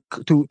okay, to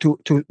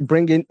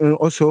bring in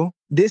also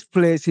this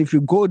place, if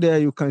you go there,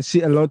 you can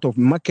see a lot of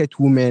market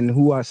women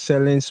who are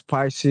selling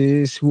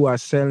spices, who are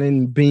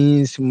selling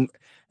beans,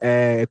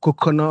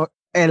 coconut,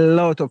 a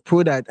lot of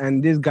product.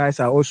 And these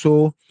guys are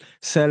also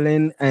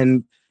selling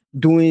and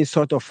doing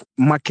sort of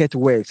market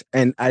works,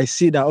 and I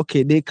see that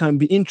okay, they can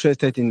be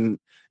interested in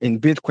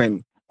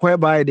Bitcoin,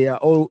 whereby they are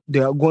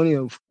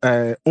going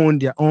to own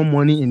their own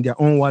money in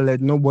their own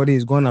wallet. Nobody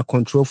is going to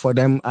control for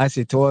them as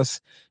it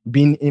was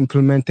being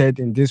implemented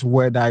in this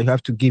world that you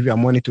have to give your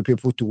money to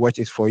people to watch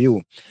it for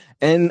you.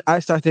 And I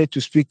started to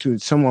speak to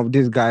some of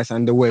these guys,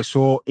 and they were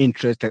so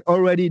interested.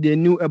 Already they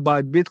knew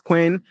about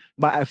Bitcoin,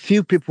 but a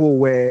few people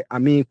were,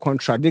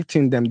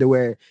 contradicting them. They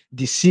were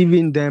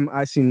deceiving them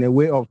as in a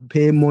way of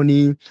pay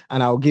money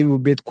and I'll give you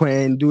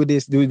Bitcoin, do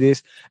this, do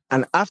this.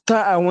 And after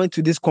I went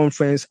to this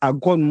conference, I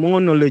got more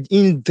knowledge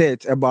in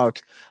depth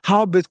about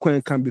how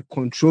Bitcoin can be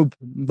controlled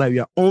by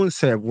your own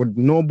self with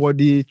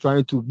nobody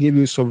trying to give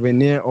you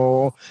souvenir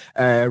or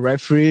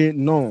referee.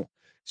 No.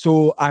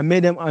 So I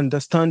made them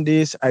understand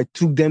this. I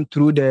took them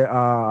through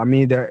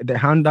the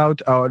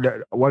handout or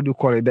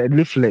the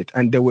leaflet,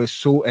 and they were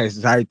so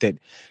excited.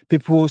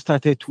 People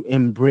started to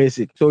embrace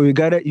it. So you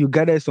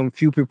gathered some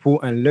few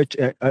people and let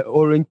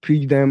Orange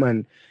preach them,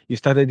 and you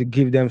started to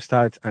give them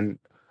stats and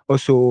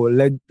also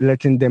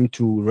letting them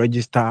to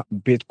register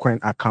Bitcoin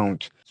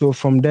account. So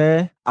from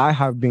there, I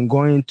have been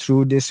going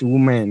through this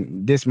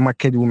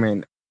market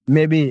woman.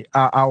 Maybe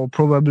I'll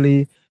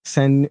probably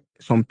send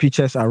some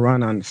pictures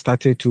around and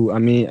started to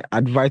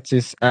advert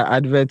this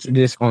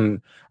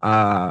on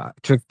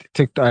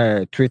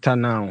Twitter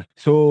now.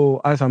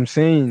 So as I'm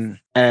saying,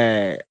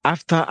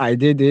 after I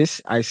did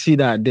this, I see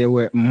that they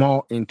were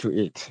more into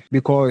it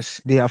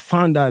because they have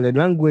found that the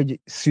language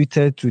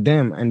suited to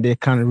them and they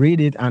can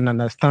read it and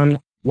understand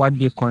what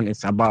Bitcoin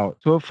is about.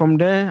 So from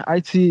there,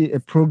 I see a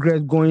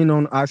progress going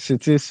on as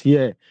it is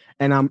here,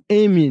 and I'm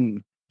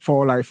aiming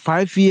for like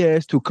 5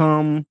 years to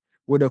come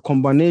with a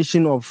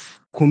combination of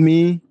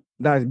Kumi,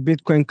 that's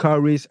Bitcoin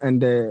carries,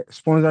 and the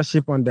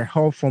sponsorship and the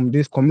help from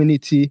this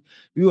community.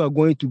 We are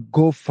going to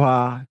go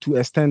far to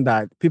extend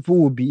that people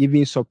will be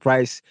even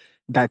surprised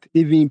that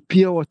even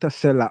pure water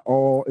seller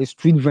or a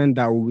street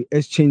vendor will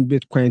exchange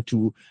Bitcoin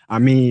to,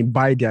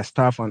 buy their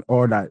stuff and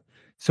all that.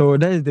 So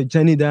that is the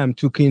journey that I'm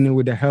taking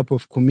with the help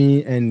of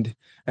Kumi and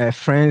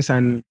friends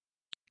and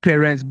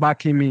parents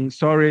backing me.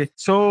 Sorry.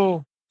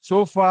 So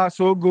far,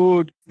 so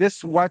good. This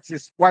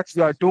is what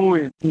you are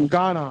doing in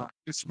Ghana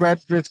to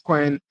spread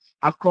Bitcoin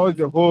across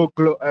the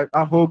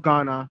whole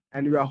Ghana,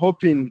 and we are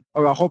hoping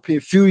a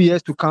few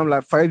years to come,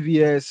 like 5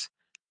 years,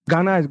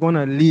 Ghana is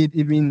gonna lead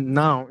even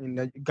now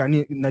in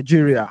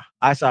Nigeria.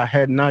 As I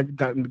heard, now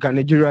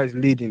Nigeria is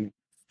leading.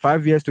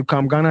 5 years to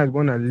come, Ghana is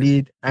gonna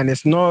lead, and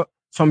it's not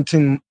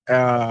something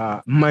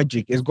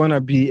magic. It's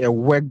gonna be a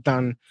work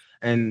done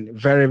and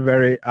very,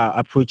 very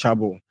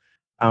approachable.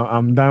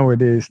 I'm done with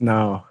this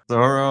now.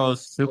 Zoro,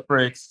 super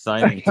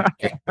exciting to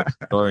hear your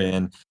story.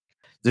 And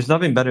there's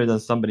nothing better than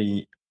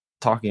somebody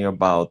talking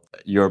about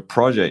your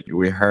project.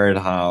 We heard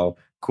how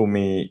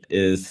Kumi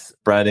is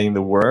spreading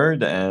the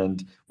word,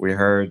 and we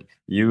heard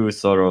you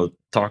sort of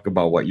talk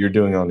about what you're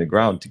doing on the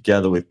ground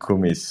together with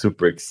Kumi. Is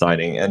super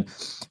exciting. And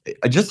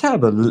I just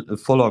have a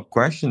follow-up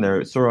question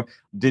there. Sort of,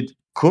 did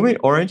Kumi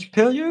orange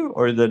pill you,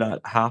 or did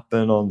that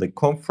happen on the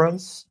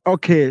conference?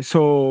 Okay,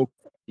 so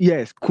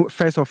yes,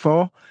 first of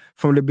all,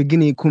 from the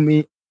beginning,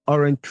 Kumi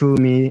orange through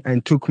me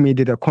and took me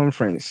to the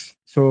conference.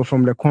 So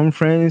from the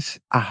conference,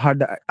 I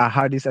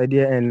had this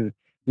idea, and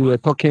we were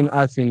talking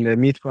us in the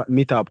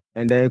meetup,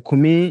 and then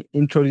Kumi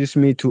introduced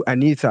me to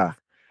Anita,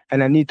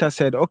 and Anita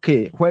said,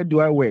 "Okay, where do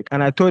I work?"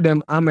 And I told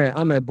them, "I'm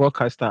a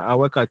broadcaster. I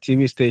work at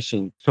TV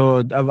station." So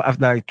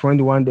after like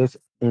 21 days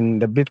in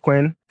the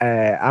Bitcoin,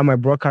 I'm a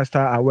broadcaster.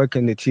 I work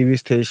in the TV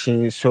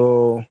station.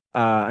 So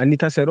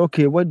Anita said,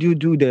 "Okay, what do you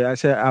do there?" I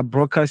said, "I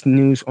broadcast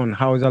news on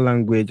Hausa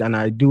language, and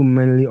I do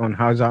mainly on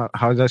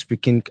Hausa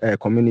speaking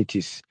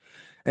communities."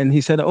 And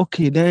he said,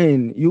 "Okay,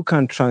 then you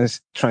can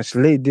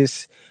translate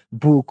this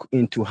book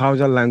into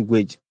Hausa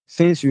language.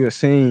 Since you are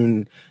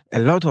saying a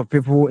lot of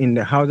people in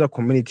the Hausa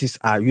communities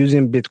are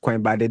using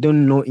Bitcoin, but they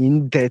don't know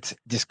in-depth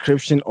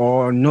description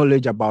or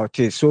knowledge about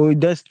it. So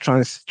just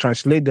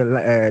translate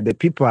the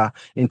people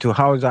into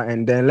Hausa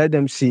and then let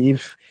them see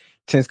if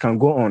things can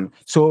go on."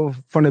 So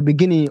from the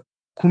beginning,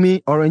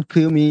 Kumi orange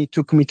pill me,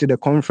 took me to the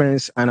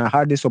conference, and I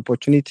had this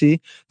opportunity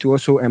to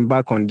also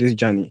embark on this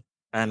journey.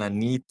 And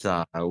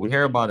Anita, we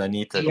hear about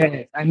Anita.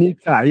 Yes,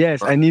 Anita.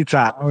 Yes,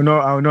 Anita. I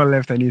will not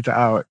left Anita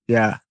out.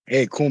 Yeah.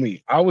 Hey,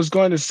 Kumi, I was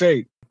going to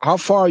say, how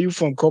far are you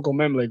from Coco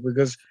Memle?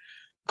 Because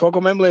Coco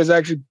Memle is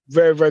actually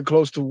very, very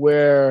close to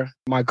where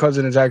my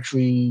cousin is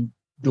actually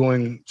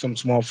doing some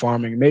small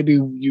farming. Maybe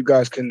you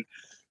guys can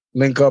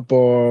link up,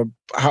 or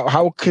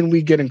how can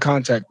we get in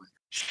contact with you?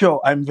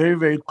 Sure, I'm very,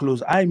 very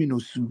close. I'm in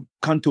Osu,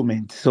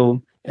 Cantonment.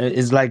 So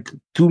it's like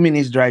 2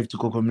 minutes drive to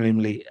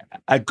Kokomlemle.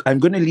 I'm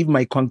going to leave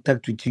my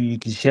contact with you. You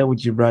can share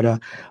with your brother.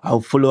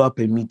 I'll follow up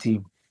a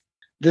meeting.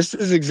 This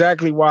is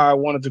exactly why I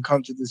wanted to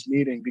come to this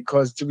meeting,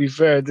 because to be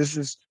fair, this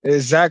is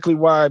exactly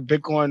why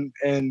Bitcoin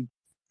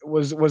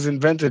was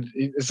invented,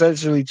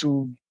 essentially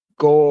to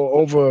go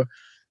over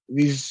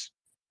these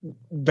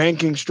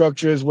banking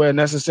structures where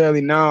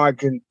necessarily now I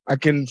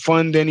can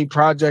fund any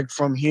project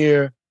from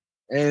here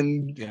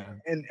and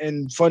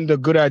fund a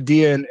good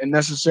idea and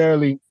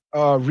necessarily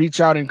reach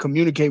out and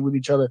communicate with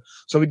each other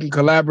so we can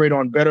collaborate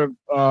on better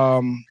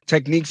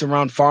techniques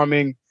around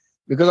farming,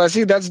 because I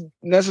see that's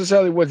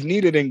necessarily what's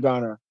needed in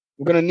Ghana.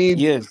 We're going to need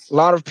Yes. a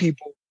lot of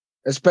people,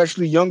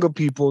 especially younger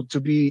people,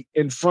 to be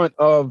in front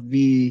of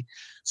the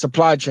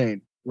supply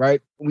chain,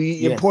 right?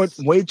 We import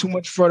Yes. way too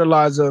much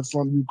fertilizer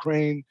from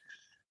Ukraine,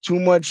 too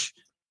much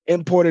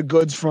imported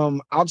goods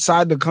from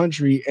outside the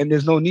country, and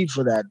there's no need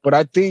for that. But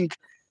I think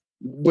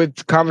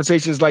with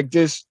conversations like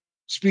this,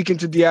 speaking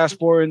to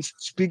diasporans,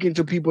 speaking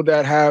to people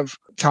that have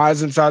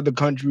ties inside the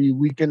country,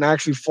 we can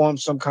actually form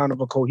some kind of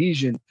a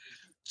cohesion.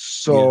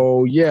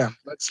 So yeah,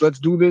 let's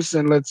do this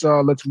and let's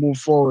move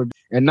forward.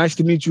 And nice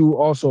to meet you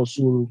also,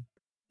 Sulu.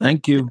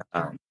 Thank you.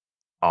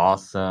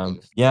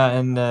 Awesome. Yeah,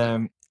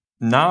 and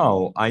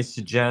now I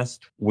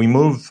suggest we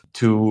move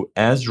to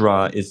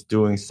Ezra is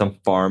doing some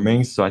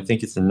farming, so I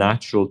think it's a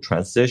natural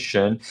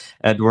transition.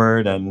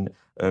 Edward and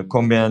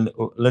Kombian,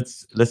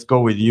 let's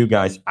go with you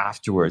guys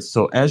afterwards.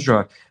 So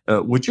Ezra,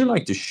 would you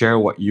like to share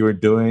what you're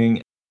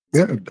doing?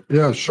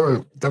 Yeah,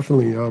 sure,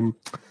 definitely.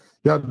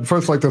 Yeah,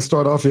 first, like to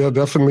start off,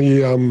 definitely.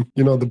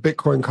 The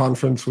Bitcoin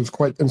conference was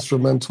quite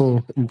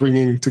instrumental in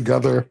bringing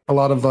together a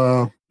lot of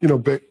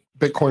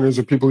Bitcoiners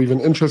or people even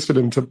interested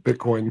into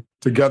Bitcoin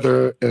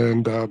together,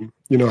 and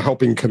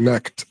helping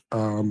connect.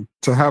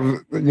 To have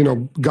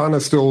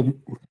Ghana still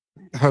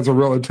has a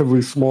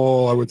relatively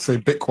small, I would say,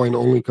 Bitcoin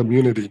only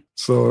community,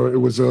 so it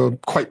was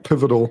quite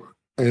pivotal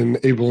in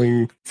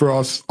enabling for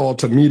us all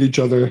to meet each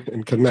other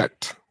and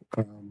connect.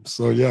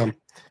 It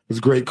was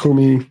great,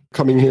 Kumi,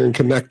 coming here and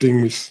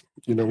connecting.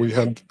 We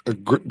had a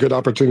good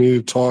opportunity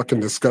to talk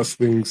and discuss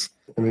things.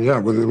 And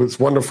it was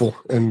wonderful,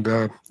 and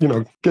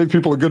gave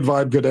people a good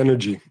vibe, good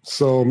energy.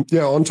 So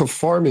onto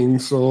farming.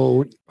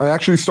 So I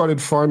actually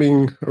started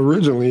farming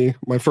originally.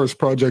 My first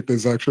project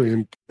is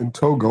actually in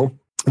Togo,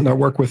 and I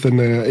work with an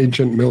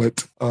ancient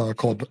millet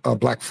called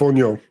Black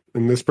Fonio.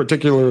 And this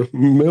particular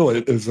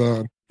millet is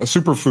a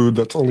superfood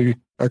that's only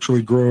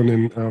actually grown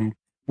in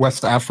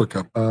West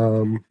Africa.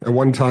 At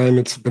one time,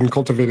 it's been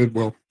cultivated,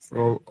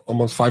 for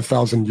almost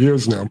 5,000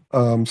 years now.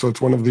 So it's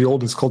one of the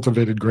oldest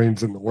cultivated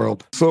grains in the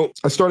world. So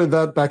I started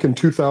that back in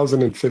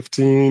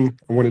 2015.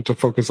 I wanted to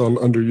focus on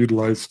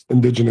underutilized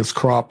indigenous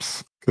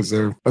crops because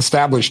they're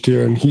established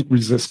here and heat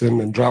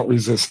resistant and drought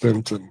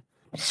resistant and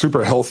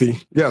super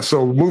healthy. Yeah,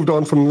 so moved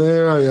on from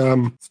there.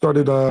 I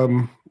started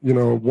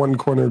one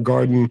corner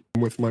garden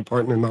with my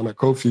partner Nana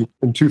Kofi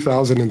in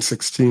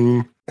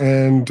 2016.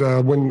 And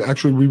when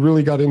actually we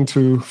really got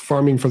into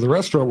farming for the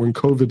restaurant when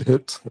COVID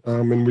hit,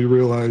 and we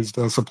realized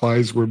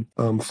supplies were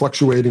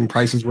fluctuating,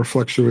 prices were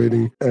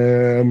fluctuating,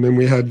 and then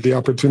we had the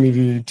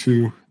opportunity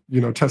to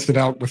test it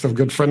out with a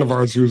good friend of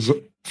ours whose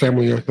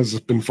family has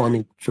been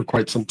farming for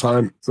quite some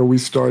time. So we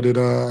started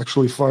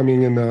actually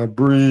farming in the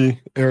Brie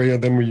area.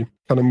 Then we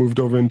kind of moved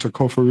over into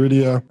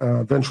Koforidia.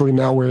 Eventually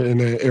now we're in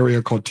an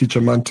area called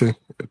Tichamante.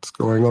 It's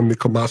going on the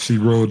Kumasi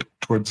Road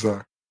towards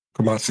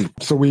Kumasi.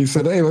 So we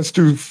said, hey, let's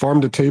do farm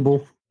to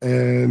table.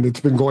 And it's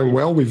been going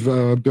well. We've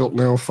built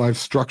now 5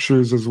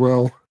 structures as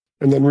well.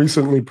 And then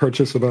recently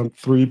purchased about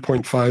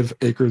 3.5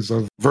 acres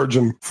of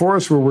virgin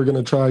forest where we're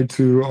going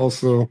to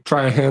also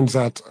try our hands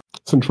at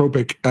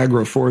syntropic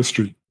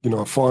agroforestry,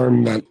 a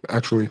farm that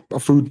actually a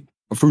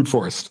food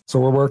forest. So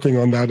we're working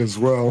on that as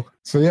well.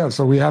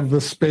 So we have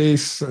this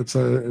space. It's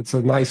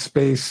a nice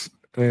space.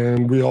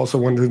 And we also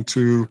wanted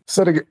to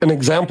set an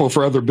example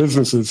for other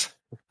businesses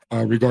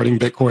regarding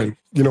Bitcoin.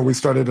 We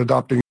started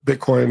adopting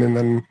Bitcoin and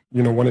then,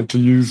 wanted to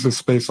use the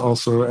space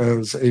also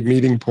as a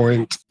meeting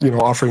point,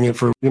 offering it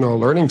for,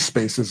 learning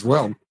space as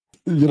well.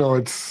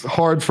 It's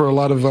hard for a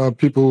lot of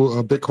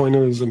people,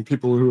 Bitcoiners and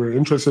people who are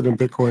interested in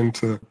Bitcoin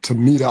to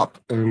meet up.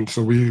 And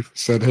so we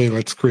said, hey,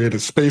 let's create a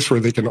space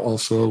where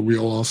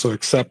we'll also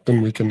accept,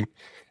 and we can,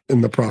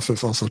 in the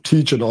process, also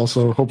teach and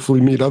also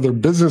hopefully meet other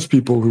business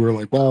people who are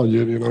like, wow,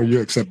 you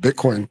accept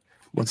Bitcoin.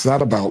 What's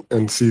that about?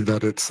 And see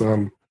that it's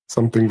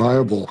something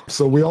viable.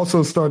 So we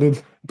also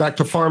started back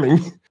to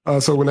farming.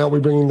 So now we're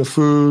bringing the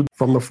food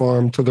from the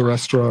farm to the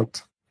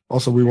restaurant.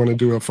 Also, we want to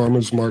do a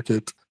farmer's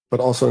market. But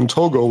also in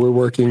Togo, we're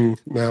working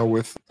now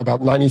with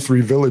about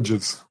 93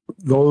 villages.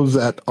 Those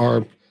that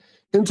are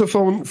into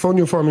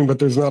fonio farming, but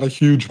there's not a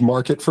huge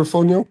market for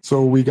fonio.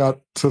 So we got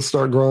to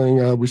start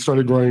growing, we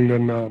started growing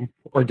then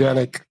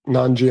organic,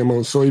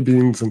 non-GMO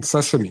soybeans and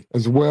sesame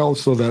as well.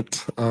 So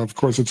that, of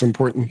course, it's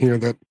important here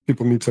that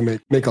people need to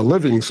make a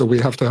living. So we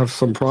have to have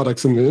some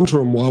products in the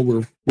interim while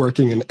we're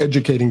working and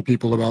educating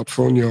people about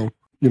fonio,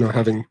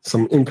 having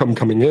some income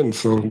coming in.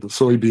 So the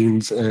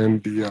soybeans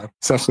and the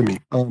sesame.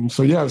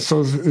 So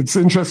it's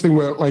interesting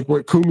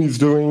what Kumi's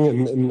doing,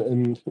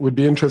 and it would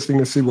be interesting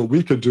to see what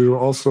we could do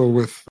also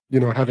with,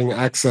 having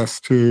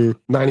access to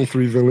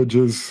 93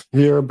 villages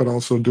here, but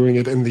also doing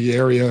it in the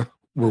area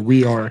where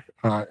we are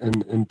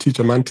in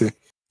Tichamante.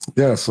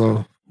 Yeah,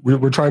 so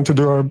we're trying to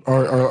do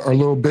our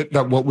little bit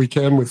that what we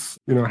can with,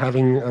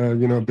 having,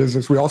 a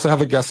business. We also have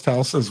a guest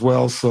house as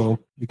well. So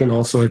you can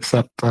also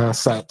accept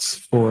sats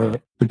for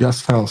the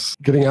guest house.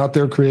 Getting out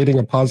there, creating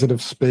a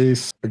positive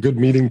space, a good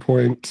meeting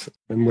point.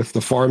 And with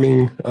the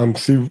farming,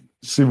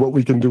 see what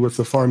we can do with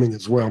the farming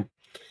as well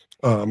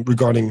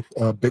regarding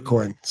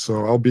Bitcoin.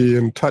 So I'll be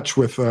in touch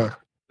with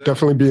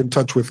definitely be in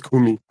touch with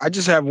Kumi. I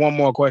just have one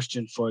more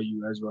question for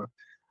you, Ezra.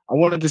 I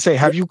wanted to say,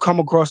 have you come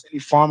across any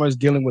farmers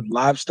dealing with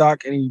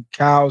livestock, any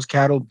cows,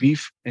 cattle,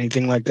 beef,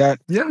 anything like that?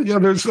 Yeah.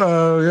 There's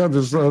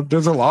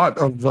a lot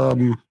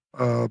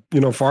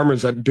of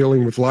farmers that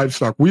dealing with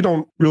livestock. We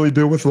don't really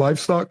deal with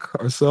livestock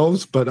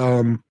ourselves, but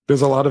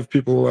there's a lot of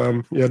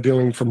people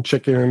dealing from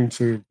chicken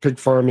to pig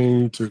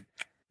farming to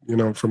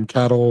from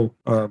cattle.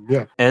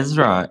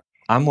 Ezra,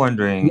 I'm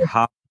wondering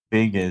how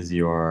big is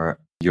your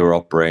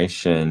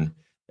operation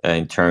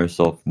in terms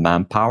of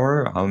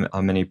manpower?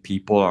 How many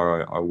people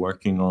are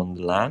working on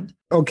the land?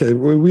 Okay,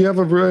 we have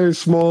a very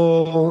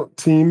small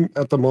team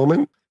at the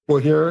moment.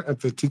 We're here at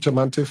the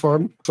Tichamante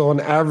farm. So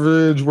on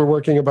average, we're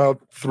working about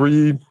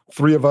three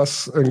of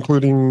us,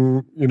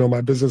 including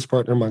my business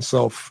partner,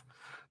 myself,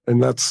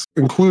 and that's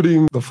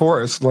including the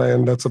forest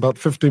land. That's about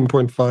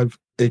 15.5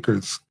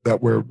 acres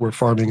that we're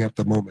farming at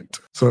the moment.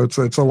 So it's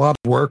a lot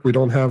of work. We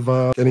don't have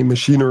any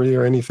machinery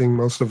or anything.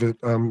 Most of it,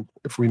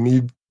 if we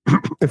need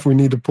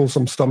to pull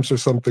some stumps or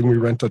something, we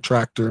rent a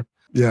tractor.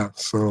 Yeah.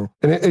 So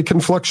and it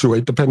can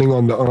fluctuate depending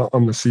on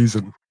the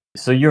season.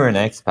 So you're an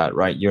expat,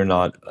 right? You're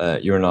not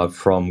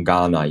from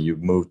Ghana. You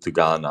moved to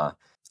Ghana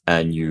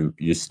and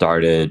you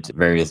started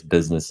various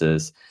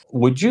businesses.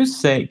 Would you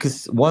say,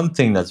 because one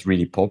thing that's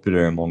really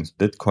popular amongst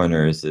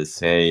Bitcoiners is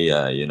say,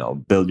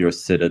 build your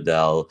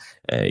citadel,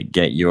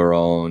 get your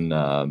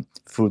own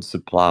food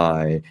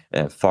supply,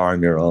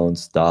 farm your own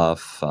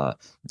stuff,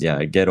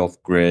 get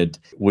off grid.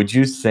 Would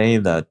you say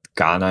that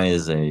Ghana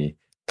is a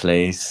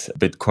place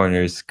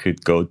Bitcoiners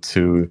could go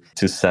to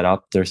set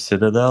up their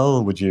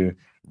citadel? Would you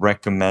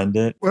recommend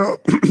it? Well,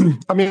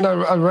 I mean,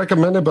 I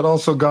recommend it, but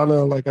also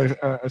Ghana, like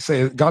I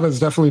say, Ghana is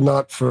definitely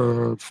not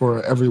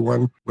for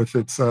everyone with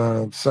its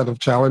set of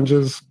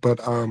challenges. But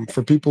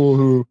for people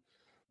who,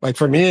 like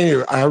for me,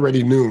 I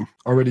already knew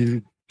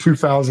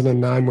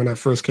 2009 when I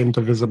first came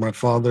to visit my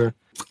father.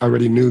 I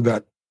already knew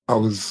that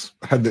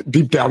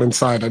deep down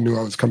inside, I knew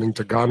I was coming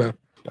to Ghana.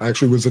 I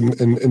actually was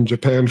in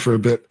Japan for a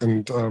bit,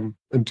 and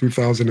in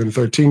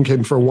 2013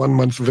 came for a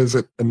 1-month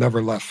visit and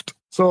never left.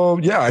 So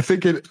yeah, I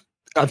think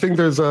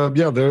there's it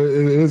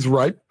is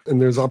ripe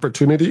and there's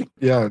opportunity.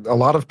 Yeah, a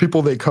lot of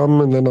people, they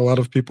come, and then a lot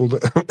of people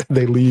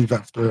they leave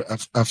after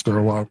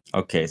a while.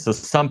 Okay, so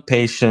some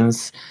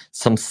patience,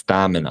 some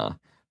stamina,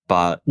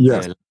 but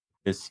yes,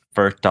 it's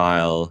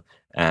fertile,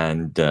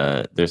 and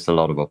there's a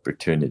lot of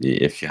opportunity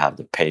if you have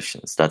the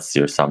patience. That's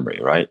your summary,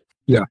 right?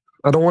 Yeah.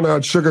 I don't want to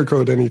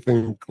sugarcoat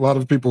anything. A lot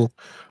of people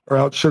are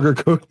out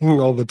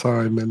sugarcoating all the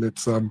time, and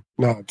it's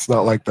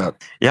not like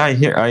that. Yeah,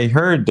 I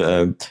heard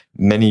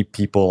many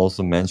people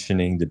also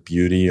mentioning the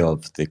beauty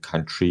of the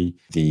country,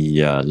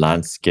 the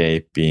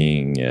landscape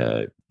being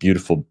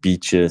beautiful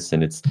beaches,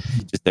 and it's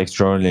just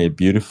extraordinarily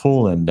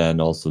beautiful. And then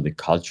also the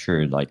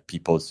culture, like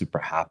people are super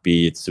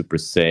happy, it's super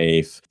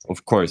safe.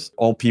 Of course,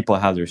 all people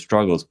have their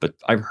struggles, but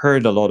I've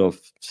heard a lot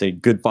of, say,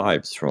 good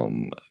vibes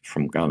from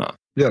Ghana.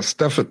 Yes,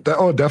 definitely.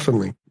 Oh,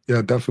 definitely.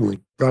 Yeah, definitely.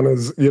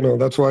 Ghana's,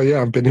 that's why,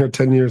 I've been here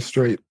 10 years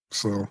straight.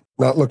 So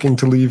not looking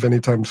to leave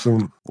anytime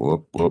soon.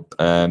 Whoop, whoop.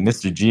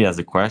 Mr. G has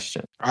a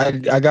question.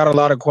 I got a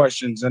lot of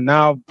questions. And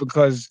now,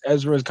 because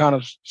Ezra has kind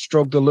of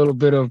stroked a little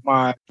bit of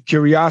my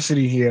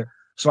curiosity here.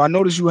 So I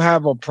noticed you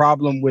have a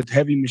problem with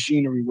heavy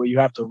machinery where you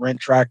have to rent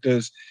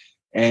tractors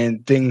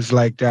and things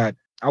like that.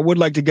 I would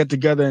like to get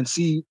together and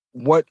see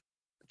what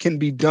can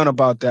be done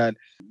about that.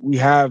 We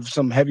have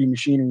some heavy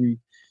machinery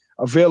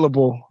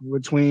available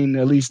between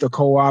at least a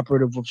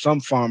cooperative of some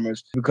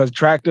farmers, because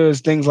tractors,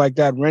 things like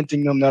that,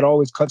 renting them, that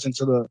always cuts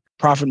into the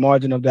profit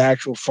margin of the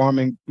actual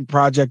farming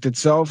project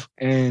itself.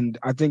 And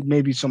I think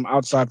maybe some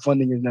outside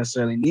funding is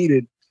necessarily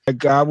needed.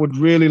 Like, I would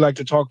really like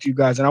to talk to you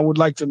guys, and I would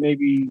like to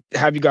maybe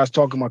have you guys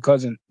talk to my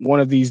cousin one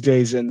of these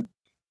days. And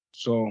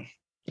so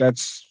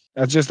that's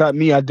just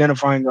me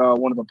identifying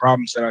one of the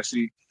problems that I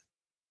see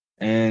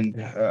and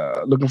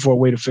looking for a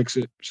way to fix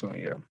it. So,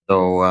 yeah.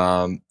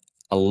 So,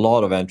 a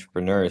lot of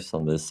entrepreneurs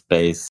on this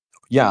space.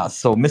 Yeah,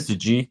 so Mr.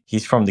 G,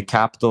 he's from the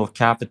capital of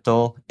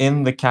capital,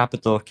 New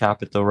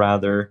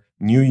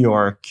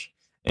York,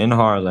 in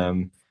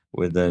Harlem,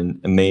 with an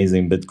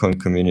amazing Bitcoin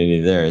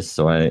community there.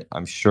 So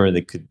I'm sure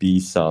there could be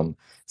some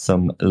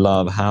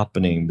love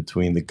happening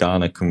between the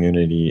Ghana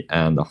community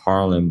and the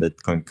Harlem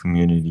Bitcoin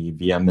community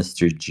via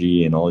Mr.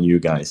 G and all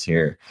you guys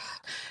here.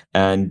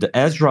 And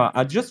Ezra,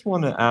 I just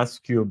want to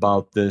ask you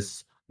about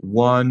this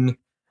one.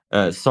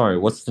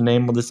 What's the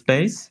name of the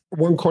space?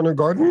 One Corner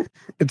Garden.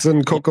 It's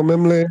in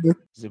Kokomemle.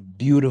 It's a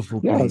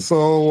beautiful place. Yeah,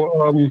 so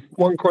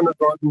One Corner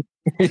Garden.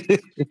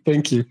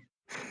 Thank you.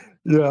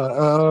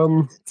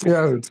 Yeah,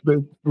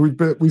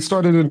 we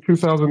started in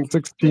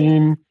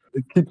 2016.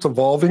 It keeps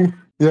evolving.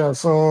 Yeah,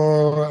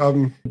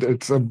 so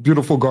it's a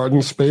beautiful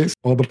garden space.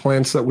 All the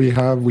plants that we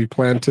have, we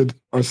planted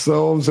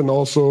ourselves, and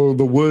also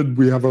the wood,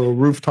 we have a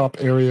rooftop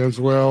area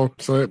as well.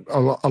 So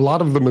a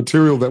lot of the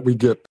material that we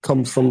get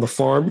comes from the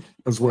farm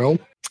as well.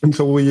 And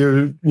so we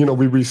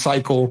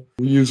recycle.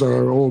 We use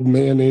our old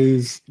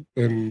mayonnaise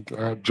and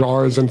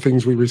jars and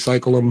things. We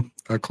recycle them,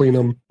 clean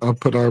them,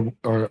 put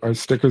our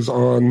stickers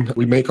on.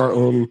 We make our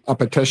own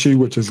apateshi,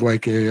 which is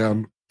like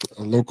a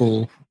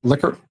local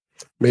liquor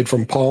made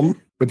from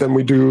palm. But then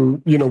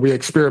we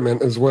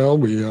experiment as well.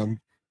 We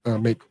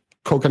make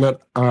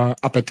coconut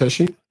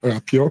apateshi,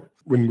 pure.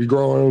 When we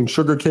grow our own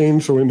sugar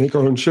cane, so we make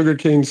our own sugar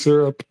cane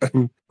syrup.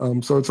 And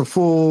so it's a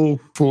full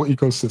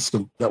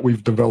ecosystem that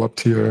we've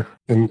developed here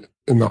in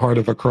the heart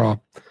of Accra.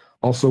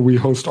 Also, we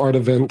host art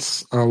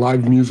events,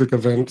 live music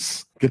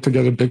events,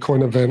 get-together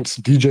Bitcoin events,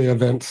 DJ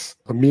events,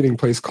 a meeting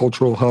place,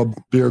 cultural hub,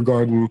 beer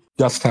garden,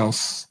 guest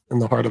house in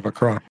the heart of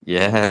Accra.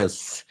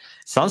 Yes.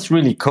 Sounds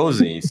really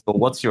cozy. So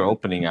what's your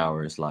opening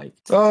hours like?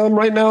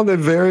 Right now, they're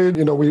varied.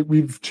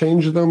 We've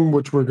changed them,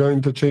 which we're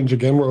going to change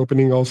again. We're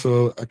opening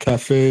also a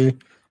cafe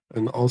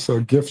and also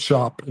a gift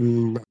shop.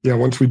 And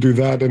once we do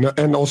that,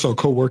 and also a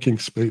co-working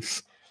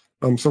space.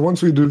 So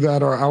once we do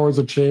that, our hours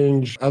have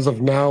changed. As of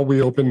now,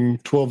 we open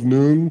 12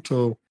 noon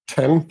till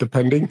 10,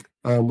 depending.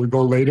 We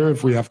go later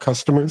if we have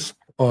customers.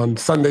 On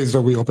Sundays,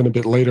 though, we open a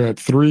bit later at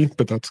 3,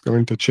 but that's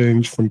going to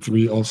change from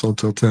 3 also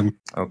till 10.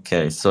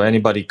 Okay, so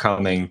anybody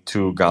coming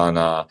to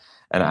Ghana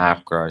and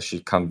Accra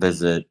should come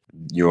visit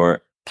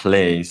your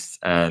place.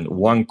 And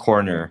One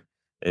Corner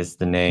is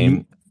the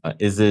name.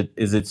 Is it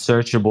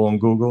searchable on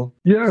Google?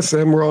 Yes,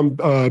 and we're on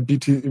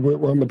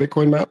we're on the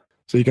Bitcoin map.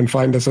 So you can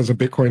find us as a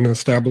Bitcoin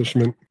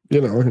establishment,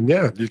 and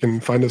you can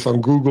find us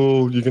on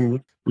Google. You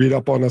can read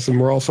up on us.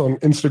 And we're also on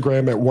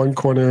Instagram at One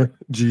Corner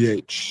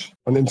GH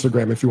on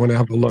Instagram if you want to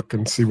have a look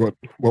and see what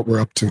we're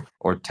up to.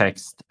 Or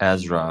text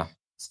Ezra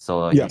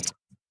so Yes.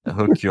 he can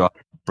hook you up,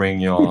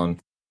 bring you on,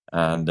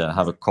 and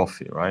have a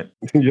coffee, right?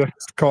 Yes,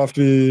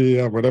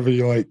 coffee, whatever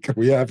you like.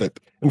 We have it.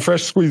 And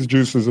fresh squeezed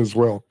juices as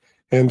well,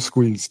 hand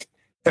squeezed,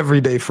 every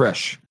day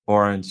fresh.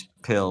 Orange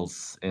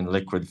pills in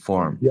liquid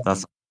form. Yeah.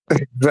 That's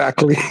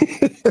exactly.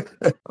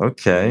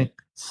 okay.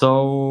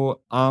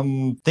 So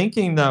I'm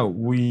thinking that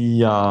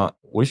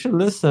we should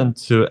listen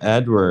to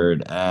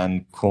Edward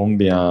and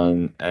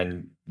Kombian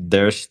and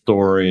their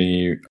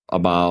story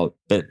about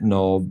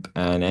BitNob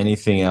and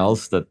anything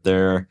else that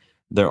they're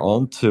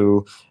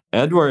onto.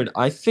 Edward,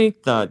 I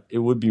think that it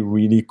would be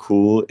really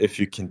cool if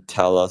you can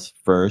tell us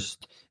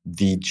first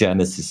the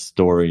genesis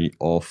story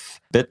of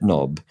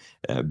BitNob,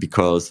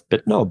 because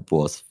BitNob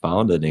was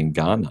founded in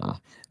Ghana.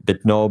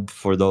 BitNob,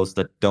 for those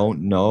that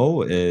don't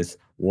know, is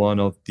one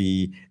of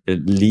the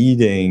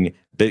leading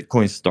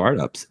Bitcoin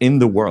startups in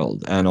the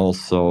world and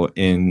also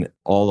in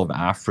all of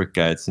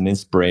Africa. It's an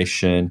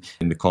inspiration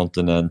in the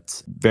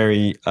continent.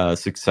 Very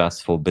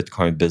successful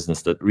Bitcoin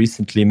business that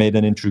recently made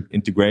an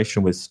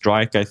integration with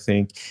Strike, I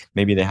think.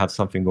 Maybe they have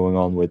something going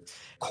on with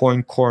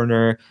Coin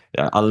Corner.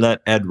 I'll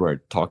let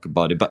Edward talk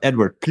about it. But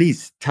Edward,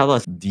 please tell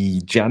us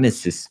the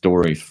genesis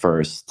story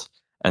first,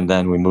 and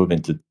then we move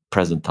into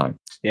present time.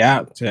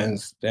 Yeah,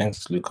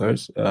 thanks,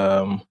 Lucas.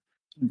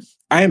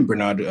 I and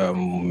Bernard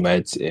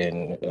met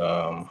in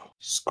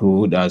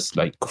school. That's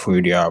like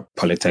Koforidua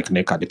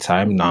Polytechnic at the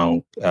time,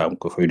 now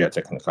Koforidua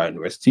Technical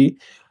University.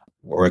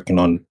 We're working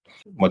on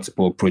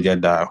multiple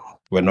projects that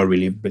were not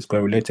really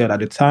Bitcoin related at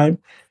the time,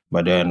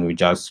 but then we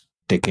just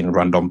taking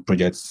random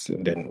projects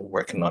and then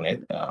working on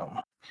it.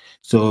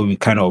 So we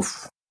kind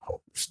of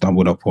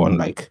stumbled upon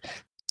like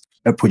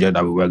a project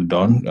that we worked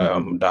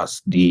on.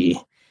 That's the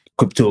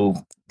crypto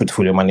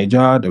portfolio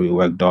manager that we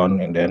worked on,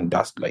 and then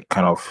that's like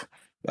kind of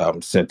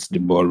set the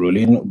ball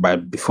rolling.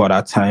 But before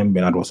that time,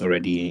 Bernard was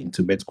already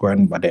into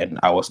Bitcoin, but then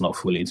I was not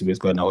fully into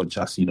Bitcoin. I was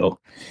just,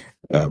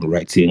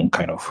 writing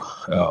kind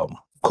of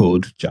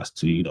code just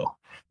to,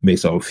 make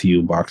some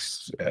few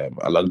bucks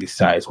along the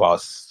side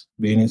whilst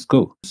being in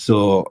school.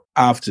 So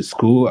after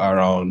school,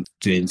 around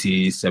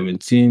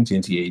 2017,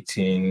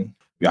 2018,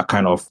 we are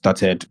kind of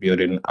started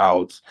building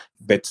out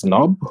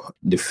BitNob.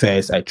 The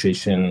first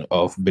iteration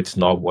of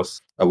BitNob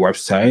was a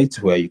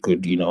website where you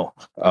could,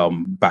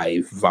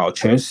 buy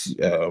vouchers,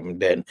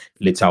 then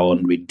later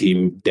on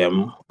redeem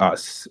them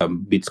as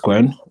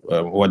Bitcoin.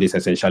 What this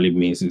essentially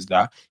means is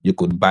that you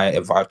could buy a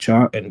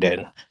voucher and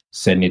then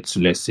send it to,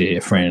 let's say,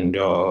 a friend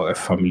or a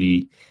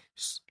family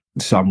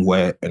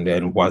somewhere, and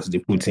then once they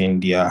put in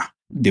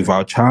the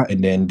voucher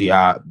and then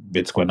their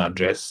Bitcoin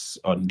address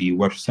on the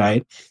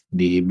website,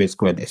 the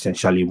Bitcoin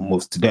essentially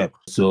moves to them.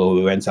 So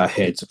we went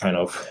ahead to kind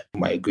of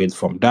migrate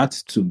from that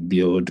to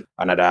build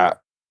another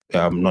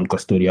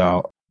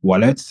non-custodial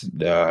wallet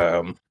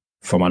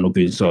from an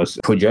open source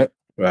project,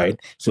 right?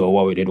 So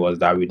what we did was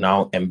that we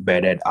now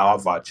embedded our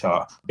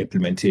voucher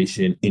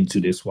implementation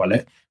into this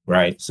wallet.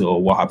 Right. So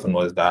what happened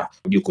was that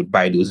you could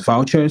buy those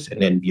vouchers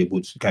and then be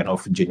able to kind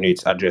of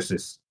generate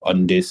addresses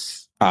on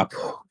this app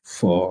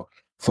for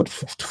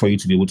you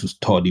to be able to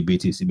store the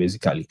BTC.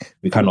 Basically,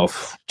 we kind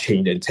of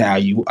changed the entire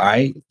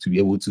UI to be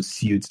able to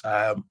suit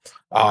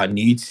our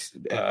needs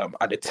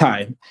at the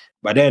time.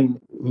 But then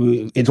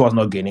it was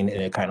not gaining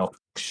any kind of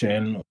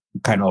action.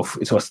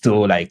 It was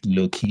still like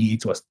low key.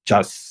 It was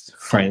just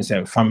friends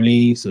and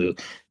family. So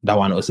that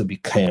one also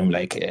became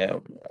like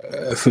a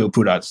field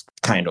product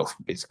kind of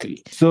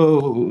basically.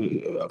 So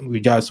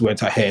we just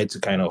went ahead to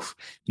kind of,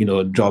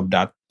 drop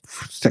that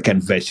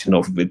second version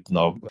of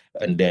BitNob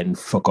and then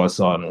focus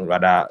on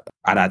rather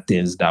other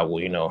things that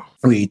we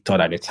thought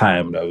at the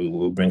time that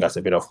will bring us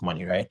a bit of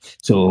money, right?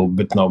 So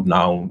BitNob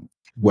now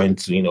went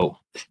to,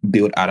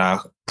 build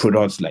other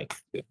products, like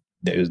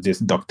there was this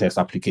doctor's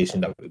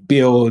application that we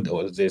built, there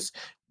was this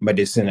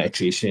medicine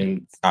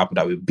iteration app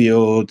that we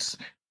built,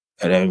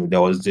 and then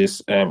there was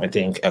this I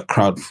think a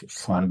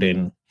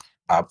crowdfunding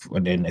app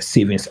and then a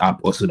savings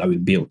app also that we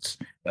built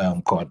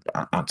called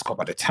Antscop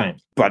at the time.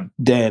 But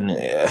then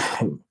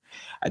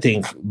I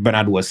think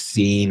Bernard was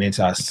seeing it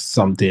as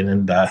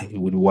something that he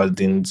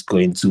wasn't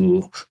going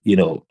to,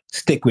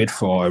 stick with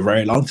for a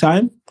very long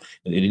time.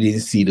 He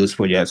didn't see those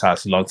projects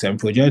as long-term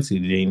projects. He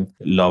didn't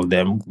love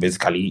them,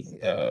 basically.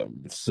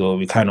 So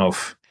we kind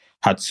of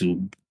had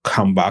to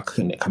come back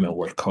and come and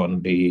work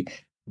on the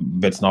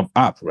BitNob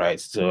app,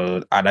 right?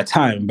 So at that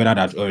time, Bernard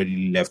had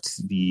already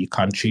left the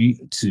country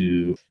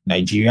to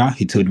Nigeria.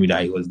 He told me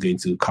that he was going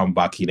to come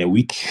back in a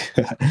week,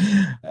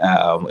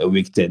 a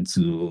week then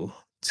to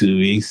 2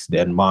 weeks,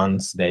 then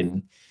months,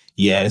 then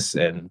years.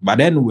 But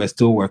then we're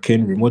still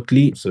working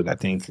remotely. So I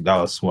think that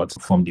was what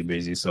formed the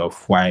basis of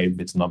why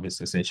BitNob is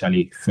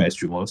essentially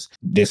first remote.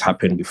 This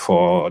happened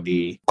before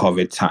the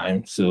COVID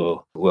time.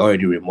 So we're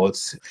already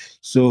remote.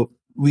 So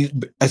we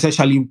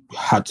essentially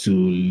had to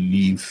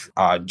leave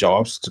our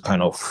jobs to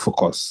kind of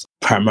focus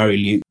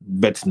primarily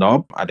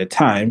BitNob at the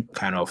time,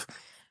 kind of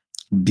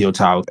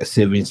built out a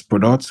savings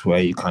product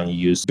where you can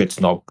use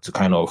BitNob to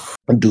kind of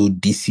do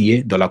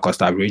DCA, dollar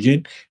cost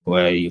averaging,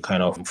 where you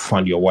kind of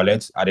fund your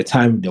wallet. At the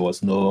time, there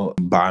was no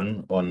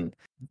ban on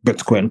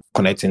Bitcoin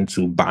connecting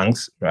to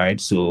banks, right?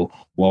 So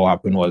what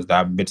happened was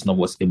that BitNob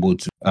was able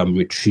to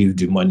retrieve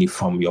the money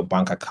from your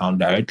bank account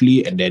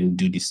directly and then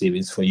do the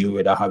savings for you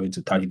without having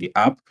to touch the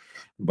app.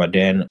 But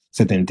then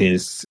certain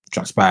things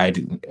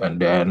transpired,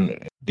 and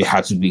then there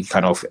had to be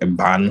kind of a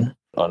ban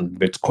on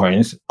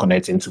Bitcoins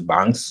connecting to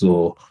banks.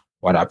 So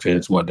what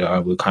happens was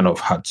we kind of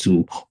had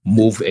to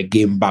move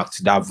again back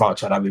to that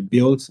voucher that we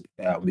built.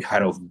 We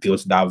kind of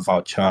built that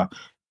voucher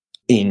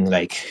in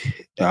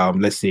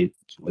let's say,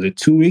 was it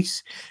 2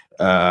 weeks?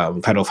 We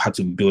kind of had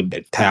to build the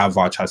entire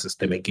voucher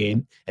system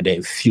again and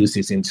then fuse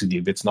it into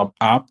the BitNob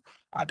app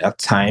at that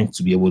time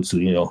to be able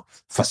to,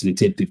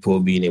 facilitate people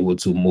being able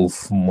to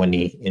move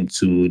money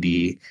into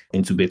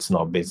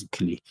BitNob,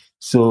 basically.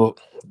 So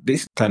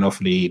this kind of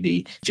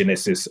the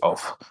genesis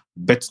of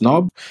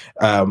BitNob.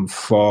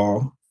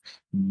 For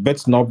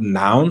BitNob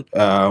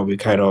now, we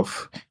kind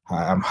of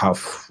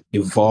have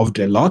evolved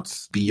a lot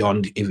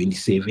beyond even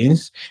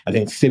savings. I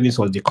think savings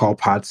was the core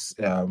part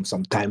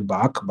some time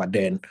back, but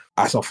then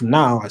as of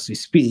now, as we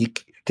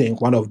speak, I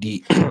think one of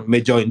the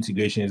major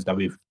integrations that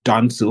we've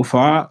done so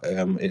far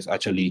is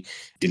actually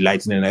the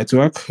Lightning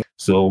Network.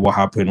 So what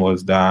happened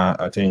was that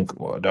I think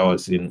that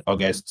was in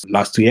August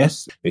last year,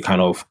 we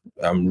kind of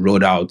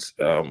rolled out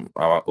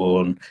our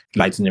own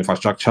Lightning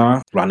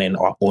infrastructure, running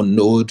our own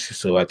node.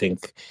 So I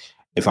think,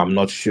 if I'm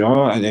not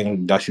sure, I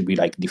think that should be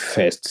like the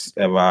first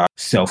ever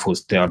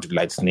self-hosted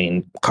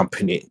Lightning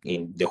company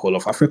in the whole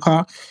of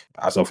Africa.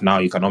 As of now,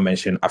 you cannot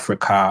mention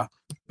Africa,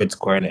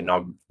 Bitcoin,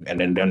 and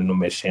then no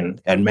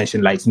mention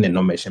Lightning and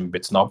not mention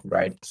BitNob,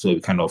 right? So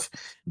we kind of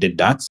did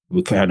that.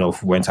 We kind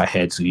of went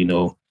ahead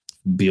to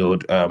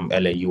build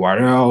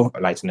LAURL,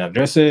 Lightning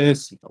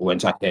addresses,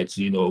 went ahead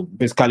to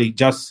basically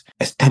just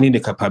extending the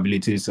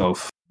capabilities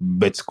of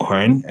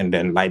Bitcoin and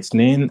then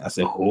Lightning as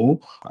a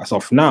whole. As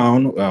of now,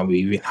 we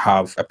even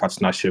have a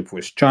partnership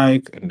with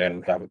Strike, and then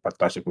we have a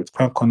partnership with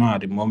Coincorner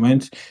at the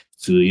moment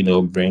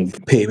to bring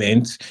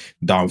payments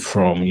down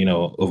from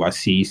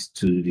overseas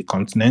to the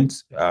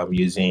continent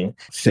using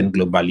Send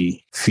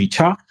Globally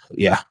feature.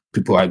 Yeah,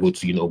 people are able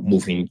to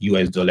move in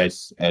US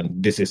dollars, and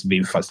this is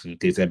being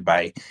facilitated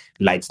by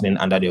Lightning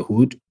under the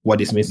hood. What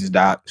this means is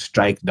that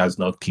Strike does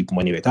not keep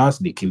money with us;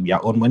 they keep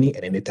their own money,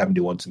 and anytime they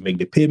want to make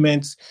the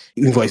payments,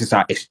 invoices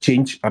are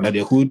exchanged under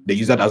the hood. The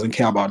user doesn't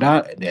care about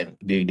that, and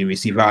then the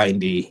receiver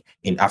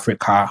in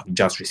Africa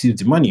just receives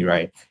the money,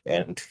 right?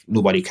 And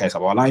nobody cares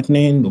about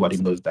Lightning. Nobody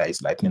knows that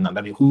it's Lightning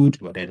under the hood,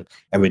 but then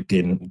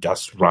everything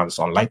just runs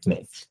on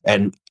Lightning.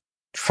 And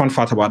fun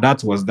fact about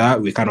that was that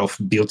we kind of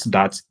built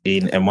that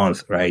in a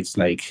month, right? It's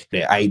like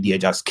the idea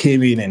just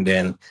came in, and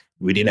then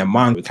within a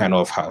month, we kind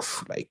of have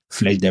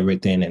fledged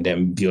everything and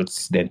then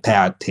built the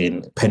entire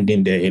thing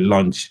pending the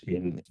launch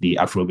in the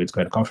Afro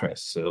Bitcoin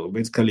conference. So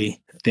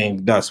basically, I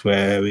think that's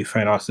where we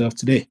find ourselves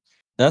today.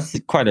 That's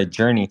quite a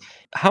journey.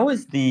 How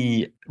is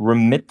the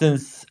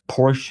remittance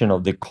portion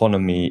of the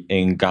economy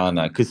in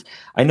Ghana? Because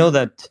I know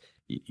that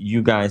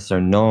you guys are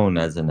known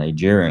as a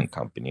Nigerian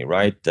company,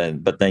 right?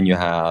 But then you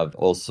have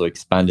also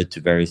expanded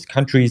to various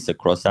countries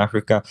across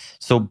Africa.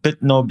 So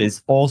BitNob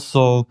is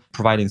also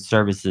providing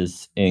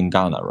services in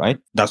Ghana, right?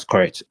 That's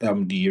correct.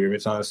 The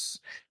remittance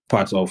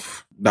part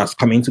of that's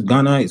coming to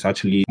Ghana is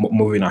actually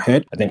moving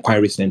ahead. I think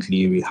quite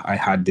recently I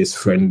had this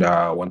friend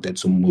that wanted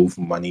to move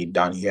money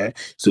down here.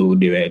 So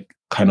they were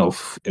kind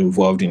of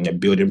involved in a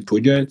building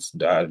project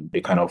that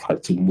they kind of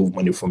had to move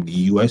money from the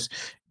US.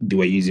 They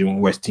were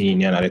using Western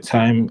Union at the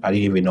time. I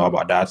didn't even know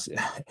about that.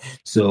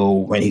 So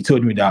when he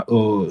told me that,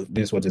 oh,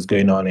 this is what is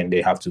going on, and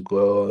they have to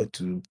go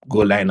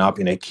line up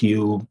in a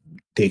queue,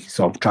 take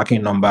some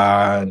tracking number,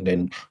 and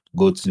then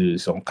go to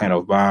some kind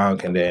of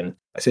bank, and then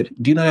I said,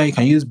 do you know that you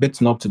can use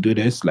BitSnob to do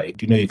this? Like,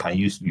 do you know you can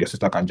use, your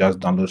sister can just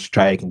download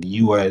Strike in the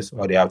US,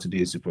 all they have to do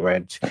is to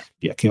provide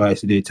their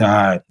KYC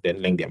data,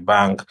 then link their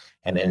bank,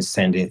 and then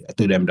send it. I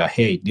told them that,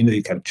 hey, do you know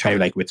you can try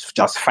like with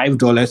just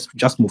 $5,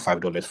 just move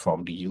 $5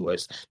 from the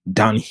US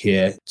down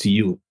here to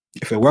you.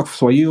 If it works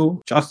for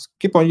you, just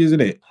keep on using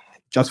it.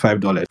 Just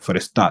 $5 for the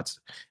start.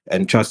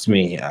 And trust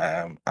me,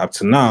 up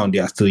to now, they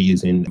are still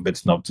using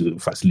BitSnob to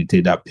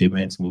facilitate that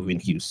payment, moving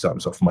huge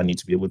sums of money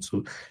to be able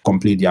to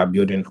complete their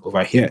building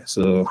over here.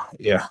 So,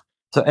 yeah.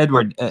 So,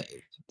 Edward,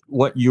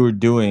 what you're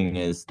doing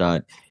is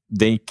that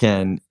they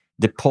can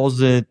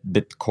deposit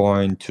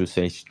Bitcoin to,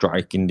 say,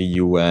 Strike in the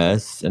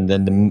US, and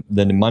then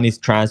the money is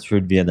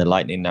transferred via the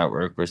Lightning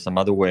Network or some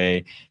other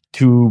way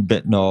to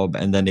BitNob,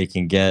 and then they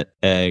can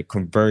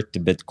convert the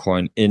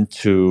Bitcoin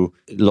into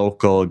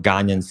local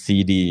Ghanaian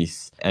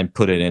CDs and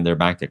put it in their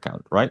bank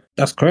account, right?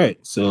 That's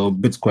correct. So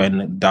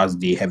Bitcoin does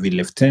the heavy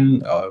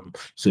lifting.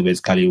 So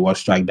basically what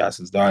Strike does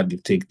is that they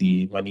take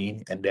the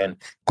money and then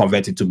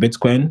convert it to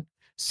Bitcoin,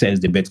 sends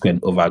the Bitcoin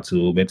over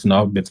to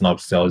BitNob. BitNob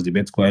sells the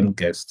Bitcoin,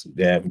 gets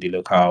them the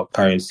local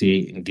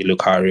currency in the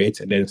local rate,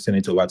 and then send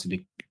it over to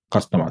the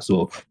customer.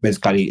 So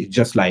basically, it's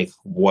just like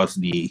what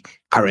the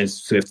current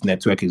Swift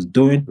network is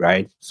doing,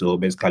 right? So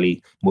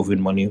basically, moving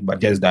money,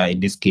 but just that in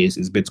this case,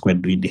 is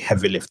Bitcoin doing the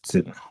heavy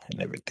lifting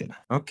and everything.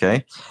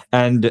 Okay,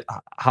 and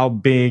how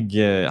big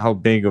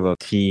of a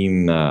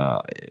team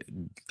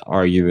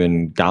are you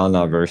in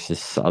Ghana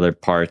versus other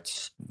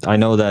parts? I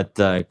know that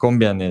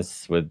Combian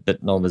is with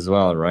BitNob as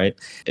well, right?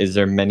 Is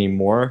there many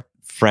more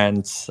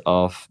friends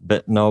of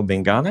BitNob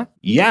in Ghana?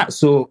 Yeah,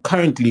 so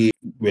currently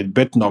with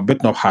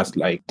BitNob has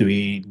like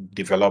 3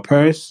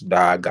 developers that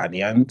are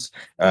Ghanaians.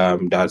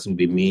 That's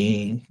be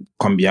me,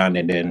 Combian,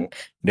 and then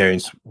there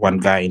is one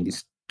guy in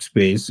this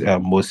space,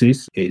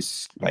 Moses,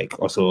 is like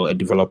also a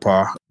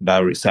developer that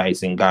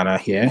resides in Ghana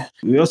here.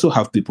 We also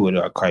have people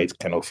that are quite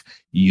kind of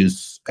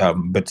use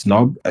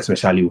BitNob,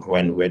 especially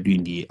when we're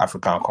doing the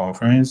African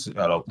conference.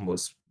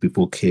 Most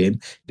people came,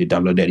 they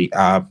downloaded the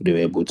app, they were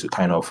able to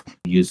kind of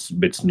use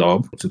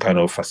BitNob to kind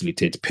of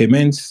facilitate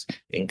payments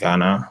in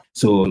Ghana.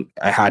 So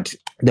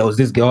there was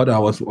this girl that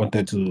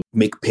wanted to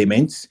make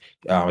payments.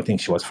 I think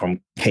she was from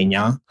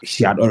Kenya.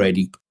 She had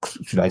already,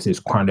 should I say,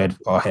 squandered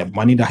her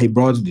money that he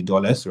brought, the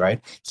dollars,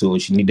 right? So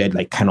she needed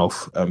like kind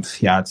of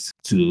fiat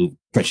to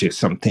purchase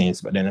some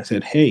things. But then I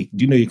said, hey,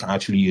 do you know you can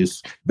actually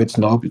use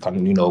BitNob? You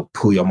can,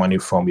 pull your money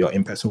from your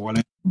M-Pesa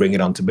wallet, bring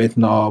it onto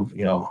BitNob,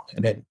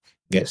 and then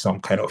get some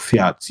kind of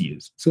fiat to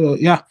use. So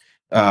yeah,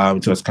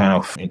 it was kind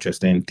of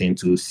interesting thing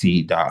to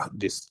see that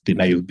this thing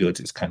that you've built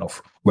is kind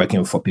of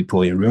working for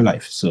people in real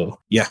life. So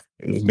yeah,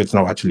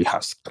 BitNob actually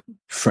has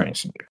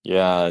friends.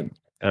 Yeah,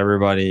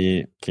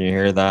 everybody, can you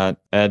hear that?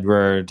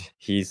 Edward,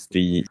 he's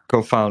the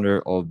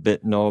co-founder of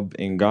BitNob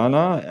in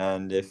Ghana.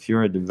 And if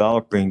you're a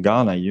developer in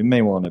Ghana, you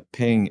may want to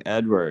ping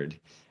Edward.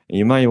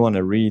 You might want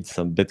to read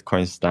some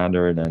Bitcoin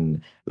standard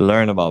and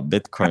learn about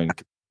Bitcoin.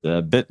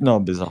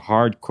 BitNob is a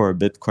hardcore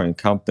Bitcoin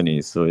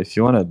company. So if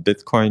you want a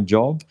Bitcoin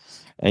job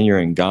and you're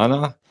in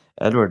Ghana,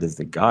 Edward is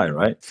the guy,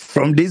 right?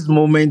 From this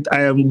moment,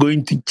 I am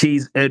going to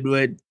chase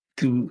Edward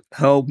to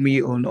help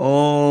me on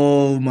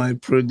all my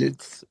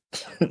projects.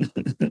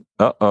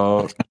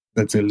 Uh-oh.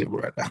 That's a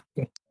brother.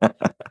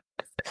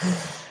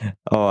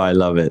 Oh, I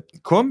love it.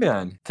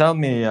 Combian, tell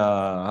me,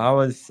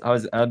 how is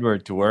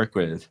Edward to work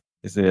with?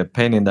 Is he a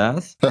pain in the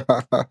ass?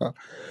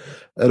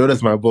 Edward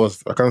is my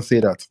boss. I can't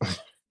say that.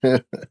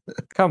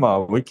 Come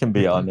on, we can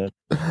be honest.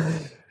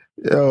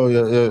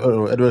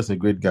 Yeah. Edward's a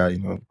great guy.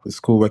 It's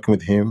cool working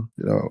with him.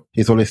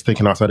 He's always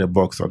thinking outside the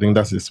box. I think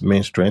that's his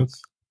main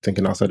strength,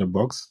 thinking outside the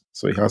box.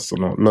 So he has a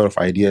lot of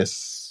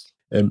ideas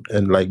and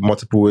like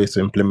multiple ways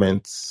to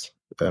implement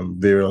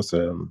various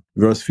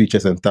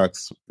features and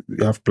tasks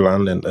we have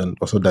planned and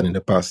also done in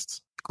the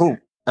past. Cool.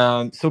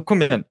 So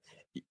Combian,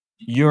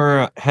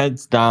 you're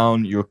heads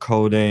down, you're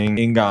coding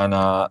in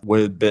Ghana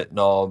with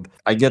BitNob.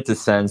 I get the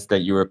sense that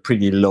you're a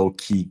pretty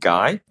low-key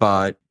guy,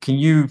 but can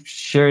you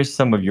share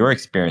some of your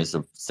experience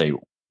of, say,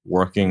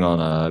 working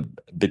on a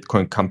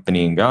Bitcoin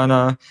company in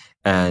Ghana?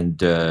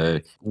 And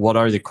what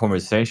are the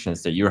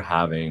conversations that you're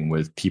having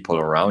with people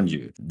around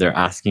you? They're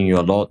asking you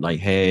a lot, like,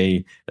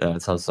 hey,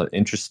 it sounds so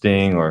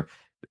interesting, or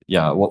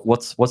yeah,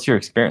 what's your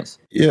experience?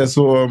 Yeah,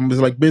 so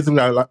it's like basically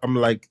I'm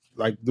like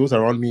those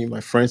around me,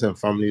 my friends and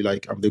family,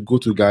 like I'm the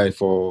go-to guy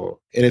for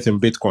anything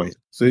Bitcoin.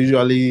 So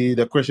usually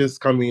the questions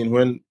come in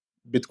when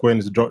Bitcoin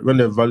is when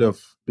the value of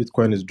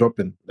Bitcoin is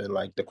dropping. Then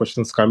like the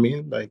questions come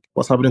in, like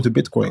what's happening to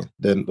Bitcoin?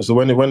 Then so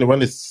when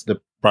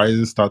the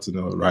prices start to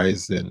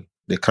rise, then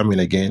they come in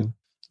again.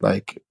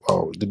 Like,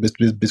 oh, the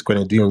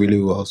Bitcoin is doing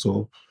really well.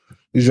 So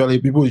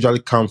people usually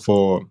come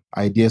for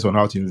ideas on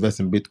how to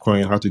invest in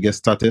Bitcoin, how to get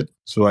started.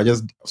 So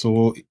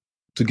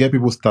to get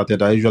people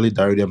started, I usually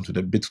direct them to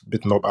the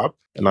BitNob app,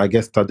 and I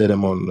get started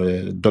them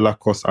on dollar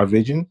cost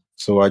averaging.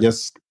 So I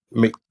just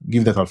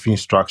give them a few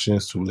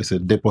instructions to, let's say,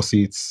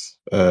 deposits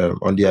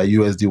on their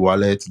USD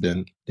wallet.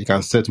 Then they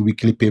can set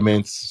weekly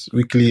payments,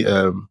 weekly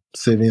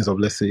savings of,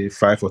 let's say,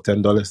 $5 or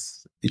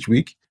 $10 each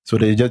week. So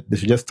they should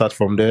just start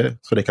from there,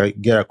 so they can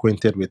get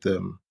acquainted with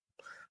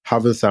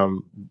having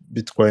some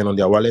Bitcoin on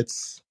their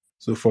wallets.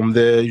 So from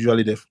there,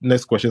 usually the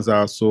next questions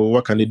are, so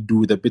what can they do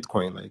with the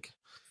Bitcoin? Like,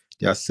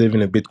 they are saving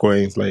the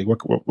Bitcoins. Like,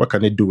 what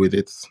can they do with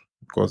it?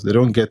 Because they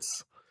don't get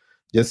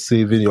just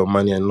saving your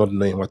money and not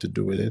knowing what to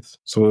do with it.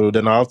 So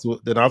then I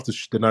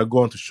go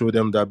on to show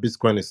them that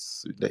Bitcoin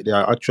is, there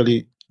are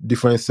actually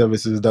different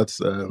services that's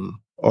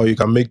or you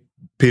can make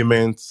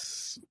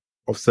payments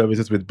of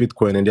services with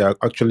Bitcoin, and there are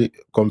actually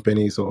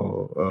companies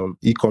or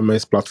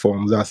e-commerce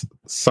platforms that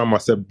some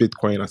accept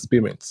Bitcoin as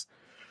payments.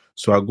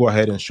 So I'll go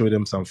ahead and show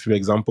them some few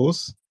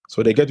examples.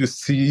 So they get to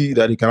see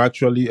that you can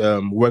actually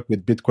work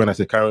with Bitcoin as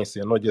a currency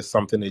and not just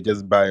something they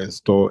just buy and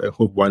store and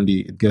hope one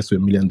day it gets to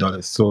 $1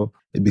 million. So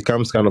it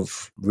becomes kind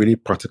of really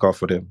practical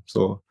for them.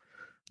 So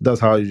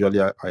that's how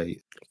usually I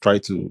try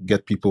to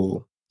get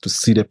people to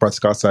see the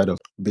practical side of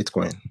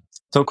Bitcoin.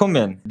 So,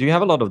 Kunbian, do you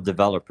have a lot of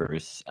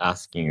developers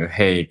asking you,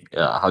 hey,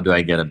 how do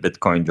I get a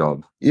Bitcoin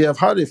job? Yeah, I've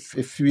had a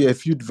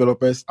few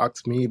developers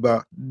ask me,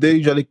 but they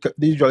usually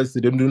say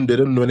they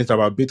don't know anything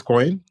about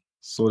Bitcoin.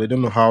 So they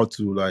don't know how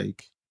to,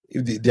 like,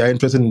 if they are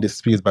interested in the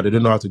space, but they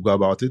don't know how to go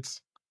about it.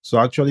 So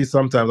actually,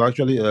 sometimes I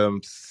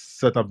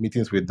set up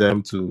meetings with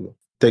them to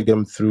take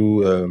them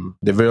through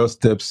the various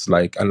steps,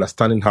 like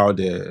understanding how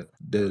the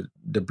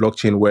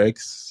blockchain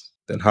works,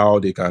 and how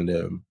they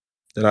can.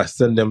 Then I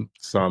send them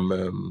some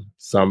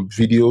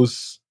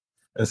videos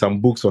and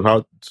some books on how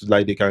to,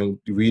 like, they can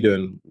read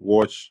and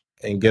watch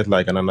and get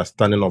like an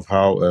understanding of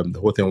how the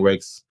whole thing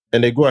works.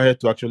 And they go ahead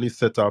to actually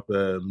set up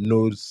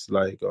nodes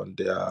like on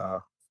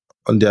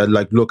their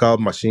like local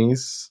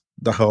machines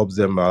that helps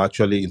them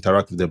actually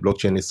interact with the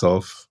blockchain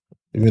itself,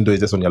 even though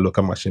it's just on their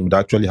local machine. But they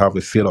actually have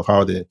a feel of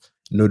how the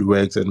node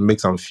works and make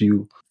some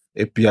few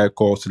API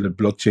calls to the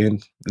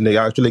blockchain, and they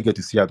actually get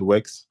to see how it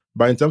works.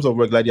 But in terms of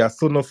work, like, they are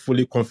still not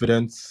fully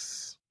confident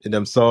in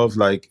themselves,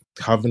 like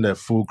having a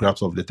full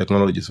grasp of the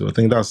technology. So I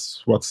think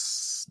that's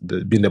what's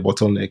been the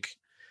bottleneck.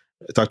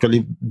 It's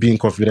actually being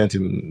confident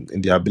in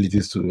their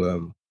abilities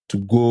to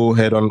go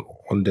head on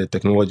the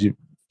technology.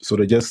 So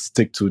they just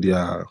stick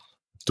to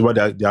what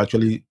they're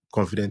actually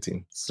confident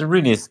in. It's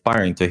really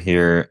inspiring to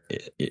hear,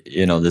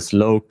 this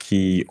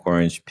low-key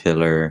Orange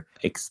Pillar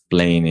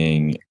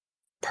explaining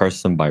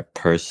person by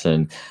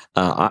person.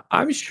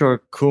 I'm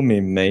sure Kumi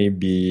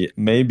maybe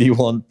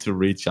want to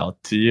reach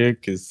out to you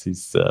because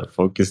he's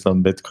focused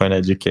on Bitcoin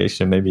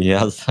education. Maybe he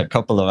has a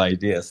couple of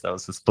ideas. That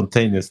was a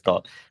spontaneous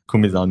thought.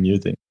 Kumi's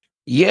unmuting.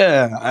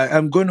 Yeah,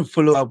 I'm going to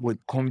follow up with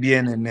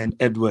Kunbian and then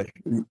Edward.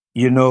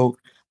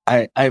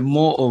 I'm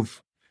more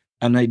of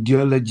an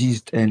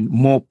ideologist and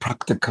more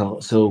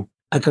practical. So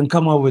I can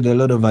come up with a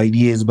lot of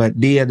ideas, but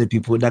they are the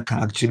people that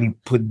can actually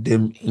put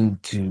them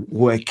into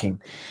working.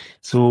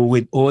 So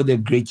with all the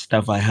great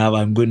stuff I have,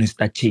 I'm going to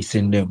start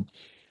chasing them.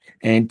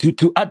 And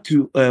to add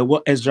to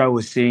what Ezra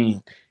was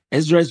saying,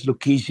 Ezra's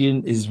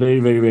location is very,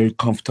 very, very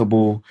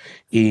comfortable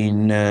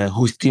in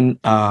hosting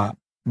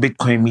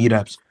Bitcoin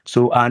meetups.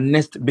 So our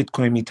next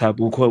Bitcoin meetup,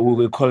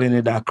 we're calling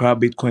it the Accra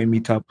Bitcoin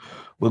meetup.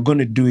 We're going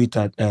to do it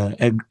at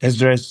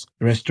Ezra's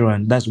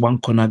restaurant. That's One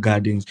Corner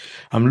Gardens.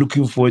 I'm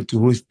looking forward to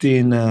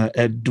hosting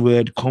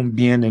Edward,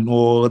 Kunbian, and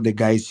all the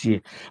guys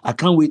here. I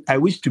can't wait. I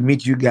wish to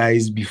meet you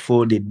guys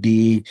before the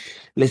day.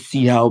 Let's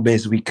see how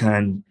best we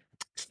can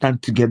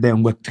stand together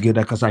and work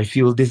together, because I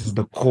feel this is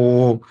the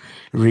core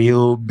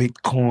real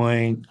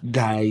Bitcoin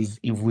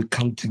guys. If we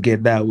come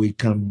together, we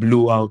can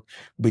blow out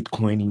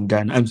Bitcoin in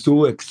Ghana. I'm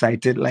so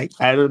excited. Like,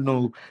 I don't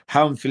know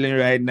how I'm feeling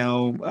right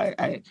now.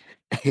 I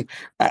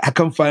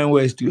can't find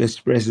words to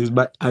express this,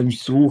 but I'm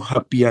so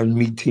happy I'm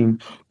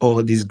meeting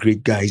all these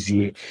great guys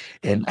here.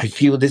 And I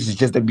feel this is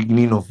just the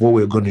beginning of what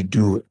we're going to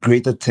do.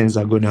 Greater things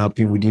are going to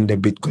happen within the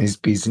Bitcoin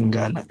space in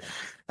Ghana.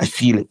 I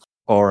feel it.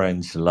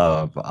 Orange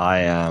love. I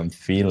am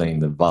feeling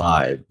the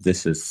vibe.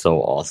 This is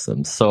so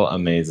awesome. So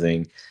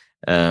amazing.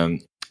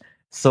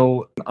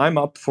 So I'm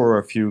up for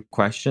a few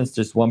questions.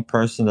 There's one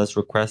person that's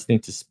requesting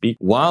to speak.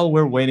 While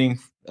we're waiting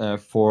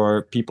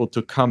for people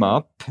to come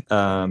up,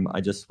 I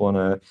just want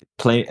to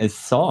play a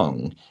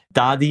song.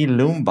 Daddy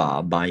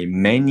Lumba by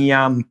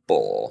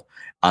Menyampo,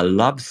 a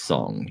love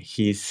song.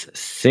 He's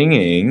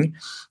singing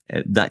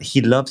that he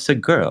loves a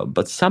girl,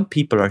 but some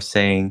people are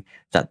saying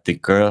that the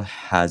girl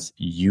has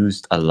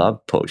used a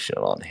love potion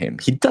on him.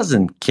 He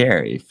doesn't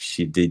care if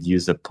she did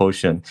use a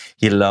potion.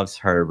 He loves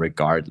her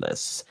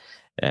regardless.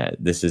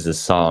 This is a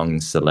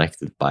song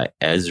selected by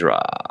Ezra.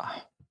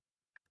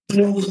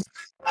 Don't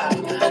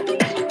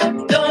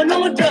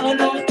know,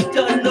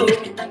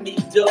 me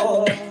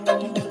don't.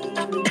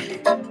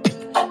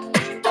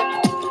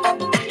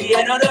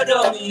 Yeah, no,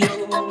 me,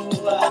 oh.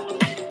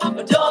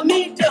 Don't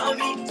me,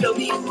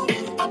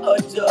 oh,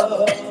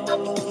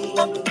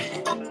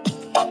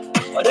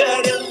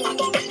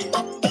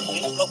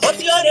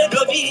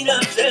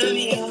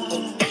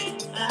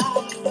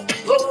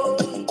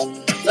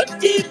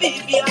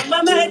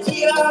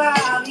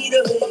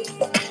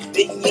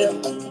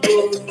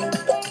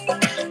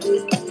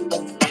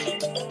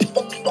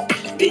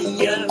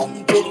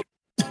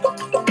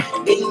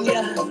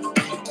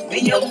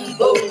 What's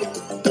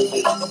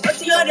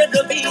your other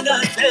being?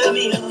 Tell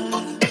me.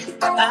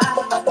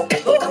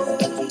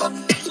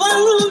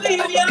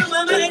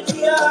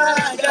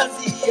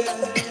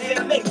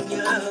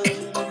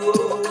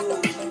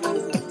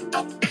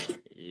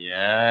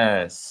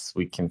 Yes,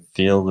 we can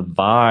feel the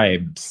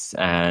vibes.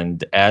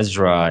 And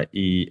Ezra,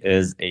 he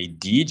is a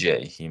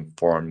DJ, he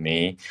informed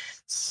me.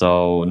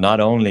 So not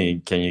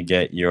only can you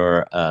get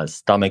your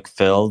stomach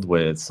filled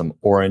with some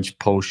orange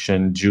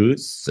potion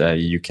juice,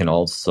 you can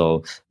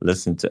also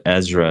listen to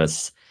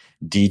Ezra's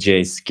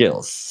DJ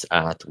skills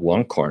at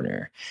one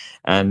corner.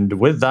 And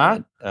with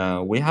that,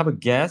 we have a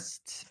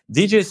guest.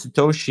 DJ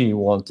Satoshi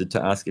wanted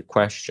to ask a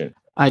question.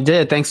 I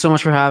did. Thanks so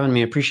much for having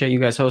me. Appreciate you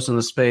guys hosting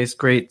the space.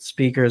 Great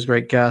speakers,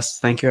 great guests.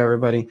 Thank you,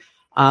 everybody.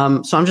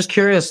 So I'm just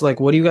curious, like,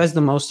 what are you guys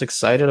the most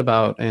excited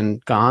about in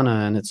Ghana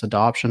and its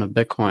adoption of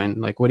Bitcoin?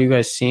 Like, what are you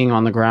guys seeing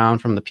on the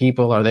ground from the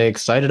people? Are they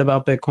excited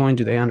about Bitcoin?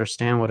 Do they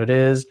understand what it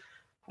is?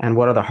 And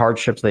what are the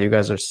hardships that you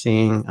guys are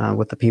seeing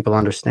with the people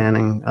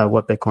understanding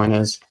what Bitcoin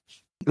is?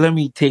 Let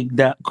me take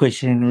that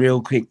question real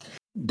quick.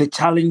 The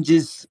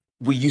challenges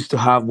we used to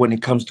have when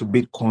it comes to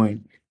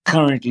Bitcoin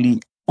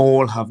currently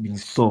all have been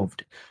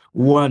solved.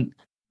 One,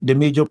 the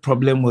major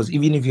problem was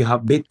even if you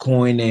have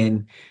Bitcoin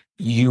and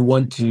you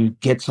want to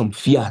get some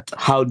fiat,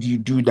 how do you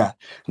do that?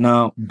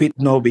 Now,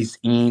 BitNob is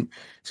in.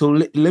 So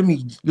let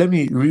me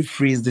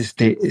rephrase this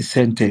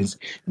sentence.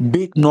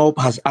 BitNob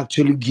has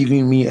actually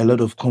given me a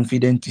lot of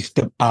confidence to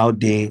step out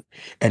there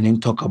and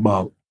then talk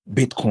about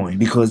Bitcoin,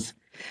 because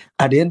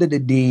at the end of the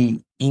day,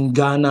 in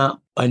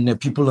Ghana and the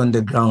people on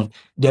the ground,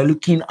 they're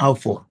looking out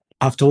for,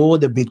 after all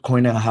the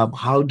Bitcoin I have,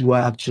 how do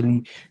I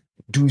actually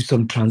do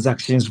some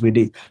transactions with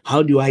it?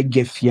 How do I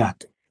get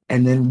fiat?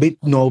 And then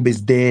BitNob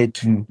is there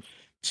to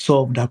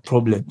solve that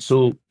problem.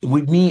 So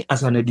with me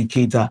as an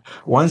educator,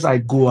 once I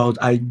go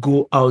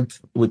out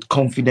with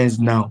confidence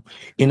now.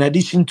 In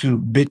addition to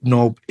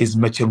BitNob is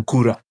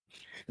Mechenkura.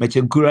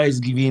 Mechenkura is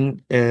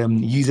giving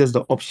users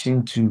the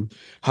option to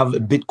have a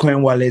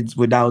Bitcoin wallet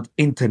without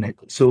internet.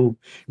 So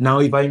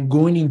now if I'm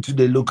going into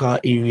the local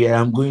area,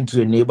 I'm going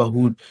to a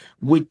neighborhood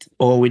with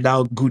or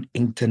without good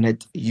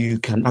internet, you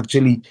can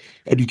actually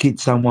educate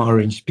someone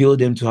or inspire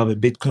them to have a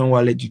Bitcoin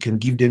wallet. You can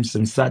give them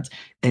some sats,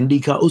 and they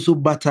can also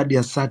barter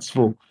their sats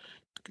for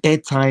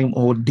airtime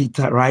or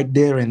data right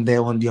there and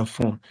there on their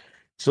phone.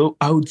 So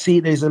I would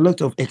say there's a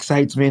lot of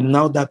excitement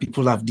now that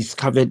people have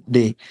discovered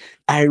the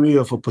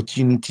area of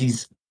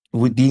opportunities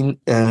within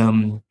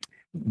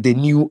the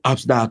new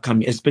apps that are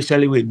coming,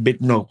 especially with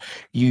BitNob.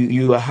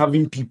 You are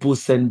having people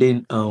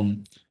sending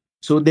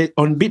so that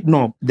on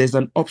BitNob there's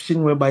an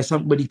option whereby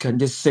somebody can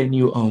just send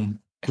you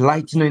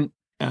Lightning,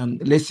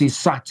 let's say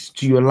sats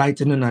to your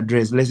Lightning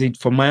address. Let's say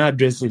for my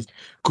address is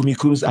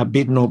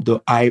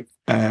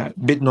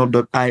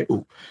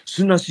kumikums@bitnob.io.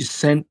 Soon as you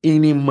send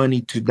any money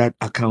to that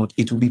account,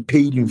 it will be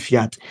paid in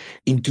fiat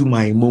into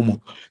my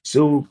Momo.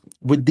 So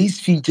with these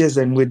features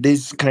and with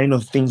this kind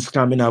of things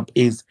coming up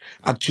is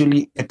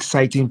actually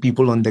exciting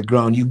people on the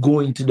ground. You go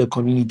into the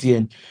community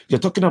and you're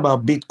talking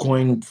about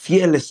Bitcoin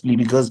fearlessly,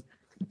 because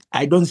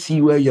I don't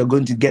see where you're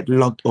going to get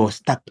locked or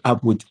stuck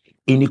up with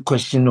any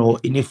question or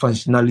any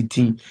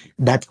functionality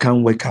that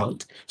can work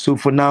out. So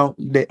for now,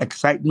 the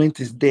excitement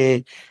is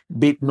there.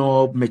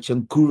 BitNob,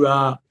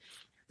 Mechenkura,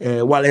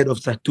 Wallet of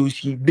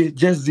Satoshi,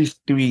 just these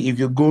three. If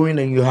you're going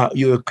and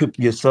you equip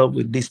yourself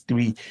with these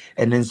three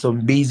and then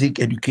some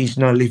basic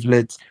educational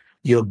leaflets,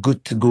 you're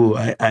good to go.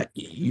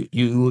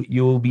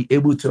 You will be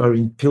able to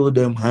impel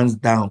them hands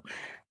down,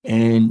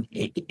 and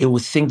it will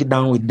sink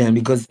down with them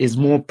because it's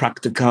more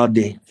practical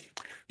there.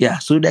 Yeah,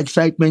 so the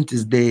excitement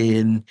is there,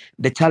 and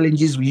the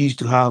challenges we used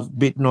to have,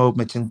 BitNob,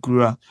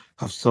 Mechenkura,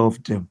 have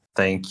solved them.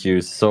 Thank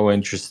you. So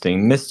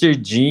interesting. Mr.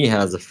 G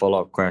has a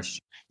follow-up question.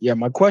 Yeah,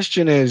 my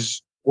question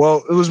is,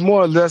 well, it was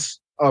more or less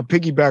a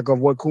piggyback of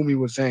what Kumi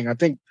was saying. I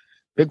think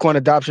Bitcoin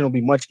adoption will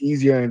be much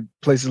easier in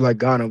places like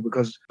Ghana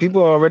because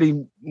people are already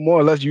more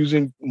or less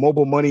using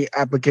mobile money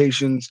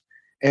applications,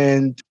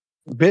 and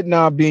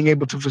BitNob being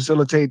able to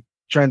facilitate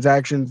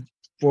transactions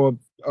for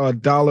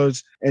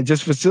dollars and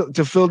just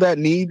to fill that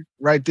need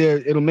right there,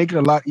 it'll make it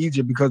a lot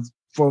easier because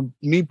for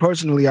me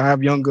personally, I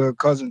have younger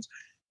cousins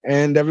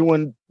and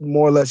everyone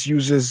more or less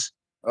uses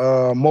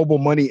mobile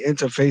money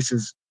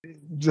interfaces.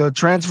 The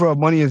transfer of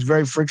money is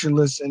very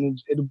frictionless,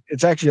 and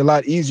it's actually a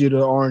lot easier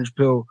to orange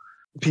pill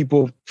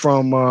people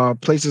from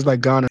places like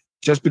Ghana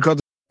just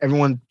because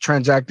everyone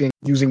transacting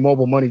using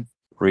mobile money.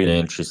 Really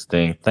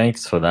interesting.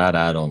 Thanks for that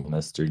add-on,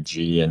 Mr.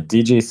 G. And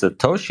DJ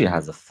Satoshi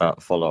has a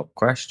follow-up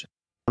question.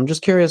 I'm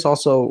just curious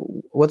also,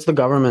 what's the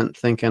government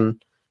thinking?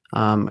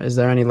 Is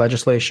there any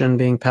legislation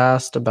being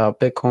passed about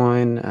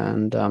Bitcoin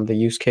and the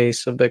use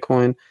case of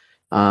Bitcoin?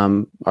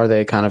 Are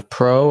they kind of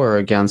pro or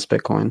against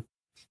Bitcoin?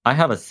 I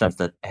have a sense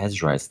that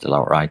Ezra is still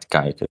our right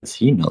guy because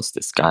he knows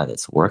this guy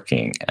that's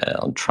working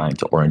on trying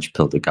to orange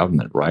pill the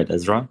government, right,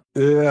 Ezra?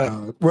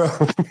 Yeah.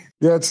 Well,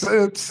 yeah. It's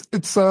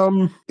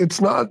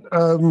not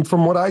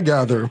from what I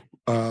gather.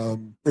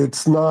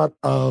 It's not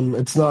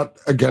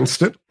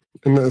against it.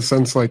 in a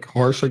sense, like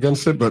harsh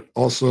against it, but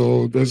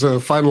also there's a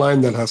fine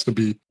line that has to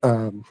be,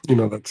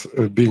 that's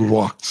being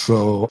walked.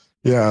 So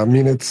yeah, I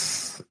mean,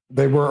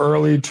 they were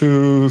early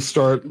to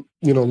start,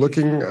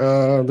 looking.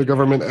 The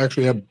government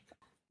actually had,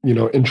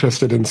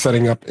 interested in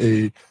setting up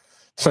a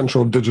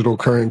central digital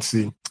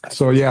currency.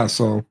 So yeah,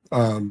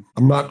 I'm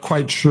not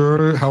quite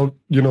sure how,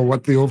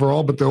 what the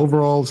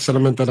overall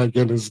sentiment that I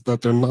get is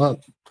that they're not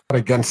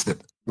against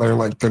it.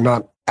 They're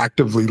not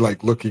actively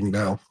looking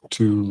now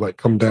to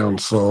come down.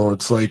 So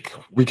it's like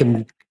we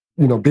can,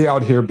 be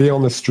out here, be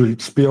on the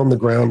streets, be on the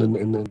ground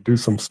and do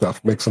some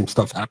stuff, make some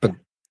stuff happen.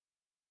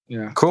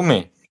 Yeah.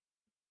 Kumi.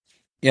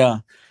 Yeah.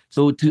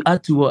 So to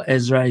add to what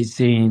Ezra is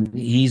saying,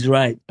 he's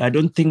right. I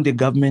don't think the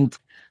government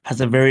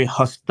has a very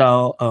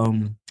hostile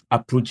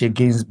approach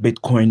against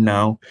Bitcoin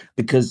now,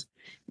 because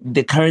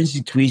the current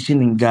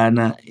situation in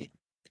Ghana,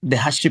 the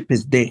hardship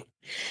is there.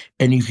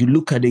 And if you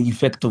look at the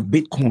effect of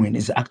Bitcoin,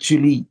 it's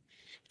actually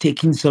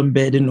taking some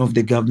burden of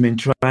the government,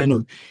 trying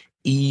to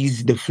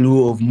ease the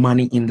flow of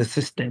money in the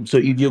system. So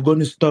if you're going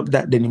to stop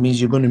that, then it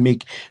means you're going to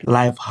make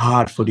life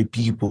hard for the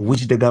people,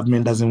 which the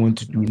government doesn't want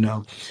to do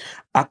now.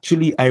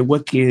 Actually, I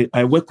work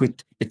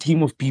with a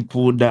team of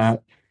people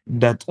that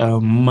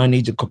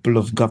manage a couple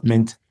of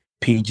government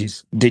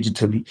pages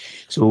digitally.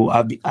 So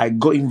I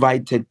got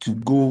invited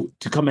to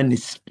come and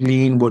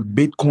explain what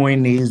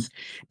Bitcoin is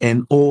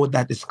and all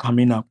that is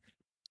coming up.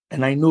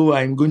 And I know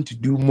I'm going to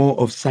do more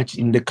of such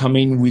in the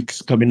coming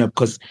weeks coming up,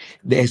 because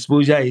the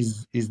exposure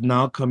is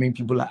now coming.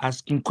 People are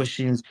asking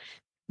questions.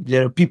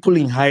 There are people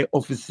in high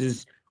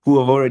offices who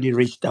have already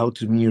reached out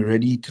to me,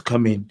 ready to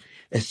come and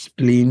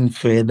explain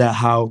further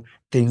how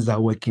things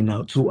are working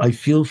out. So I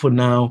feel for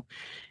now,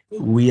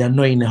 we are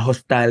not in a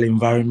hostile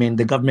environment.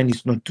 The government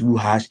is not too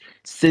harsh,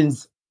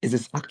 since it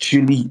is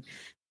actually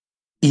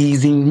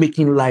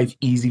making life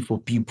easy for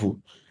people.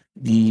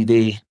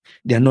 They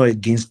are not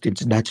against it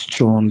that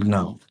strong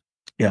now.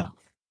 Yeah.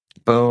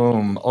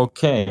 Boom.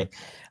 Okay.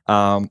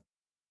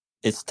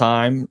 It's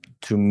time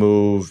to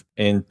move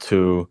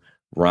into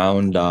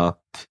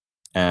roundup,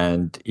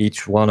 and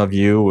each one of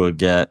you will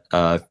get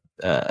a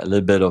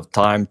little bit of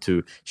time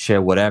to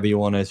share whatever you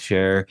want to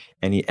share,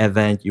 any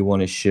event you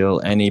want to share,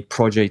 any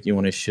project you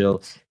want to share.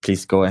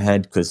 Please go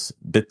ahead, because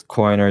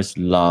Bitcoiners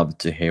love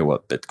to hear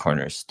what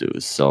Bitcoiners do.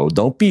 So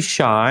don't be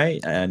shy.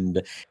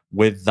 And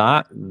with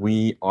that,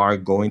 we are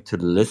going to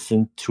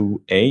listen to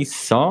a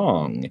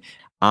song,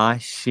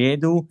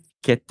 Ashedu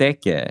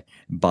Keteke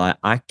by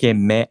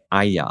Akeme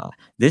Aya.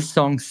 This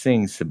song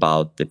sings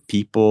about the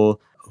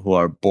people who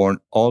are born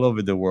all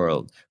over the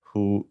world,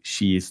 who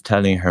she is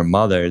telling her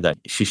mother that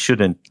she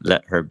shouldn't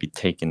let her be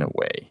taken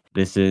away.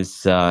 This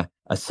is a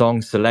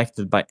song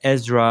selected by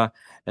Ezra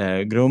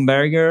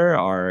Grunberger,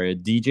 our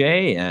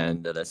DJ,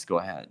 and let's go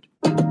ahead.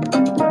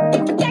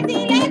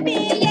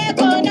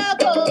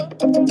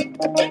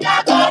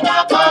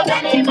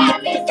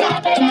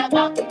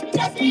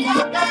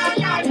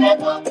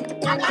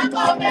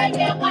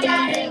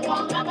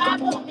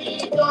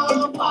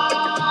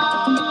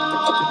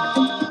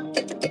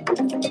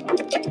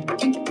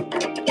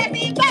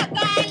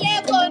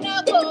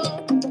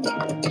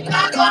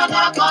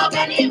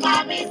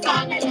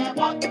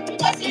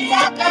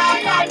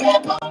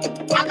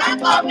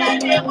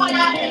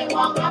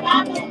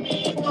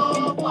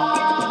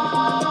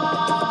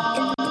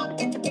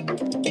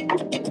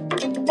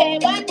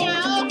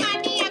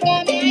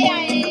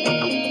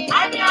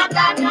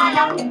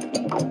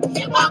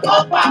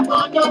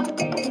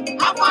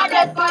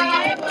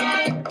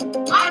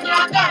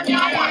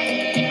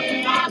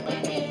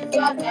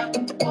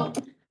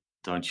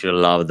 Don't you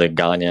love the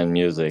Ghanaian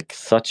music?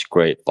 Such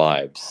great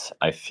vibes.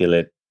 I feel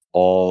it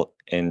all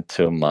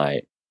into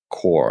my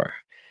core.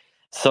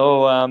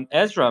 So,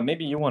 Ezra,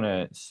 maybe you want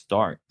to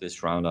start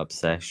this roundup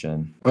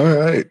session. All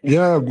right.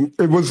 Yeah,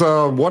 it was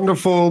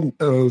wonderful.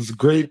 It was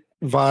great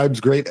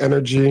vibes, great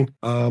energy.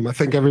 I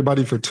thank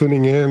everybody for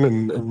tuning in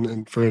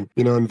and for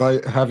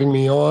having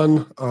me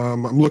on.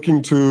 I'm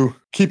looking to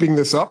keeping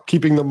this up,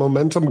 keeping the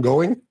momentum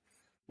going.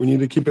 We need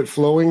to keep it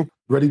flowing.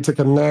 Ready to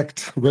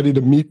connect, ready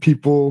to meet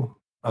people.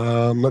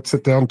 Let's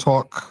sit down,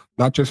 talk,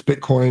 not just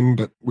Bitcoin,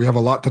 but we have a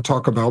lot to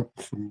talk about,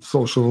 from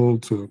social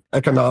to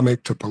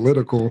economic to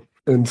political.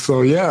 And so,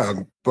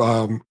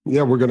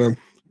 we're going to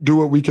do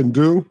what we can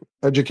do,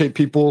 educate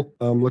people.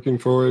 I'm looking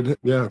forward,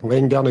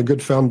 laying down a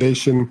good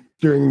foundation,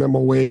 steering them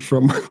away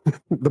from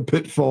the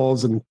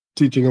pitfalls and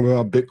teaching them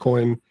about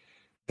Bitcoin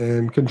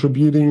and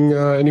contributing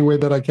any way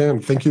that I can.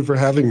 Thank you for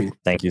having me.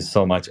 Thank you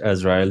so much,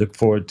 Ezra. I look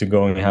forward to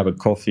going and have a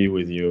coffee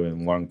with you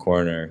in one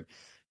corner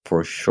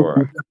for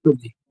sure.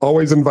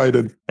 Always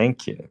invited.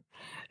 Thank you.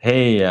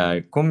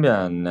 Hey,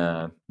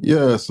 Kumbian.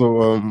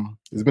 So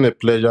it's been a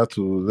pleasure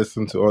to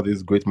listen to all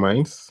these great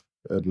minds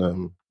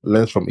and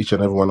learn from each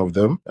and every one of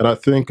them. And I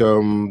think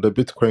the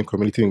Bitcoin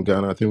community in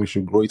Ghana, I think we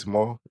should grow it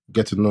more,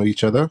 get to know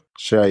each other,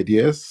 share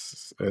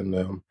ideas,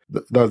 and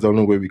that's the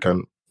only way we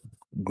can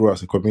grow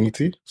as a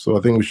community. So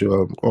I think we should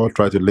all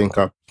try to link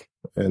up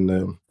and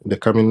in the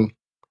coming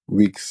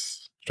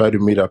weeks, try to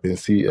meet up and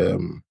see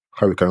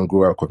how we can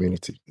grow our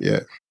community.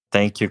 Yeah.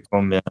 Thank you,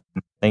 Kumbian.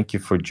 Thank you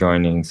for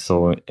joining.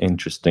 So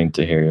interesting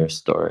to hear your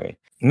story.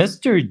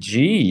 Mr.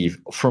 G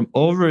from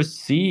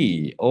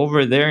overseas,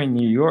 over there in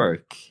New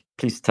York,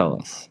 please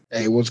tell us.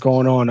 Hey, what's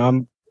going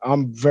on?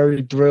 I'm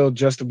very thrilled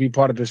just to be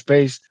part of the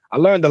space. I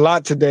learned a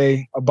lot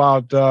today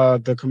about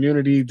the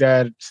community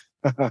that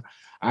I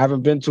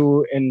haven't been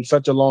to in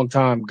such a long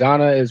time.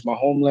 Ghana is my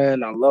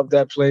homeland. I love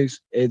that place.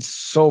 It's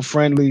so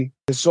friendly.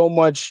 There's so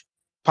much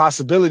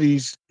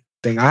possibilities.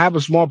 I have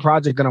a small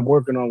project that I'm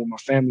working on with my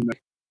family,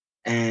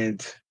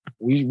 and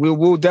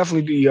we'll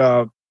definitely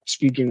be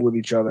speaking with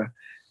each other.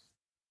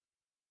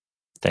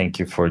 Thank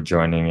you for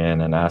joining in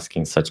and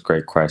asking such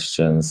great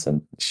questions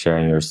and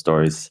sharing your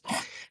stories,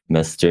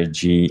 Mr.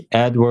 G.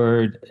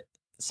 Edward,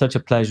 such a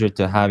pleasure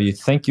to have you.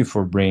 Thank you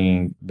for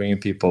bringing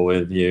people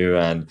with you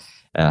and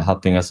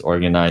helping us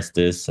organize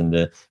this. And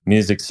the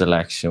music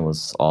selection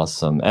was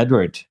awesome.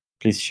 Edward,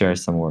 please share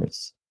some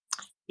words.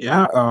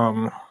 Yeah,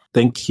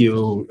 thank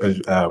you,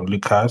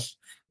 Lucas.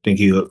 Thank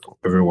you,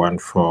 everyone,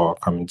 for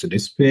coming to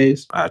this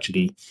space. I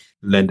actually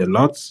learned a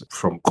lot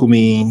from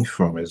Kumi,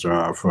 from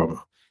Ezra,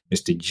 from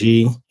Mr.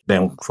 G,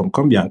 then from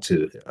Kombian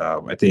too.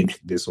 I think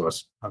this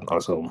was an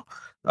awesome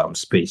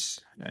space.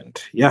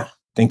 And yeah,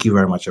 thank you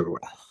very much,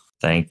 everyone.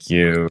 Thank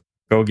you.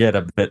 Go get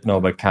a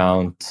BitNob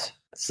account,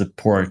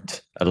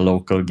 support a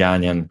local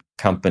Ghanaian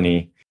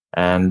company.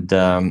 And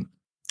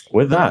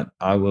with that,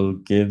 I will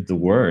give the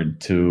word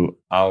to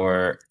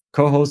our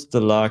co-host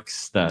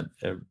Deluxe that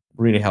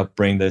really helped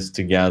bring this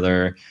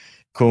together.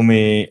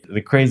 Kumi,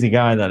 the crazy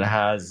guy that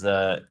has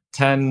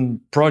 10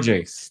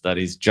 projects that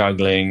he's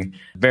juggling.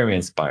 Very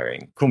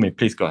inspiring. Kumi,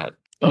 please go ahead.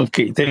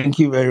 Okay, thank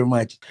you very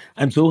much.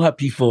 I'm so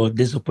happy for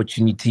this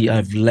opportunity.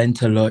 I've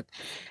learned a lot,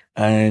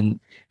 and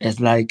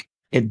it's like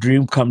a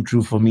dream come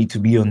true for me to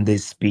be on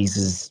this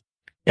spaces.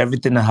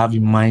 Everything I have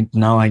in mind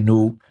now, I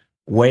know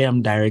where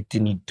I'm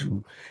directing it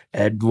to.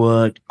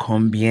 Edward,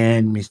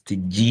 Combien,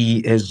 Mr.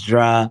 G,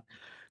 Ezra,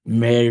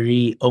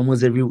 Mary,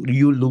 almost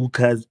you,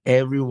 Lucas,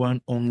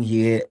 everyone on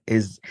here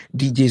is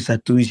DJ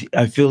Satoshi.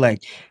 I feel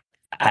like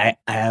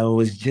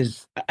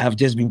I've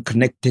just been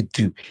connected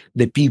to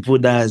the people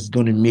that's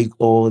going to make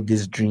all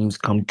these dreams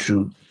come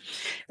true.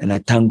 And I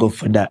thank God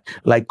for that.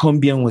 Like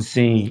Combian was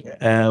saying,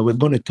 we're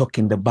going to talk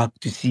in the back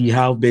to see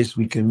how best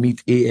we can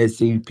meet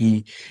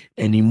ASAP.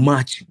 And in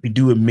March, we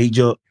do a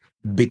major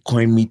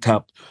Bitcoin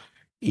meetup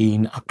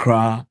in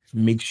Accra.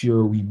 Make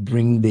sure we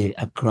bring the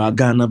Accra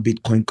Ghana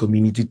Bitcoin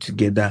community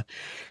together,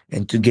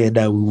 and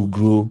together we will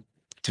grow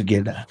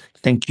together.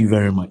 Thank you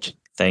very much.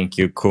 Thank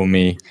you,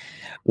 Kumi.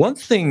 One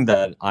thing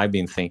that I've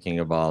been thinking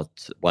about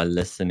while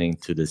listening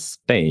to this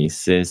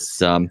space is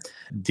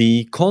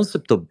the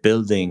concept of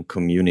building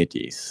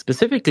communities,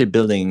 specifically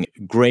building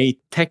great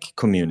tech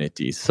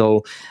communities.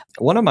 So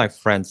one of my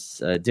friends,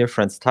 dear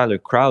friends, Tyler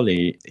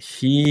Crowley,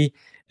 he's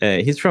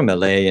from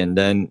LA, and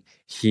then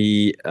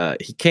he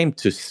came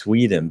to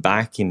Sweden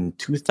back in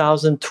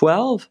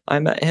 2012. I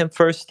met him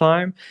first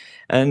time,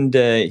 and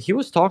he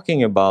was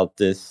talking about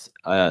this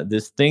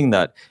thing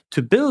that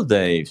to build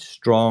a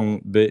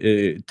strong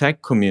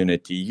tech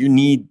community, you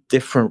need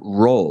different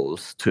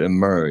roles to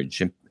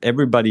emerge, and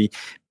everybody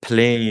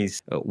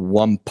plays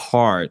one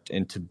part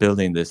into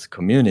building this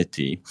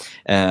community.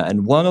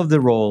 And one of the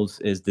roles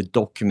is the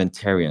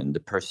documentarian, the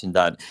person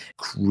that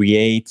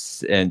creates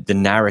the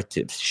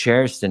narratives,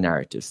 shares the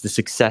narratives, the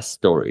success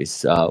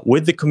stories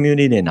with the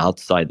community and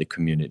outside the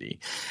community.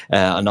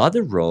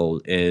 Another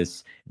role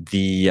is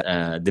the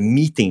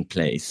meeting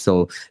place,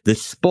 so the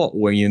spot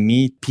where you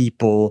meet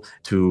people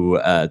to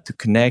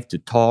connect, to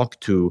talk,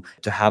 to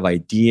have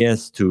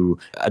ideas, to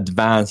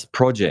advance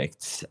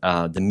projects.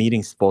 The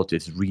meeting spot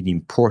is really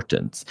important.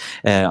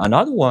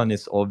 Another one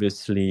is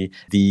obviously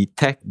the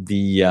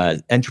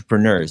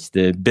entrepreneurs,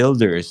 the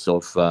builders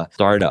of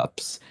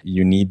startups.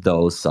 You need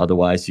those,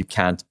 otherwise you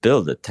can't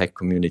build a tech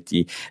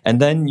community. And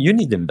then you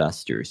need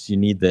investors. You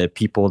need the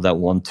people that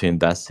want to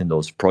invest in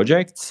those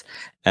projects.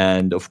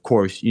 And of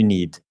course, you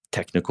need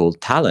technical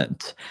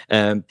talent.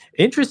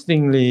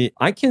 Interestingly,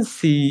 I can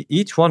see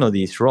each one of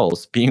these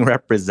roles being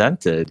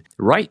represented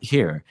right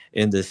here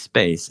in this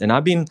space. And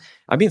I've been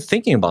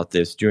thinking about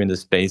this during the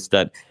space,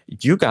 that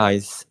you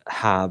guys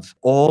have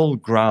all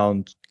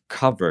ground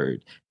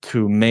covered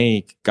to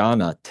make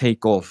Ghana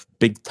take off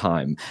big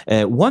time.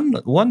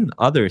 One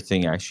other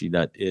thing actually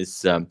that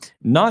is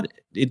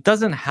it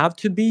doesn't have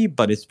to be,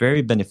 but it's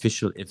very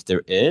beneficial if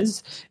there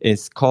is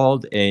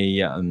called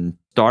a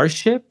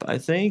Starship, I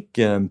think.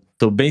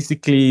 So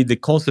basically, the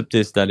concept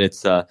is that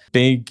it's a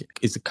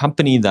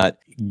company that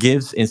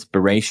gives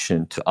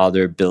inspiration to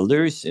other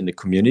builders in the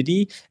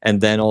community,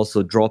 and then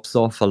also drops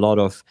off a lot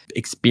of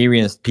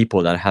experienced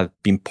people that have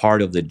been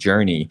part of the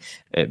journey.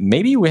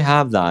 Maybe we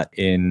have that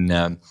in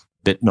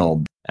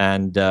BitNob.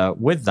 And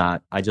with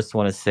that, I just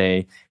want to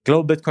say,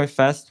 Global Bitcoin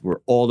Fest,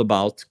 we're all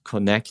about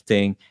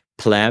connecting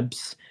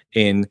plebs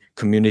in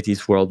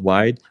communities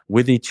worldwide,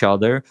 with each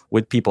other,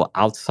 with people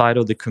outside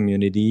of the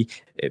community,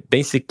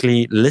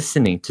 basically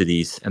listening to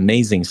these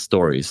amazing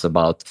stories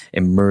about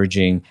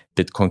emerging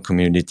Bitcoin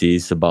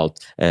communities, about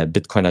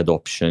Bitcoin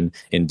adoption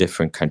in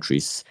different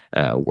countries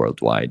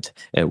worldwide.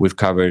 We've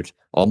covered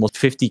almost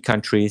 50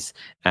 countries,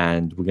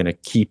 and we're going to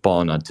keep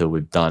on until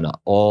we've done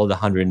all the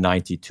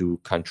 192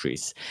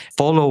 countries.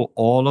 Follow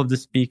all of the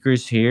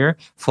speakers here.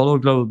 Follow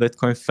Global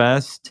Bitcoin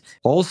Fest.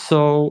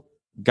 Also,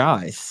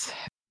 guys,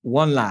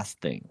 one last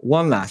thing.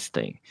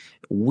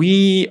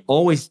 We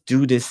always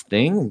do this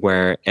thing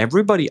where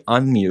everybody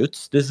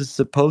unmutes. This is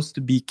supposed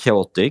to be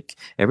chaotic.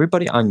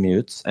 Everybody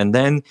unmutes, and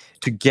then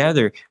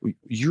together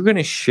you're going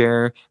to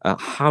share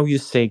how you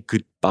say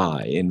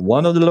goodbye in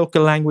one of the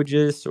local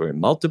languages or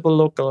in multiple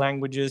local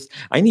languages.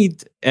 I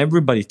need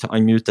everybody to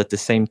unmute at the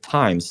same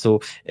time.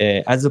 So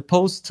as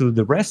opposed to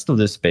the rest of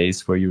the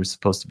space where you were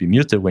supposed to be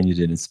muted when you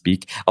didn't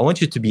speak, I want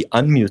you to be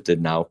unmuted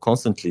now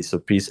constantly. So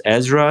please,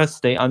 Ezra,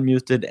 stay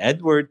unmuted.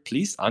 Edward,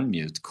 please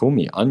unmute.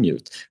 Kumi,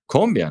 unmute.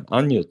 Kombian,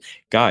 unmute.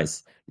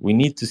 Guys, we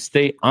need to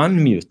stay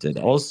unmuted.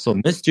 Also,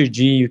 Mr.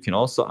 G, you can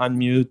also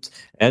unmute.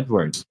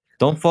 Edward,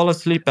 don't fall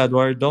asleep,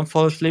 Edward. Don't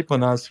fall asleep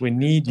on us. We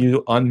need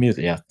you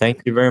unmuted. Yeah,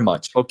 thank you very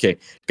much. Okay,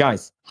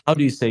 guys, how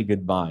do you say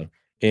goodbye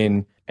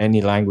in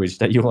any language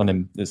that you want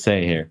to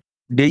say here?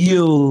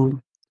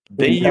 Deyo.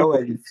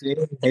 Deyo.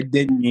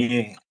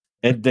 Edenye.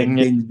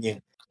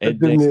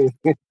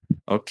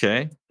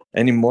 Okay.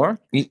 Any more?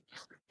 Chi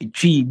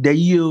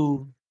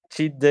Deyo.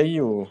 Chi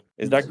Deyo.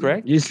 Is that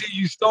correct? You see,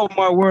 you stole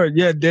my word.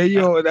 Yeah, there you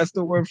go. That's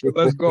the word for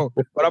let's go.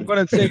 But I'm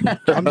just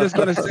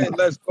gonna say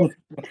let's go.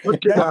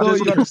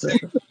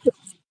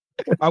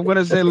 I'm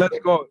gonna say let's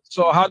go.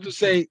 So how to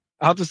say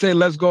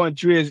let's go in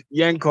Twi is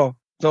Yanko.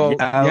 So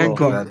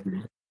Yanko.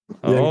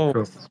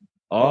 Oh,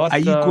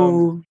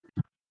 awesome.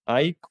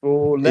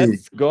 Aiko,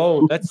 let's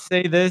go. Let's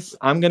say this.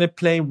 I'm gonna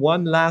play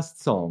one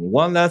last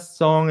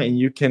song, and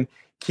you can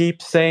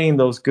keep saying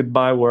those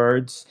goodbye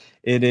words.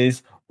 It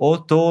is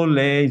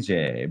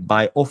Otoleje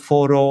by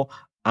Oforo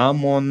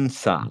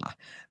Amonsa.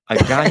 A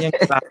Ghanaian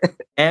class.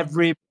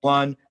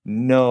 Everyone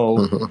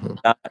know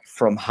that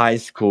from high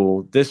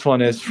school. This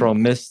one is from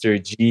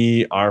Mr.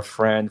 G, our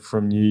friend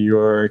from New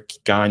York,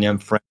 Ghanaian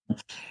friend.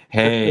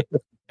 Hey,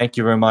 thank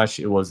you very much.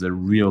 It was a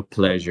real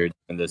pleasure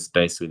in this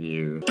space with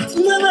you.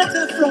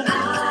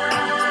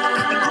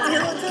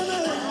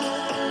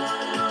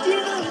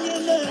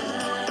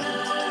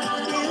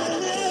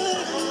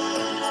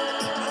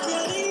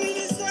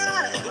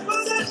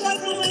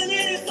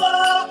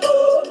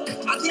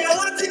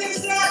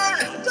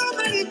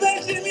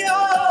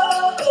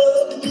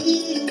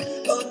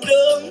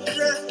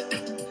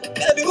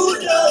 Baby, who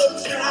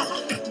don't try?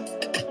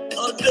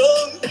 Oh,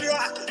 don't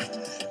try.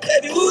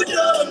 Baby, who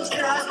don't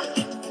try?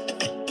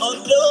 Oh,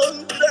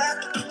 don't try.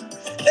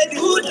 Baby,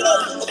 who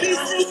don't be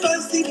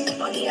fancy?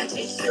 Oh, dear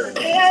teacher.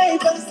 Hey,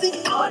 fancy.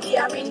 Oh,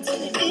 dear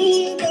rinting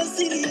me.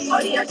 Fancy.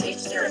 Oh, dear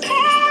teacher.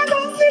 Hey,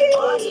 fancy.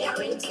 Oh, dear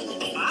rinting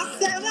me. I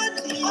said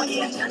what? Oh,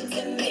 dear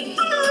chanting me.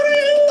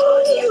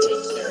 Oh, dear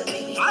teacher.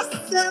 I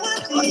said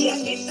what? Oh, dear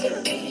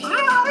teacher.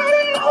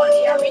 Oh,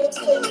 dear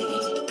rinting me.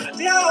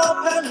 Dear,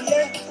 open me.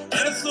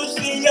 And so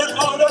see you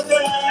all the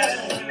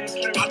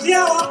time.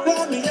 Dear,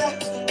 open me.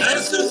 And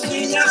so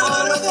see you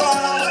all the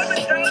time.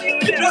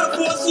 The drug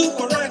was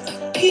super right.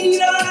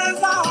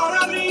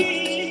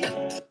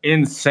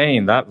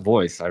 Insane, that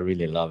voice. I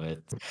really love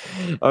it.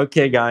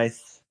 Okay,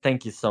 guys,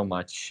 thank you so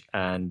much,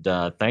 and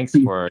thanks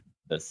for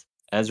this.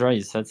 Ezra,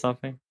 you said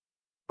something?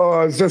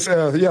 It's just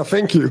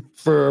thank you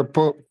for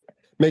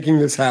making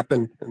this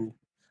happen, and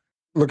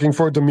looking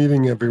forward to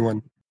meeting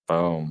everyone.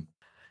 Boom.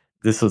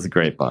 This was a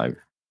great vibe.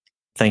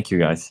 Thank you,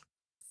 guys.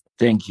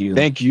 Thank you.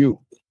 Thank you.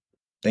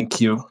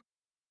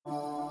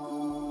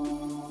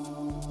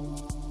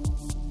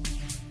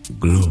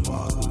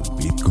 Global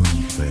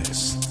Bitcoin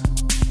Fest.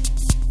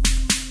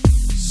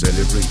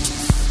 Celebrate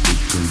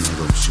Bitcoin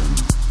adoption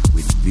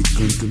with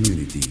Bitcoin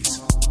communities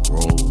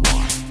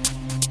worldwide.